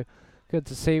colours, so good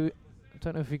to see. I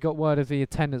don't know if we got word of the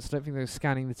attendance. I don't think they were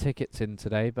scanning the tickets in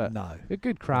today, but no. A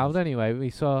good crowd anyway. We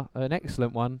saw an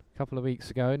excellent one a couple of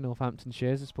weeks ago in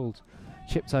Northamptonshire. This ball's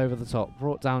chipped over the top,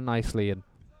 brought down nicely, and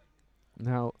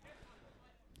now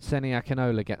Seni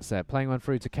Akinola gets there, playing one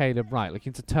through to Caleb Wright,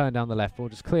 looking to turn down the left ball,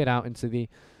 just cleared out into the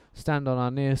stand on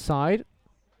our near side.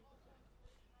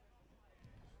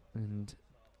 And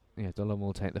yeah, Dullum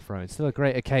will take the throw. It's still a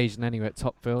great occasion anyway at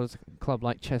Topfield. A club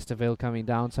like Chesterfield coming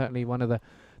down, certainly one of the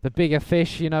bigger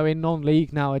fish, you know, in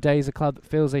non-league nowadays. A club that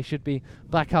feels they should be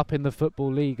back up in the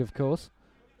Football League, of course.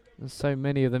 And so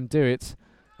many of them do. It's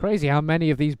crazy how many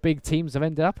of these big teams have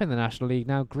ended up in the National League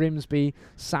now. Grimsby,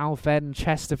 Southend,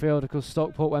 Chesterfield, of course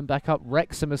Stockport went back up.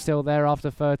 Wrexham are still there after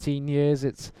 13 years.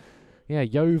 It's, yeah,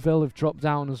 Yeovil have dropped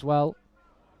down as well.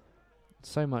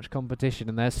 So much competition,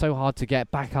 and they're so hard to get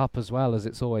back up as well, as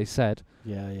it's always said.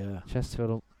 Yeah. Chesterfield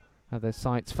will have their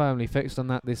sights firmly fixed on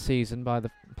that this season by the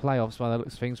playoffs, by the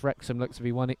looks of things. Wrexham looks to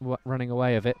be running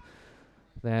away of it.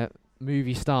 Their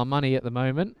movie star money at the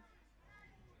moment.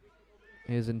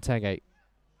 Here's Ntegate.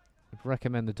 I'd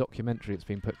recommend the documentary that's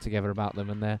been put together about them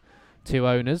and their two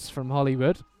owners from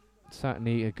Hollywood.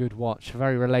 Certainly a good watch,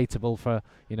 very relatable for,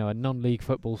 you know, a non-league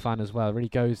football fan as well. It really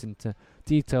goes into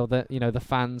detail that, you know, the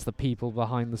fans, the people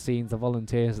behind the scenes, the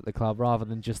volunteers at the club, rather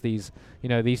than just these, you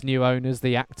know, these new owners,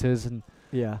 the actors, and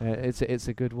it's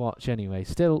a good watch anyway.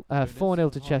 Still 4-0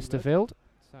 to Chesterfield.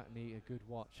 Certainly a good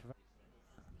watch.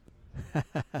 You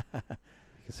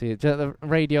can see it. The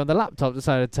radio on the laptop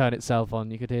decided to turn itself on.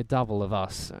 You could hear double of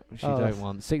us, which you don't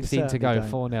want. 16 to go,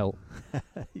 4-0.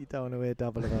 You don't want to hear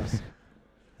double of us.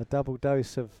 A double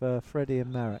dose of Freddie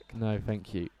and Marek. No,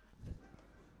 thank you.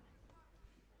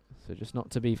 So just not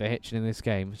to be for Hitchin in this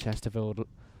game. Chesterfield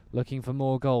looking for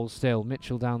more goals still.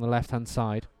 Mitchell down the left-hand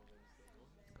side.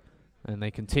 And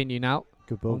they continue now.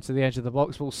 Good ball. Onto the edge of the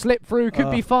box. Ball slip through. Could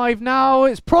be 5 now.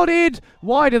 It's prodded.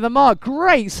 Wide of the mark.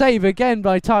 Great save again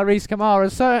by Tyrese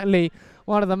Kamara. Certainly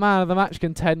one of the man of the match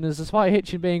contenders, despite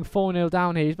Hitchin being 4-0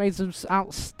 down here. He's made some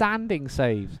outstanding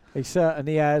saves. He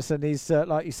certainly has, and he's,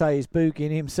 like you say, he's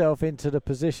boogieing himself into the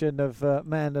position of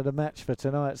man of the match for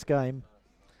tonight's game.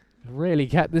 Really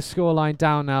kept this scoreline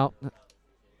down now,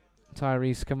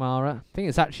 Tyrese Kamara. I think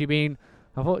it's actually been,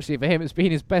 unfortunately for him, it's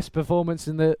been his best performance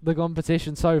in the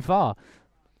competition so far.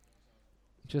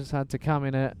 Just had to come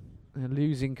in a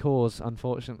losing cause,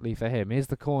 unfortunately for him. Here's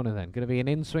the corner then. Going to be an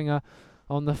in-swinger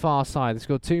on the far side. They've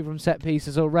scored 2 from set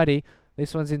pieces already.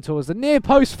 This one's in towards the near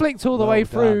post, flicked all the way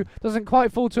through. Doesn't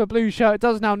quite fall to a blue shirt. It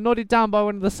does now, nodded down by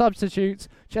one of the substitutes.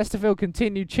 Chesterfield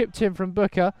continued, chipped in from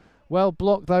Booker. Well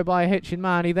blocked though by a Hitchin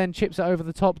man. He then chips it over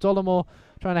the top. Dollamore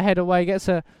trying to head away, gets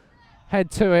a head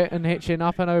to it, and Hitchin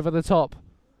up and over the top.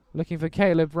 Looking for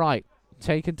Caleb Wright.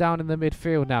 Taken down in the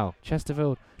midfield now.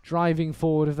 Chesterfield driving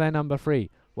forward with their number 3.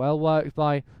 Well worked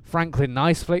by Franklin.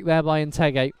 Nice flick there by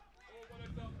Ntegate.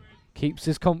 Keeps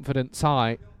his confidence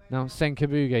high. Now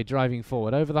Senkabuge driving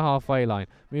forward over the halfway line.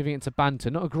 Moving into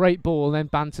Banton. Not a great ball. And then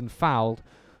Banton fouled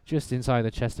just inside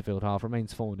the Chesterfield half.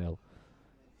 Remains 4-0.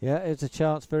 Yeah, it's a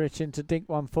chance for Hitchin to dink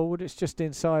one forward. It's just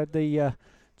inside the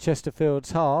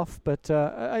Chesterfield's half. But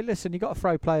hey, listen, you've got to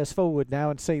throw players forward now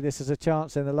and see this as a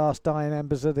chance in the last dying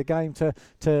embers of the game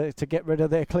to get rid of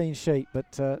their clean sheet.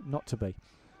 But not to be.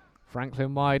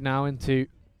 Franklin wide now into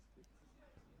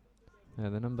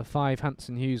the number 5,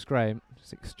 Hanson Hughes Graham,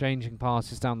 just exchanging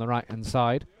passes down the right-hand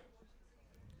side.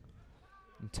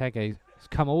 And Tege's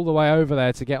come all the way over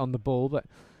there to get on the ball, but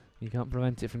you can't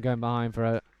prevent it from going behind for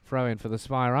a throw-in for the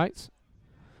Spyrites.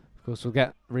 Of course, we'll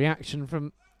get reaction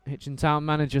from Hitchin Town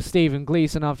manager Stephen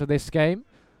Gleeson after this game.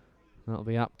 That'll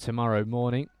be up tomorrow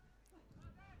morning.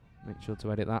 Make sure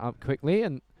to edit that up quickly,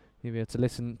 and you'll be able to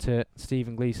listen to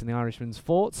Stephen Gleeson, the Irishman's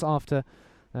thoughts after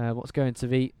what's going to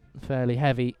be fairly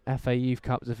heavy FA Youth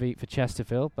Cup defeat for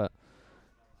Chesterfield, but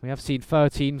We have seen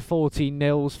 13, 14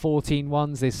 nils, 14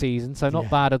 ones this season, so not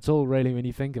bad at all, really, when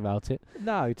you think about it.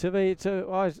 No,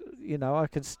 I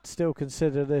can still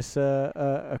consider this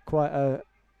quite a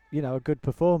good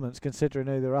performance considering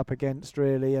who they're up against,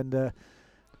 really, and.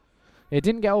 It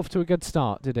didn't get off to a good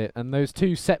start, did it? And those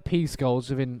 2 set-piece goals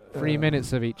within 3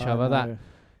 minutes of each other, that,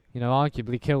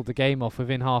 arguably killed the game off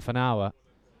within half an hour.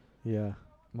 Yeah.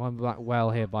 One back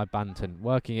well here by Banton,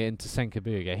 working it into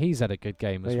Senkabuga. He's had a good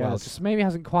game as well. Has. Just maybe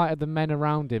hasn't quite had the men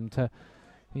around him to,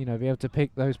 be able to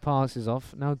pick those passes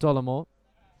off. Now Dollamore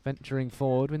venturing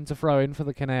forward, wins a throw-in for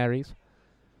the Canaries.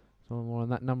 Dollamore on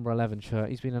that number 11 shirt.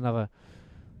 He's been another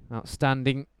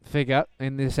outstanding figure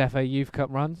in this FA Youth Cup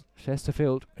run.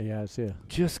 Chesterfield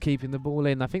just keeping the ball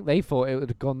in. I think they thought it would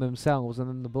have gone themselves, and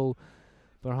then the ball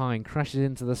behind crashes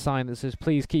into the sign that says,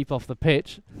 please keep off the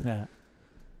pitch. Yeah.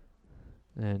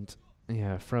 And,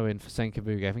 throw in for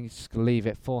Senkabuga. I think he's just going to leave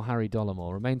it for Harry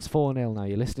Dollamore. Remains 4-0 now.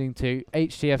 You're listening to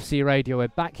HTFC Radio. We're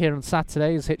back here on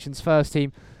Saturday as Hitchin's first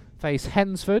team face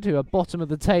Hensford, who are bottom of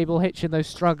the table. Hitchin, though,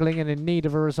 struggling and in need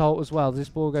of a result as well. This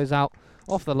ball goes out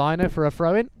off the liner for a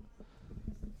throw-in.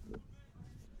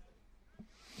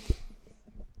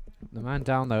 The man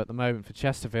down, though, at the moment for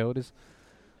Chesterfield is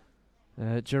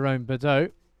Jerome Badeau.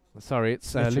 Sorry,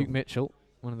 it's Luke Mitchell,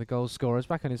 one of the goal scorers.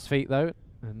 Back on his feet, though.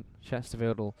 And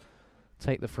Chesterfield will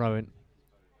take the throw-in.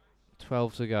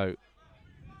 12 to go.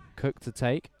 Cook to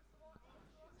take.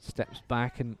 Steps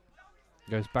back and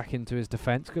goes back into his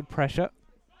defence. Good pressure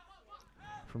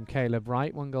from Caleb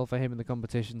Wright. 1 goal for him in the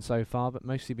competition so far, but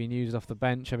mostly been used off the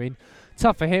bench. I mean,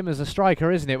 tough for him as a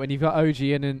striker, isn't it, when you've got OG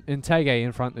and Ntege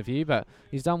in front of you, but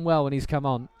he's done well when he's come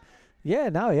on. Yeah,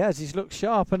 no, he has. He's looked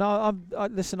sharp, and I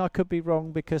listen. I could be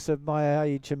wrong because of my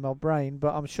age and my brain,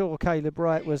 but I'm sure Caleb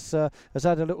Wright has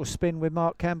had a little spin with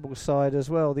Mark Campbell's side as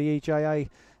well, the EJA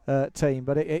team.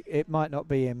 But it might not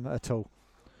be him at all.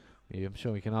 Yeah, I'm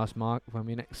sure we can ask Mark when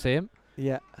we next see him.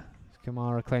 Yeah.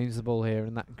 Kamara claims the ball here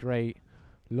in that great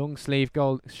short sleeve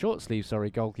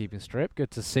goalkeeping strip.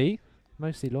 Good to see.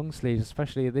 Mostly long sleeves,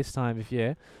 especially at this time of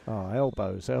year. Oh,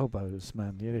 elbows,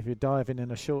 man. If you're diving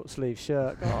in a short sleeve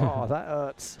shirt, oh, that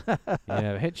hurts.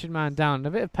 Yeah, Hitchin man down.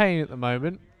 A bit of pain at the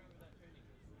moment.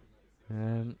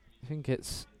 I think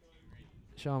it's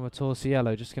Sharma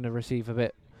Torsiello just going to receive a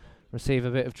bit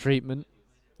of treatment.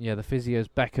 Yeah, the physio's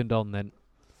beckoned on then.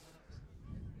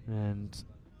 And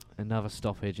another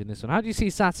stoppage in this one. How do you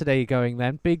see Saturday going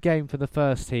then? Big game for the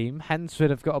first team. Hensford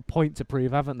have got a point to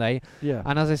prove, haven't they? Yeah.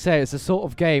 And as I say, it's the sort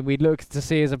of game we'd look to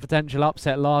see as a potential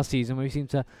upset last season, where we seem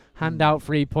to hand out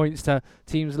 3 points to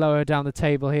teams lower down the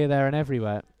table here, there and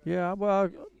everywhere. Yeah,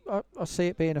 well, I see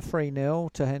it being a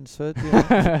 3-0 to Hensford.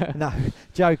 No,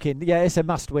 joking. Yeah, it's a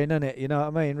must-win, isn't it? You know what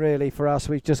I mean? Really, for us,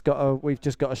 we've just got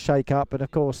to shake up, and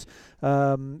of course,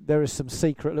 there is some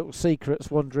little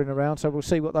secrets wandering around. So we'll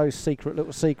see what those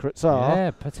little secrets are.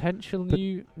 Yeah, potential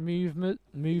new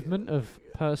movement of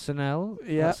personnel.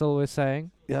 Yeah, that's all we're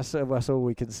saying. Yes, that's all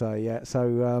we can say. Yeah,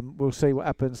 so we'll see what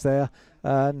happens there,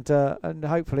 and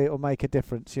hopefully it will make a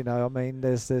difference. You know, I mean,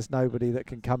 there's nobody that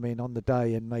can come in on the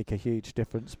day and make a huge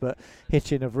difference, but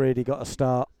Hitchin have really got to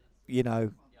start,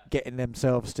 getting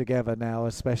themselves together now,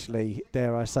 especially,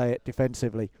 dare I say it,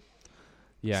 defensively.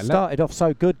 Yeah, started off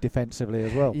so good defensively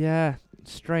as well. Yeah,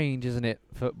 strange, isn't it?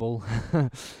 Football.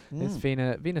 It's been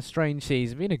a strange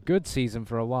season. Been a good season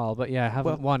for a while, but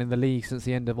haven't won in the league since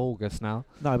the end of August now.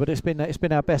 No, but it's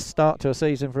been our best start to a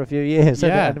season for a few years.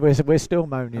 Yeah, and we're still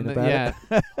moaning about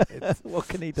it. What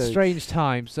can he do? Strange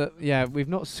times. We've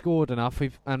not scored enough.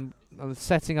 And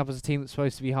setting up as a team that's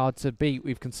supposed to be hard to beat,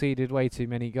 we've conceded way too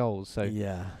many goals. So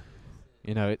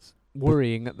it's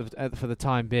worrying for the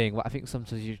time being. I think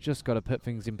sometimes you've just got to put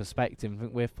things in perspective. I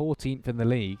think we're 14th in the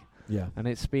league. Yeah. And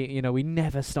it's been, we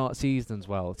never start seasons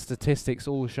well. Statistics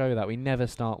all show that we never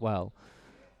start well.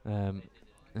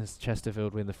 As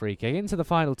Chesterfield win the free kick. Into the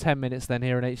final 10 minutes then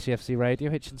here on HCFC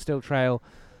Radio. Hitchin still trail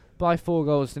by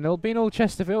 4-0. Been all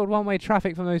Chesterfield, one-way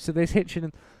traffic for most of this. Hitchin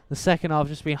in the second half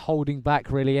just been holding back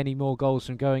really any more goals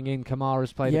from going in.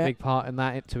 Kamara's played a big part in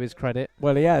that, to his credit.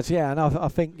 Well, he has, and I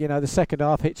think, the second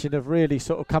half Hitchin have really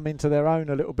sort of come into their own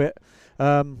a little bit.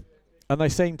 And they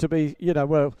seem to be,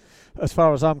 as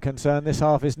far as I'm concerned, this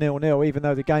half is 0-0, even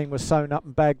though the game was sewn up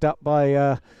and bagged up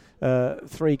by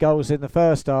 3 goals in the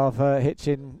first half.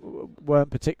 Hitchin weren't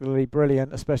particularly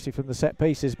brilliant, especially from the set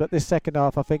pieces. But this second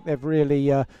half, I think they've really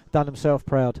done themselves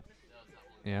proud.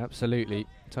 Yeah, absolutely.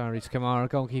 Tyrese Kamara,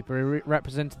 goalkeeper, who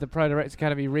represented the Pro Direct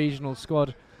Academy regional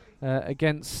squad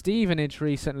against Stevenage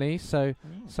recently. So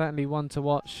certainly one to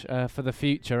watch for the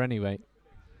future anyway.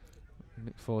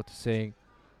 Look forward to seeing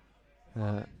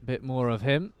a bit more of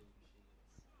him.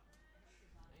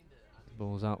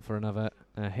 Ball's out for another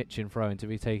Hitchin throw-in to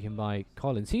be taken by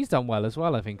Collins. He's done well as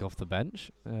well, I think, off the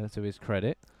bench, to his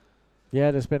credit.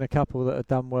 Yeah, there's been a couple that have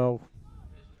done well.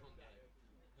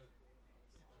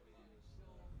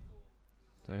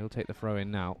 So he'll take the throw-in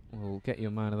now. We'll get you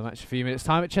a man of the match in a few minutes'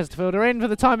 time. At Chesterfield are in for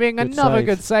the time being. Good Another save.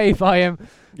 good save by him.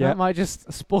 Yep. That might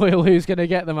just spoil who's going to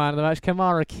get the man of the match.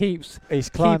 Kamara keeps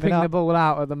keeping up. the ball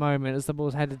out at the moment as the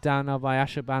ball's headed down now by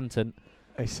Asher Banton.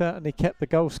 He certainly kept the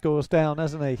goal scores down,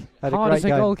 hasn't he? Had Hard a as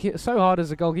great a game. so hard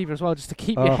as a goalkeeper as well, just to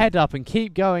keep your head up and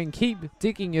keep going, keep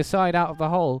digging your side out of the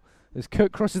hole. As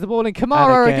Cook crosses the ball in,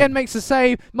 Kamara again makes a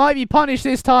save. Might be punished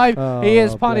this time. He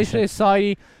is punished this side.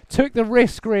 He took the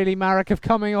risk, really, Marek, of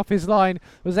coming off his line.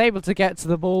 Was able to get to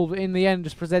the ball, but in the end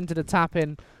just presented a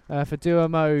tap-in for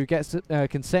Duomo, who gets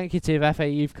consecutive FA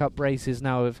Youth Cup braces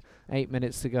now with 8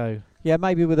 minutes to go. Yeah,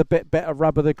 maybe with a bit better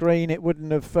rub of the green, it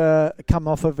wouldn't have come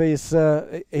off of his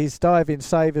diving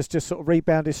save. Has just sort of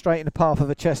rebounded straight in the path of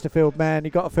the Chesterfield man.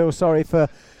 You've got to feel sorry for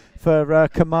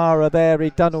Kamara there.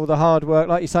 He'd done all the hard work.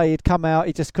 Like you say, he'd come out.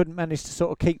 He just couldn't manage to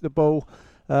sort of keep the ball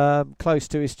close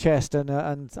to his chest,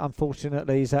 and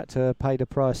unfortunately he's had to pay the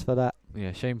price for that.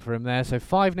 Yeah, shame for him there. So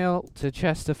 5-0 to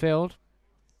Chesterfield.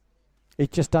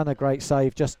 He'd just done a great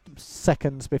save just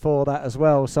seconds before that as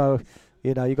well. So,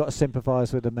 you know, you've got to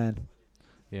sympathise with the man.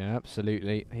 Yeah,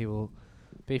 absolutely. He will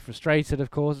be frustrated,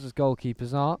 of course, as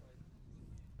goalkeepers are.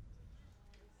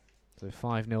 So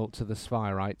 5-0 to the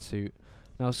Spyrites, who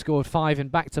now scored 5 in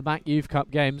back-to-back Youth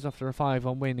Cup games after a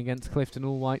 5-1 win against Clifton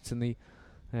All Whites in the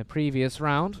previous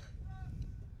round.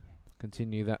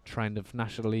 Continue that trend of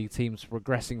National League teams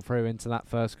progressing through into that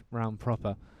first round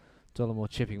proper. Dollamore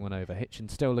chipping one over. Hitchin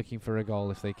still looking for a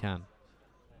goal if they can.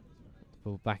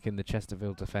 Ball back in the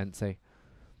Chesterfield defence. They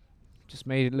just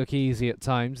made it look easy at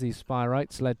times, these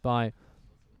Spyrites, led by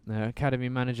academy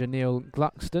manager Neil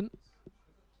Gluckston.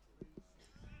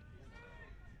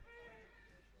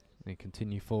 They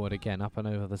continue forward again, up and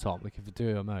over the top, looking for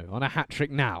Duomo on a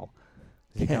hat-trick now.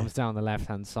 As he comes down the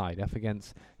left-hand side, up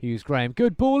against Hughes Graham.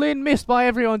 Good ball in, missed by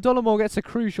everyone. Dollamore gets a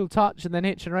crucial touch, and then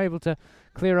Hitchin are able to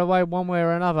clear away one way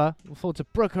or another. We'll fall to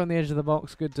Brooker on the edge of the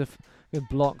box. Good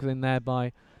block in there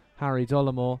by Harry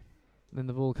Dollamore. Then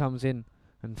the ball comes in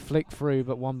and flicked through,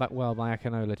 but won back well by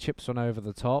Akinola. Chips one over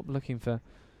the top, looking for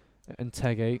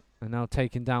Ntege, and now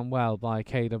taken down well by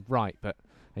Caleb Wright, but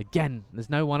again, there's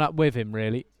no one up with him,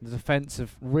 really. The defence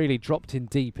have really dropped in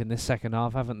deep in this second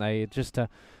half, haven't they? Just to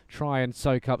try and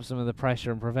soak up some of the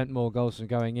pressure and prevent more goals from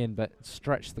going in, but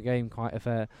stretch the game quite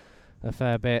a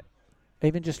fair bit.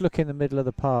 Even just look in the middle of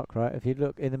the park, right? If you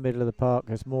look in the middle of the park,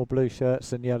 there's more blue shirts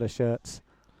than yellow shirts.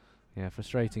 Yeah,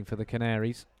 frustrating for the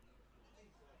Canaries.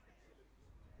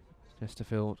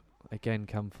 Chesterfield again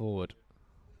come forward.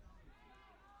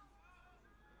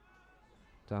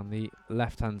 Down the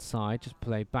left-hand side, just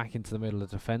play back into the middle of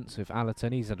the defence with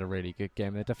Allerton. He's had a really good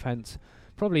game. The defence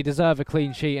probably deserve a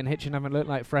clean sheet, and Hitchin haven't looked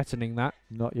like threatening that.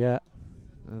 Not yet.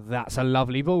 That's a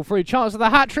lovely ball through. Chance of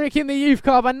the hat-trick in the Youth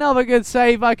Cup. Another good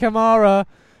save by Kamara.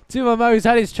 Tuamo's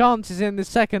had his chances in the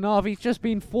second half. He's just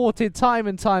been thwarted time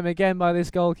and time again by this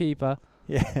goalkeeper.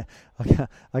 Yeah,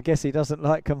 I guess he doesn't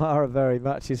like Kamara very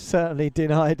much. He's certainly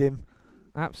denied him.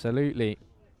 Absolutely.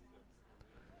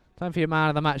 Time for your man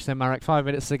of the match then, Marek. 5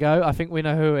 minutes to go. I think we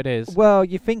know who it is. Well,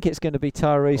 you think it's going to be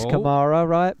Tyrese Kamara,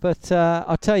 right? But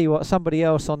I'll tell you what, somebody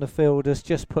else on the field has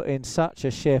just put in such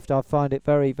a shift. I find it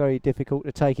very, very difficult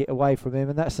to take it away from him,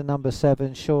 and that's the number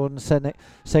 7, Sean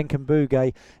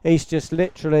Senkambuge. He's just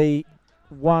literally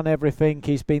won everything.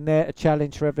 He's been there to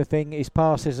challenge for everything. His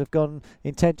passes have gone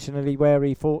intentionally where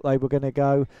he thought they were going to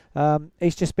go.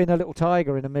 He's just been a little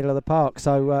tiger in the middle of the park.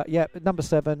 So, yeah, number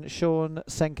 7, Sean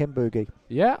Senkambuge.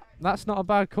 Yeah, that's not a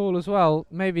bad call as well.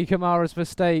 Maybe Kamara's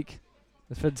mistake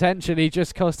has potentially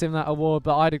just cost him that award,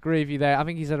 but I'd agree with you there. I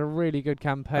think he's had a really good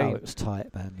campaign. Oh, it was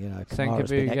tight, man. You know, Kamara's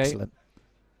been excellent.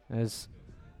 As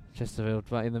Chesterfield,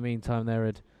 but in the meantime, there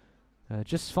had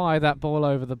just fired that ball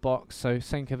over the box. So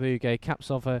Senkambuge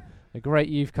caps off a great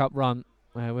Youth Cup run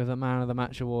with a Man of the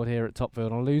Match award here at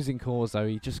Topfield. On losing cause, though,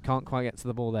 he just can't quite get to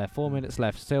the ball there. 4 minutes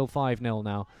left, still 5-0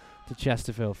 now to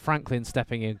Chesterfield. Franklin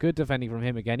stepping in, good defending from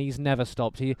him again. He's never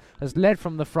stopped. He has led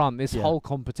from the front this whole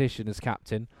competition as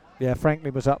captain. Yeah,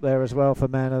 Franklin was up there as well for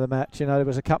Man of the Match. You know, there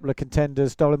was a couple of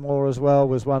contenders. Dollamore as well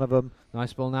was one of them.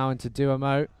 Nice ball now into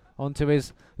Duomo. Onto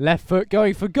his left foot,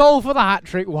 going for goal for the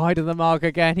hat-trick. Wide of the mark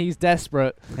again. He's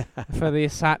desperate for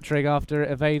this hat-trick after it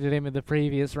evaded him in the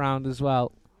previous round as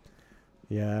well.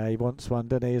 Yeah, he wants one,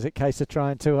 doesn't he? Is it a case of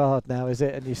trying too hard now, is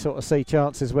it? And you sort of see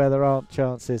chances where there aren't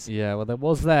chances. Yeah, well, there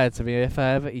was there, to be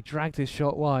fair, but he dragged his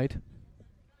shot wide.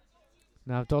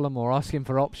 Now Dollamore asking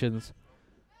for options.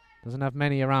 Doesn't have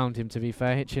many around him, to be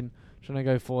fair. Hitchin trying to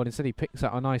go forward. Instead, he picks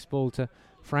out a nice ball to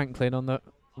Franklin on the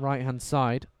right-hand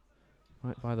side,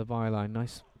 right by the byline.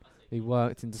 Nice. He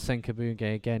worked into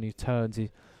Senkabunge again, who turns. He's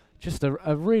just a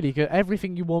really good,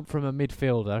 everything you want from a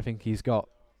midfielder, I think he's got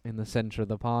in the centre of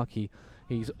the park.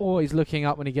 He's always looking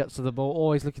up when he gets to the ball,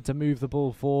 always looking to move the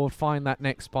ball forward, find that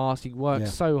next pass. He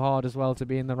works so hard as well to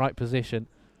be in the right position.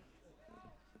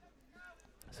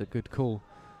 It's a good call,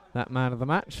 that man of the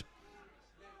match.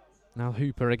 Now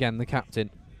Hooper again, the captain.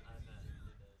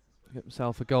 Get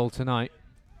himself a goal tonight.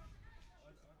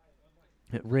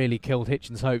 It really killed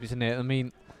Hitchin's hopes, isn't it? I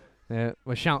mean,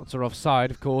 where shouts are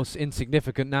offside, of course,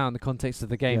 insignificant now in the context of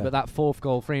the game, but that fourth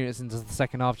goal 3 minutes into the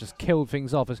second half just killed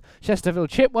things off as Chesterfield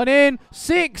chip one in.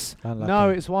 6! Unlucky. No,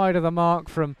 it's wide of the mark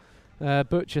from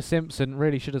Butcher Simpson.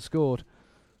 Really should have scored.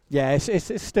 Yeah,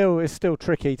 it's still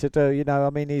tricky to do. You know, I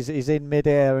mean, he's in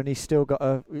mid-air and he's still got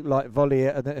to volley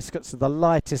it, and it's got the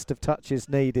lightest of touches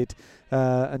needed,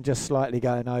 and just slightly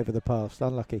going over the pass.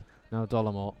 Unlucky. Now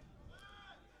Dollamore.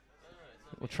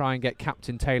 We'll try and get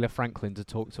Captain Taylor Franklin to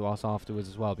talk to us afterwards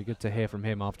as well. Be good to hear from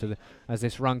him as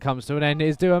this run comes to an end.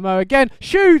 Here's Duomo again.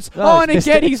 Shoots! And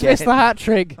again he's missed the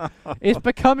hat-trick. It's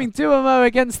becoming Duomo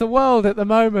against the world at the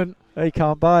moment. He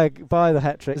can't buy the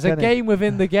hat-trick. There's a game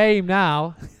within the game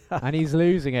now, and he's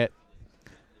losing it.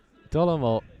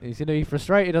 Dollamore, he's going to be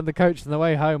frustrated on the coach on the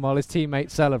way home while his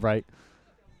teammates celebrate.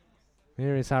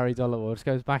 Here is Harry Dollamore. Just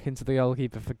goes back into the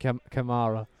goalkeeper for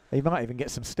Kamara. He might even get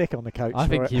some stick on the coach. I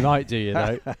think he might do, you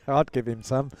know. I'd give him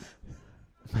some.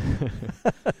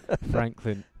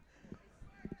 Franklin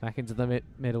back into the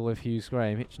middle with Hughes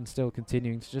Graham. Hitchin still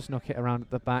continuing to just knock it around at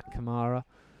the back. Kamara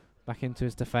back into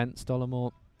his defence.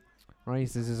 Dollamore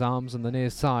raises his arms on the near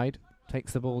side.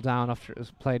 Takes the ball down after it was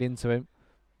played into him.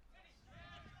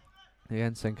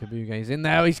 Again, Senkabuge is in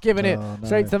there. He's given it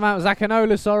straight to the mount.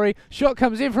 Zakanola, Shot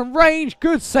comes in from range.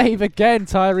 Good save again,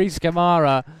 Tyrese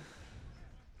Kamara.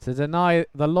 To deny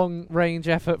the long-range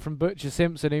effort from Butcher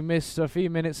Simpson, who missed a few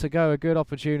minutes ago a good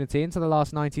opportunity. Into the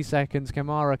last 90 seconds,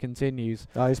 Kamara continues.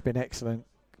 Oh, he's been excellent,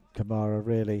 Kamara,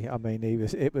 really. I mean,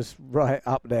 it was right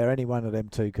up there. Any one of them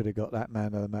two could have got that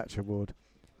Man of the Match award.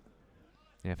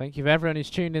 Yeah, thank you for everyone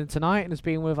who's tuned in tonight and has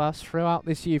been with us throughout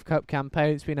this Youth Cup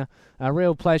campaign. It's been a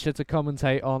real pleasure to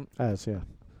commentate on. Had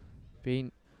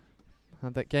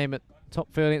that game at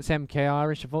Topfield against MK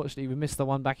Irish. Unfortunately, we missed the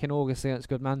one back in August against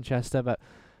Good Manchester, but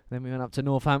then we went up to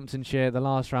Northamptonshire. The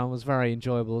last round was very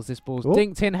enjoyable as this ball's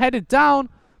dinked in, headed down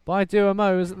by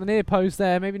Duomo. Was at the near post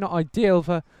there. Maybe not ideal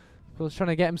for, of course, trying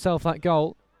to get himself that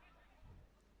goal.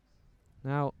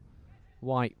 Now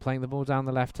White playing the ball down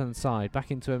the left-hand side. Back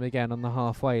into him again on the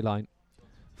halfway line.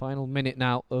 Final minute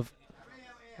now of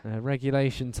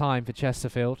regulation time for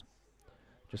Chesterfield.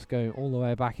 Just going all the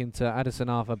way back into Addison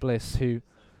Arthur Bliss, who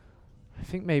I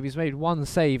think maybe has made one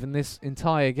save in this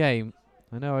entire game.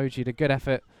 I know OG had a good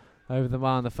effort over the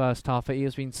bar in the first half, but he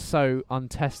has been so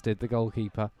untested, the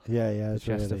goalkeeper. Yeah,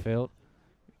 Chesterfield.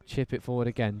 Really. Chip it forward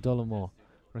again. Dollamore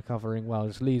recovering well.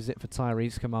 Just leaves it for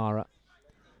Tyrese Kamara.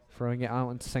 Throwing it out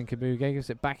into Senkabuge. Gives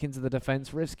it back into the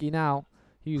defence. Risky now.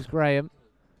 Hughes Graham.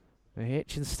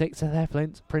 Hitchin stick to their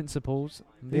principles.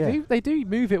 They do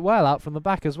move it well out from the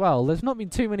back as well. There's not been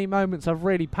too many moments I've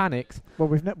really panicked. Well,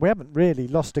 we haven't really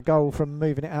lost a goal from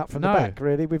moving it out from the back,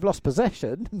 really. We've lost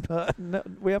possession, but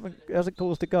it hasn't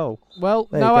caused a goal. Well,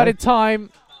 no added time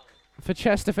for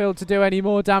Chesterfield to do any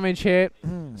more damage here.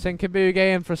 Senkabuge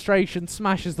in frustration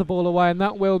smashes the ball away, and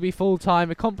that will be full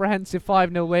time. A comprehensive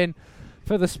 5-0 win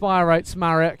for the Spireites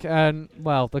Marek, and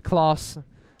well, the class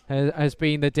has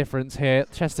been the difference here.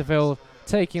 Chesterfield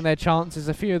taking their chances.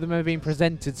 A few of them have been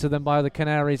presented to them by the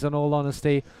Canaries, in all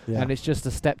honesty, and it's just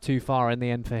a step too far in the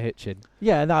end for Hitchin.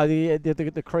 Yeah, no,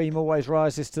 the cream always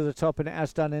rises to the top, and it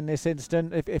has done in this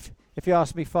instant. If you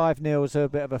ask me, 5-0 is a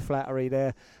bit of a flattery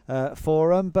there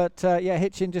for them, but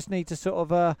Hitchin just need to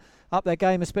sort of up their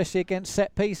game, especially against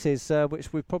set pieces,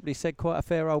 which we've probably said quite a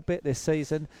fair old bit this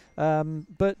season.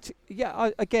 But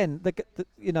again,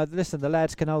 listen, the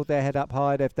lads can hold their head up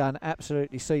high. They've done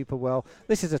absolutely super well.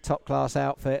 This is a top class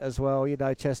outfit as well. You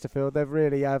know, Chesterfield, they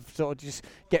really have sort of just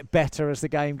get better as the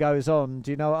game goes on.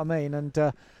 Do you know what I mean?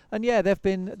 And yeah,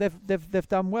 they've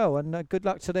done well, and good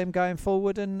luck to them going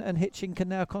forward. And Hitchin can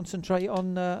now concentrate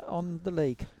on the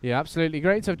league. Yeah, absolutely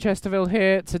great to have Chesterfield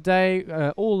here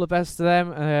today. All the best to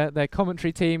them, their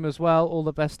commentary team as well. All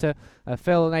the best to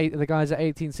Phil and the guys at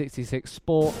 1866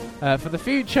 Sport for the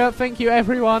future. Thank you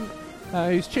everyone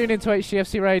who's tuned into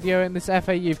HCFC Radio in this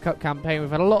FA Youth Cup campaign.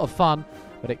 We've had a lot of fun,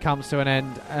 but it comes to an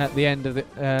end at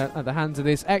the hands of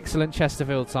this excellent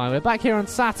Chesterfield side. We're back here on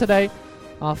Saturday.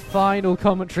 Our final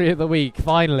commentary of the week,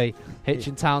 finally.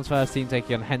 Hitchin Town's first team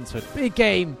taking on Hensford. Big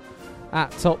game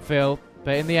at Topfield.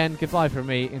 But in the end, goodbye from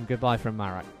me and goodbye from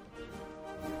Marek.